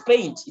paint, it's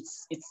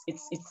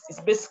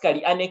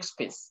basically an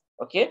expense,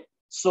 okay?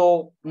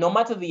 So no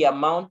matter the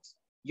amount,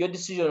 your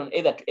decision on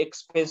either to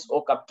expense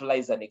or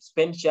capitalize an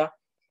expenditure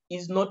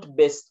is not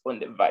based on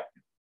the value,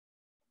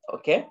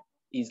 okay?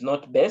 Is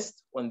not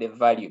based on the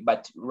value,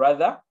 but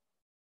rather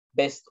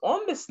based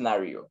on the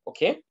scenario,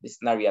 okay? The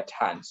scenario at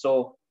hand.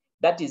 So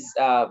that is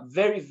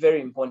very,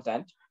 very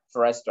important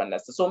for us to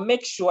understand. So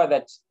make sure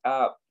that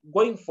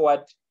going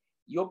forward,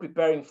 you're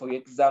preparing for your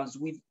exams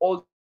with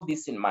all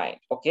this in mind,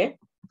 okay?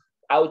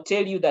 I'll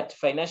tell you that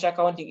financial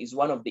accounting is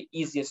one of the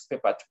easiest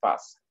paper to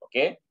pass,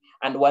 okay?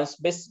 And once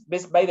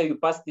by the you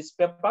pass this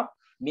paper,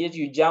 immediately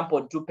you jump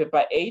onto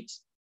paper 8,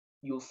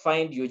 you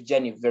find your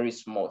journey very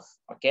smooth,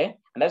 okay?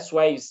 And that's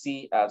why you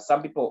see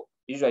some people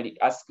usually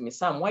ask me,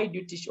 Sam, why do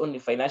you teach only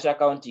financial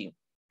accounting?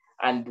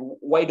 And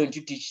why don't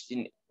you teach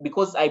in,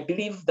 because I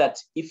believe that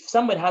if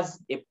someone has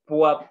a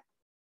poor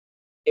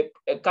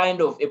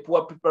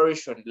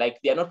preparation, like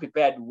they are not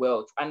prepared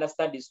well to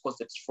understand these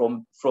concepts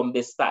from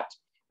the start.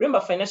 Remember,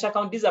 financial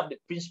account, these are the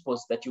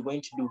principles that you're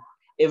going to do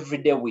every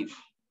day with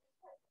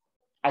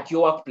at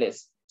your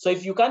workplace. So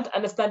if you can't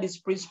understand these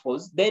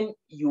principles, then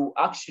you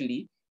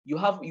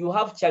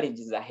have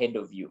challenges ahead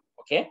of you,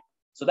 okay?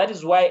 So that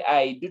is why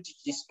I do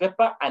teach this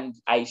paper and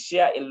I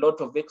share a lot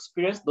of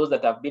experience. Those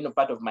that have been a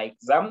part of my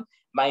exam,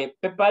 my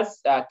papers,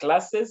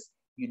 classes,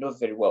 you know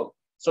very well.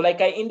 So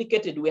like I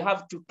indicated, we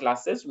have 2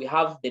 classes. We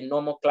have the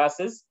normal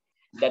classes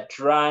that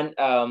run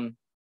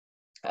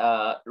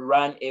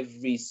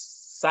every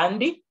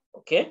Sunday,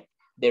 okay?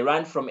 They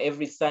run from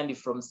every Sunday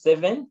from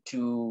 7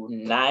 to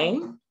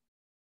 9,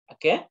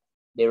 okay?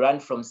 They run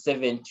from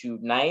 7 to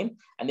 9.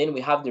 And then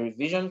we have the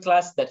revision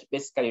class that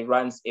basically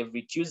runs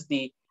every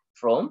Tuesday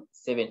from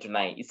 7 to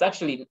 9.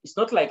 It's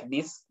not like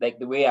this, like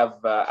the way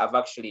I've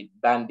actually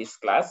done this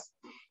class.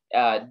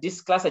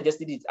 This class, I just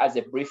did it as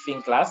a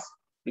briefing class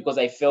because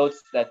I felt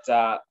that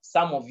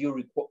some of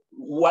you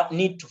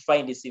need to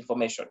find this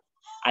information.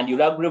 And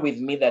you'll agree with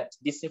me that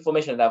this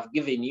information that I've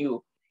given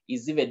you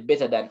is even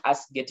better than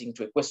us getting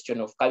to a question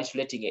of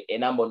calculating a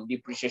number on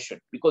depreciation,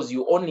 because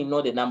you only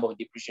know the number of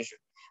depreciation.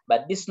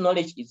 But this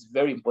knowledge is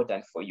very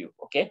important for you,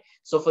 okay?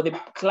 So for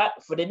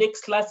the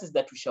next classes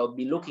that we shall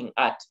be looking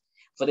at,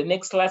 for the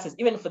next classes,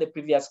 even for the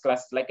previous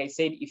class, like I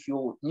said, if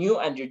you're new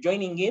and you're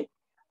joining in,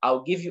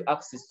 I'll give you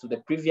access to the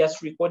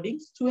previous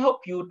recordings to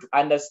help you to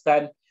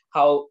understand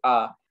how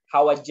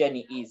our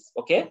journey is,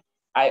 okay?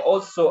 I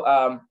also,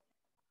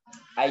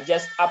 I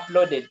just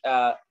uploaded,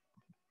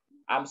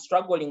 I'm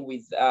struggling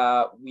with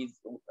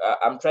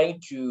I'm trying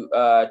to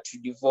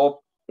develop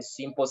a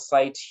simple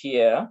site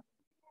here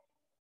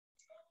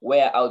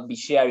where I'll be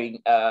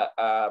sharing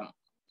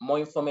more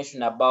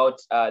information about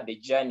the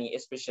journey,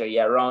 especially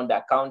around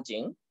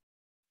accounting.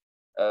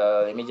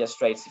 Let me just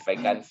try to see if I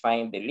can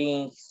find the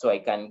link so I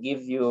can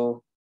give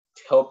you,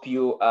 to help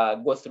you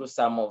go through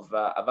some of,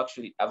 I've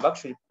actually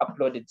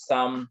uploaded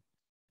some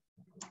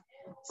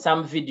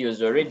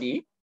videos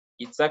already.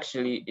 It's a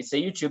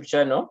YouTube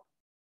channel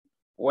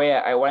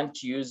where I want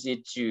to use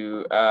it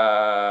to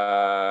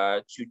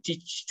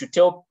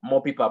tell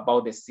more people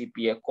about the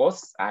CPA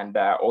course and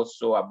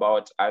also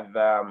about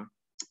other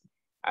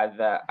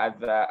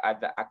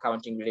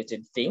accounting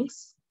related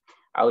things.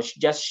 I will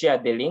just share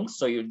the link,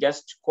 so you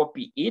just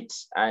copy it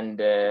and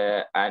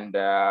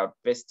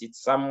paste it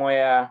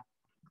somewhere.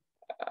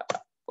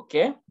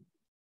 Okay.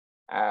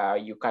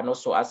 You can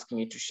also ask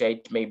me to share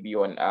it maybe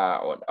on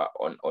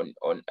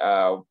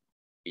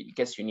in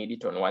case you need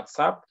it on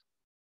WhatsApp.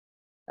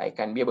 I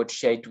can be able to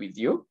share it with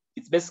you.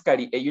 It's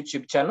basically a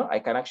YouTube channel. I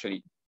can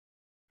actually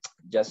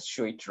just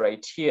show it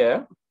right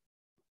here.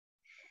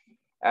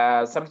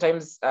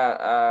 Sometimes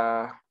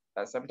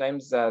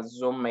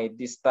Zoom may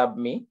disturb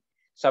me.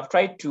 So I've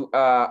tried to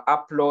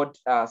upload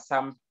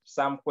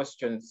some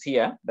questions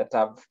here that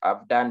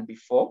I've done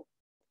before.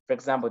 For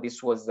example,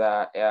 this was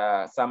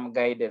some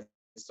guidance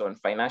on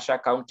financial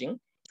accounting.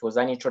 It was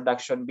an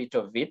introduction bit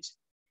of it.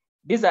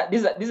 These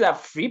are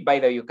free, by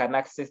the way, you can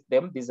access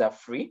them. These are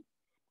free,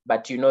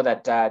 but you know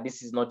that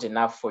this is not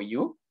enough for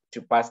you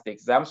to pass the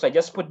exam. So I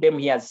just put them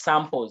here as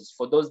samples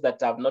for those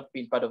that have not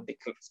been part of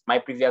my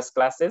previous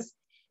classes.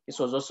 This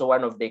was also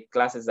one of the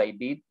classes I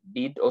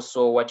did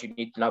also what you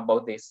need to know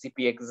about the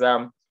CPA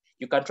exam.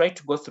 You can try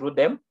to go through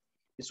them.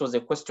 This was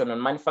a question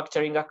on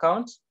manufacturing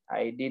account.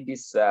 I did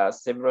this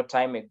several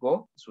time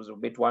ago. This was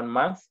about 1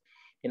 month.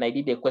 And I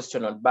did a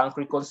question on bank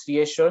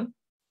reconciliation.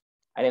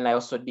 And then I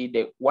also did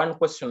one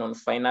question on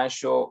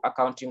financial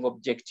accounting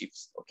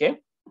objectives, okay?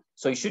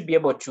 So you should be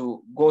able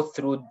to go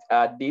through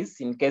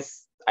this in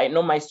case, I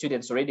know my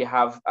students already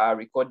have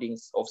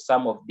recordings of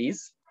some of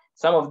these.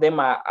 Some of them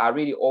are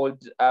really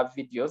old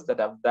videos that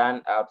I've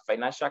done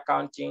financial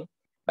accounting,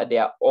 but they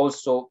are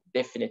also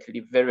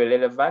definitely very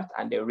relevant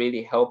and they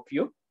really help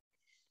you.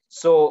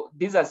 So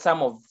these are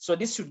some of, so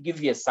this should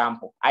give you a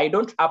sample. I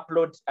don't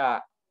upload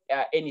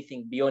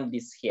anything beyond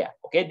this here,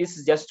 okay? This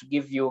is just to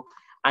give you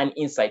an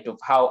insight of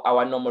how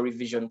our normal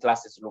revision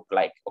classes look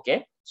like,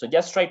 okay? So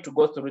just try to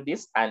go through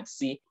this and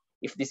see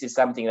if this is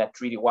something that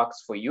really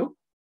works for you.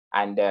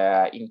 And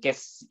in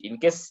case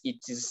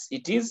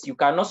it is, you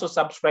can also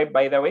subscribe,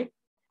 by the way.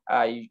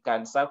 You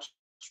can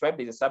subscribe,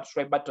 there's a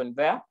subscribe button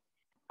there.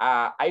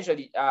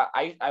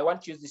 I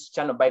want to use this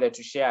channel, by the way,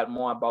 to share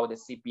more about the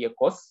CPA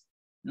course.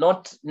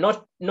 Not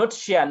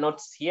share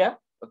notes here,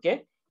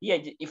 okay? Here,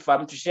 if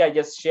I'm to share,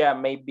 just share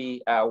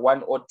maybe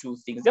 1 or 2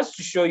 things, just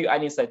to show you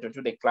an insight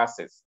into the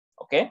classes,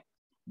 okay?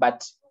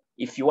 But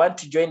if you want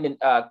to join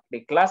the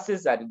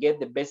classes and get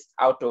the best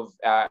out of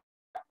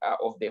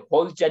the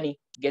whole journey,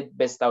 get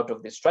best out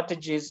of the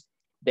strategies,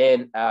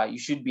 then you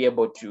should be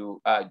able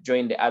to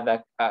join the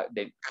other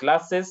the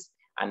classes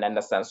and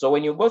understand. So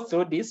when you go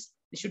through this,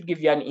 it should give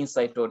you an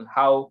insight on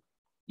how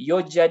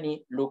your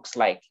journey looks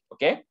like,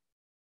 okay?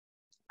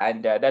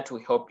 And that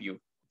will help you,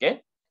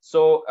 okay?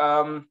 So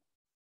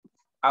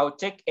I'll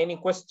take any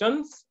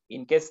questions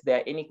in case there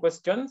are any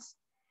questions,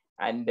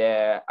 and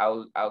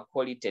I'll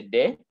call it a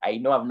day. I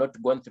know I've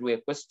not gone through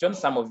a question.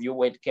 Some of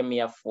you came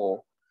here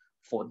for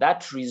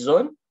that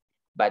reason,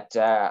 but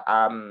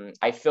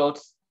I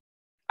felt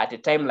at a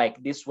time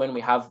like this, when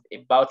we have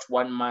about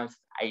 1 month,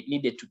 I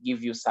needed to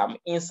give you some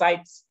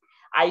insights.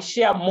 I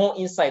share more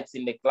insights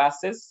in the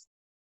classes,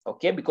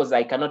 okay? Because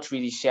I cannot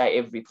really share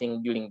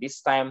everything during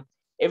this time.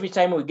 Every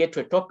time we get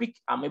to a topic,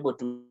 I'm able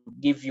to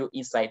give you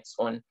insights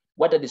on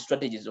what are the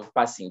strategies of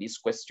passing this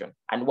question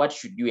and what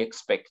should you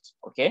expect,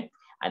 okay?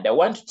 And I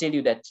want to tell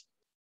you that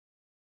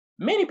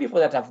many people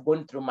that have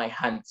gone through my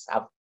hands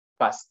have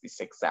passed this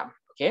exam,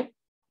 okay?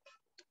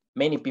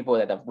 Many people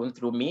that have gone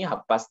through me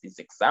have passed this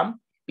exam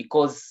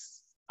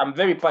because I'm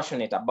very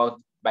passionate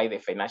by the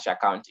financial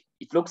accounting.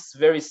 It looks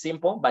very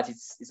simple, but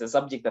it's a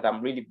subject that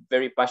I'm really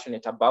very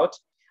passionate about,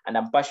 and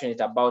I'm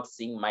passionate about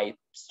seeing my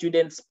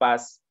students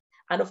pass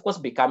and of course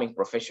becoming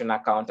professional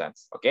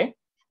accountants, okay?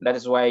 That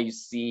is why you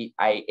see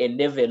I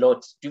endeavor a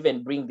lot to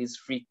even bring these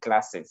free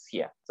classes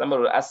here.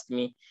 Somebody will ask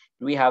me,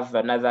 do we have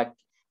another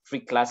free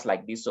class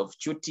like this of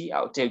Tuti?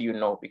 I'll tell you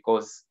no,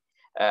 because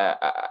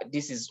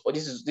this is what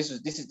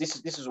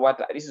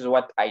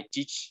I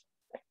teach.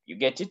 You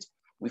get it?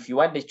 If you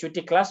want the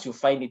Tuti class, you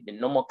find it the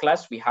normal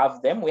class. We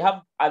have them. We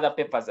have other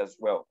papers as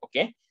well,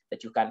 okay,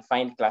 that you can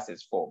find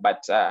classes for.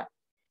 But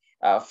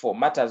for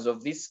matters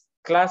of this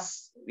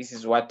class, this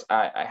is what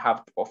I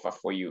have to offer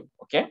for you,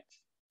 okay?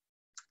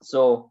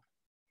 So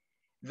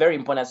very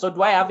important. So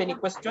do I have any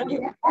question?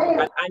 You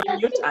can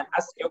unmute and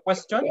ask your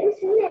question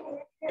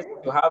if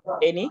you have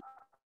any.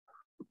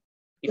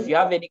 If you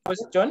have any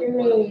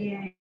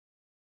question,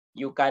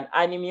 you can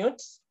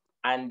unmute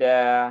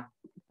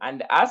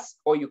and ask,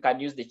 or you can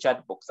use the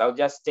chat box. I'll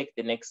just take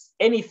the next.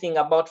 Anything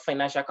about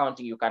financial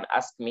accounting, you can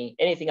ask me.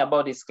 Anything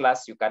about this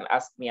class, you can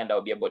ask me and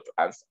I'll be able to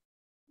answer.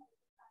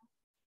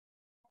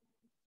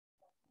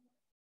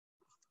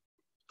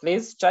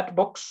 Please, chat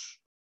box.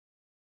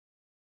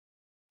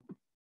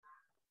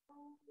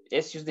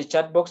 Just use the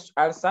chat box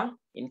to answer.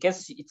 In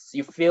case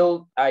you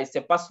feel it's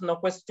a personal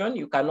question,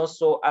 you can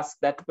also ask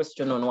that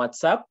question on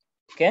WhatsApp,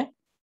 okay?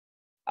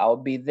 I'll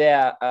be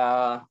there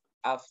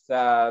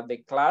after the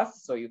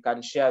class, so you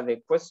can share the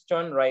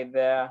question right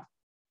there.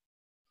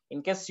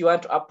 In case you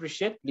want to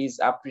appreciate, please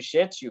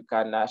appreciate. You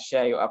can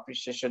share your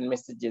appreciation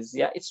messages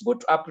here. It's good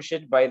to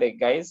appreciate, by the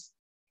guys.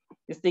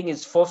 This thing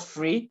is for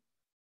free.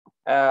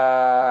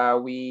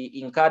 We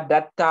incur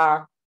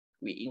data,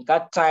 we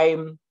incur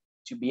time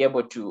to be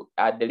able to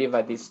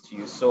deliver this to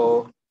you.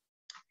 So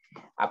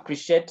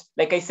appreciate.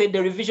 Like I said,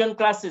 the revision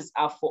classes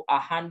are for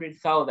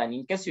 100,000.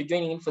 In case you're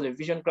joining in for the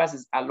revision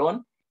classes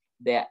alone,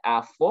 they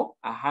are for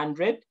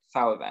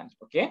 100,000,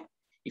 okay?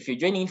 If you're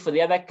joining in for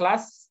the other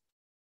class,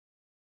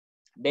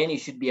 then you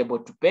should be able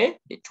to pay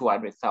the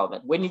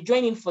 200,000. When you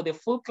join in for the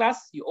full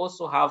class, you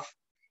also have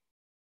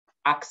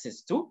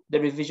access to the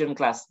revision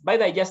class. By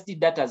the way, I just did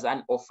that as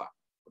an offer,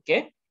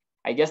 okay?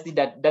 I just did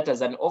that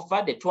as an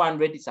offer. The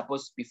 200 is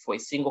supposed to be for a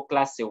single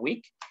class a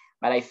week,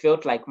 but I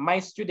felt like my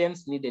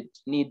students need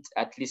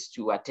at least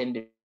to attend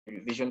the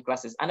revision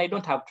classes, and I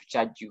don't have to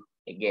charge you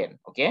again,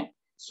 okay?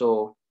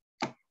 So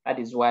that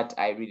is what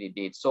I really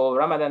did. So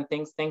Ramadan,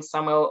 thanks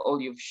Samuel,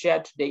 all you've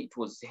shared today, it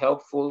was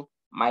helpful,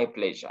 my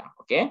pleasure,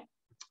 okay?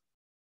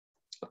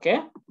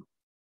 Okay,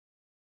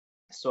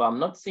 so I'm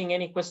not seeing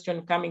any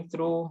question coming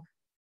through,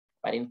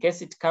 but in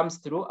case it comes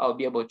through, I'll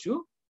be able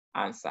to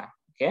answer,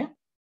 okay?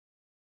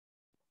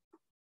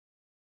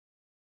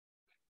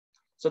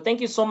 So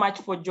thank you so much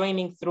for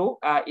joining through.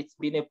 It's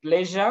been a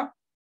pleasure.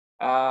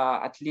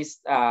 At least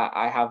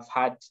I have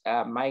had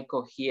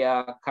Michael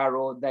here,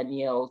 Carol,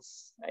 Daniel,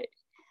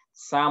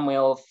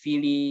 Samuel,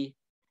 Philly,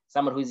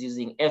 someone who's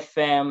using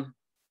FM,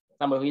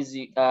 someone who's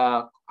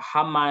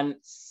Haman,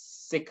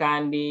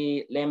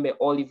 Sekandi, Lembe,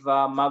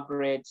 Oliver,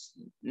 Margaret,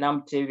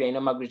 Namtevi. I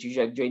know Margaret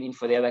usually joining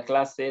for the other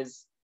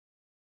classes.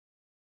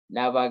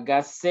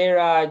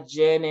 Navagasera,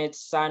 Janet,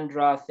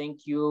 Sandra,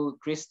 thank you.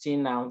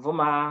 Christine,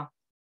 Mvuma,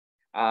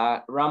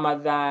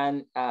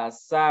 Ramadan,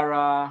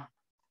 Sarah,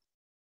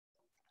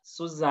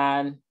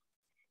 Susan,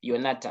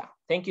 Yonata.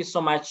 Thank you so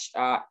much,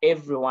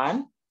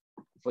 everyone,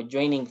 for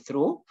joining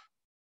through.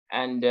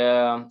 And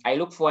I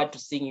look forward to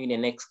seeing you in the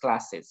next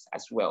classes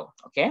as well,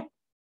 okay?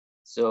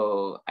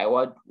 So I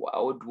would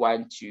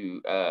want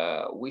to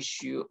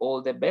wish you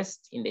all the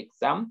best in the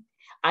exam.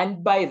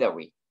 And by the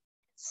way,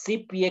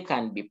 CPA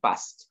can be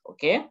passed,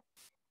 okay?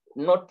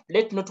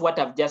 Let not what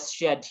I've just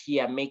shared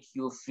here make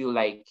you feel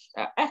like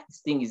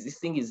this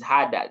thing is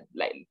harder,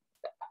 like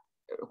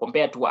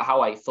compared to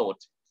how I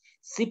thought.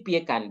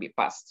 CPA can be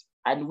passed,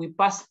 and we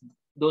passed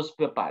those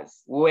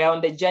papers. We are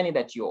on the journey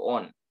that you're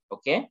on,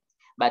 okay?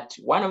 But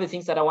one of the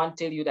things that I want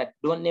to tell you that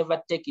don't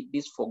never take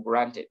this for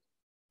granted.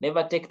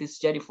 Never take this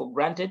journey for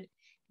granted.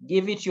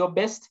 Give it your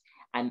best.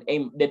 And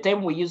the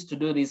time we used to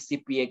do these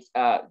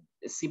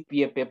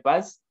CPA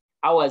papers,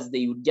 ours,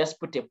 they would just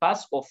put a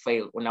pass or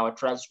fail on our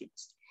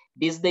transcripts.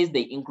 These days,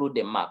 they include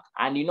the mark.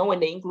 And you know, when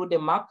they include the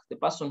mark, the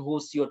person who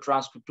sees your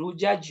transcript will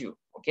judge you,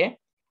 okay?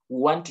 We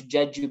want to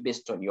judge you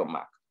based on your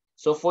mark.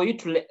 So for you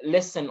to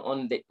listen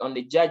on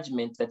the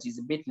judgment that is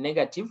a bit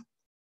negative,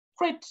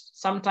 create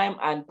some time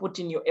and put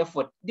in your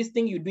effort. This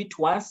thing, you do it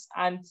once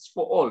and it's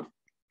for all.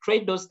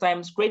 Create those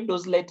times, create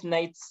those late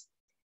nights,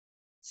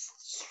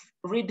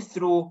 read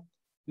through,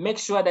 make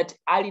sure that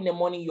early in the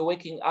morning you're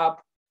waking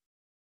up,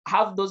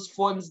 have those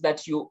phones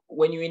that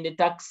when you're in the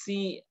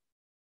taxi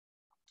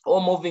or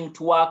moving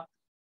to work,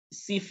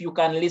 see if you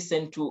can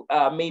listen to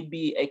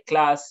maybe a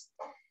class,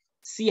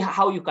 see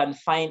how you can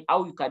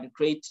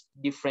create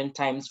different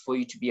times for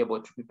you to be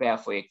able to prepare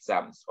for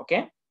exams,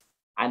 okay?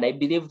 And I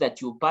believe that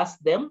you pass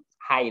them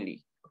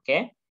highly,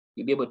 okay?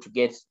 You'll be able to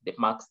get the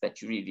marks that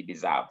you really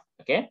deserve,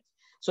 okay?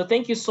 So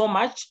thank you so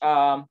much.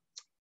 I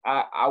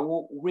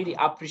will really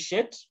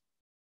appreciate.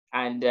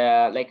 And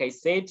like I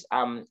said,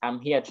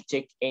 I'm here to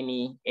take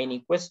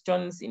any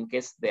questions in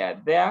case they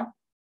are there.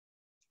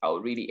 I'll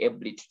really able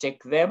to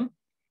take them.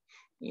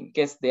 In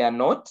case they are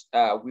not,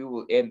 we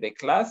will end the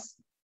class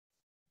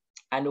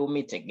and we'll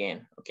meet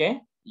again, okay?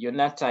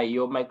 Yonata,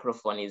 your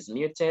microphone is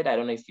muted. I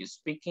don't know if you're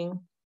speaking,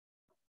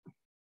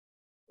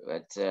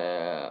 but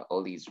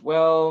all is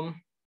well.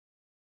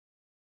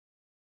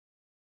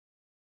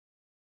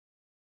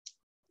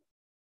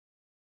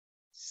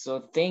 So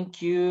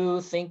thank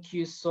you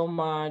so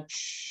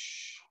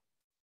much.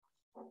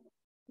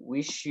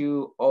 Wish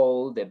you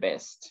all the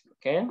best,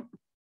 okay?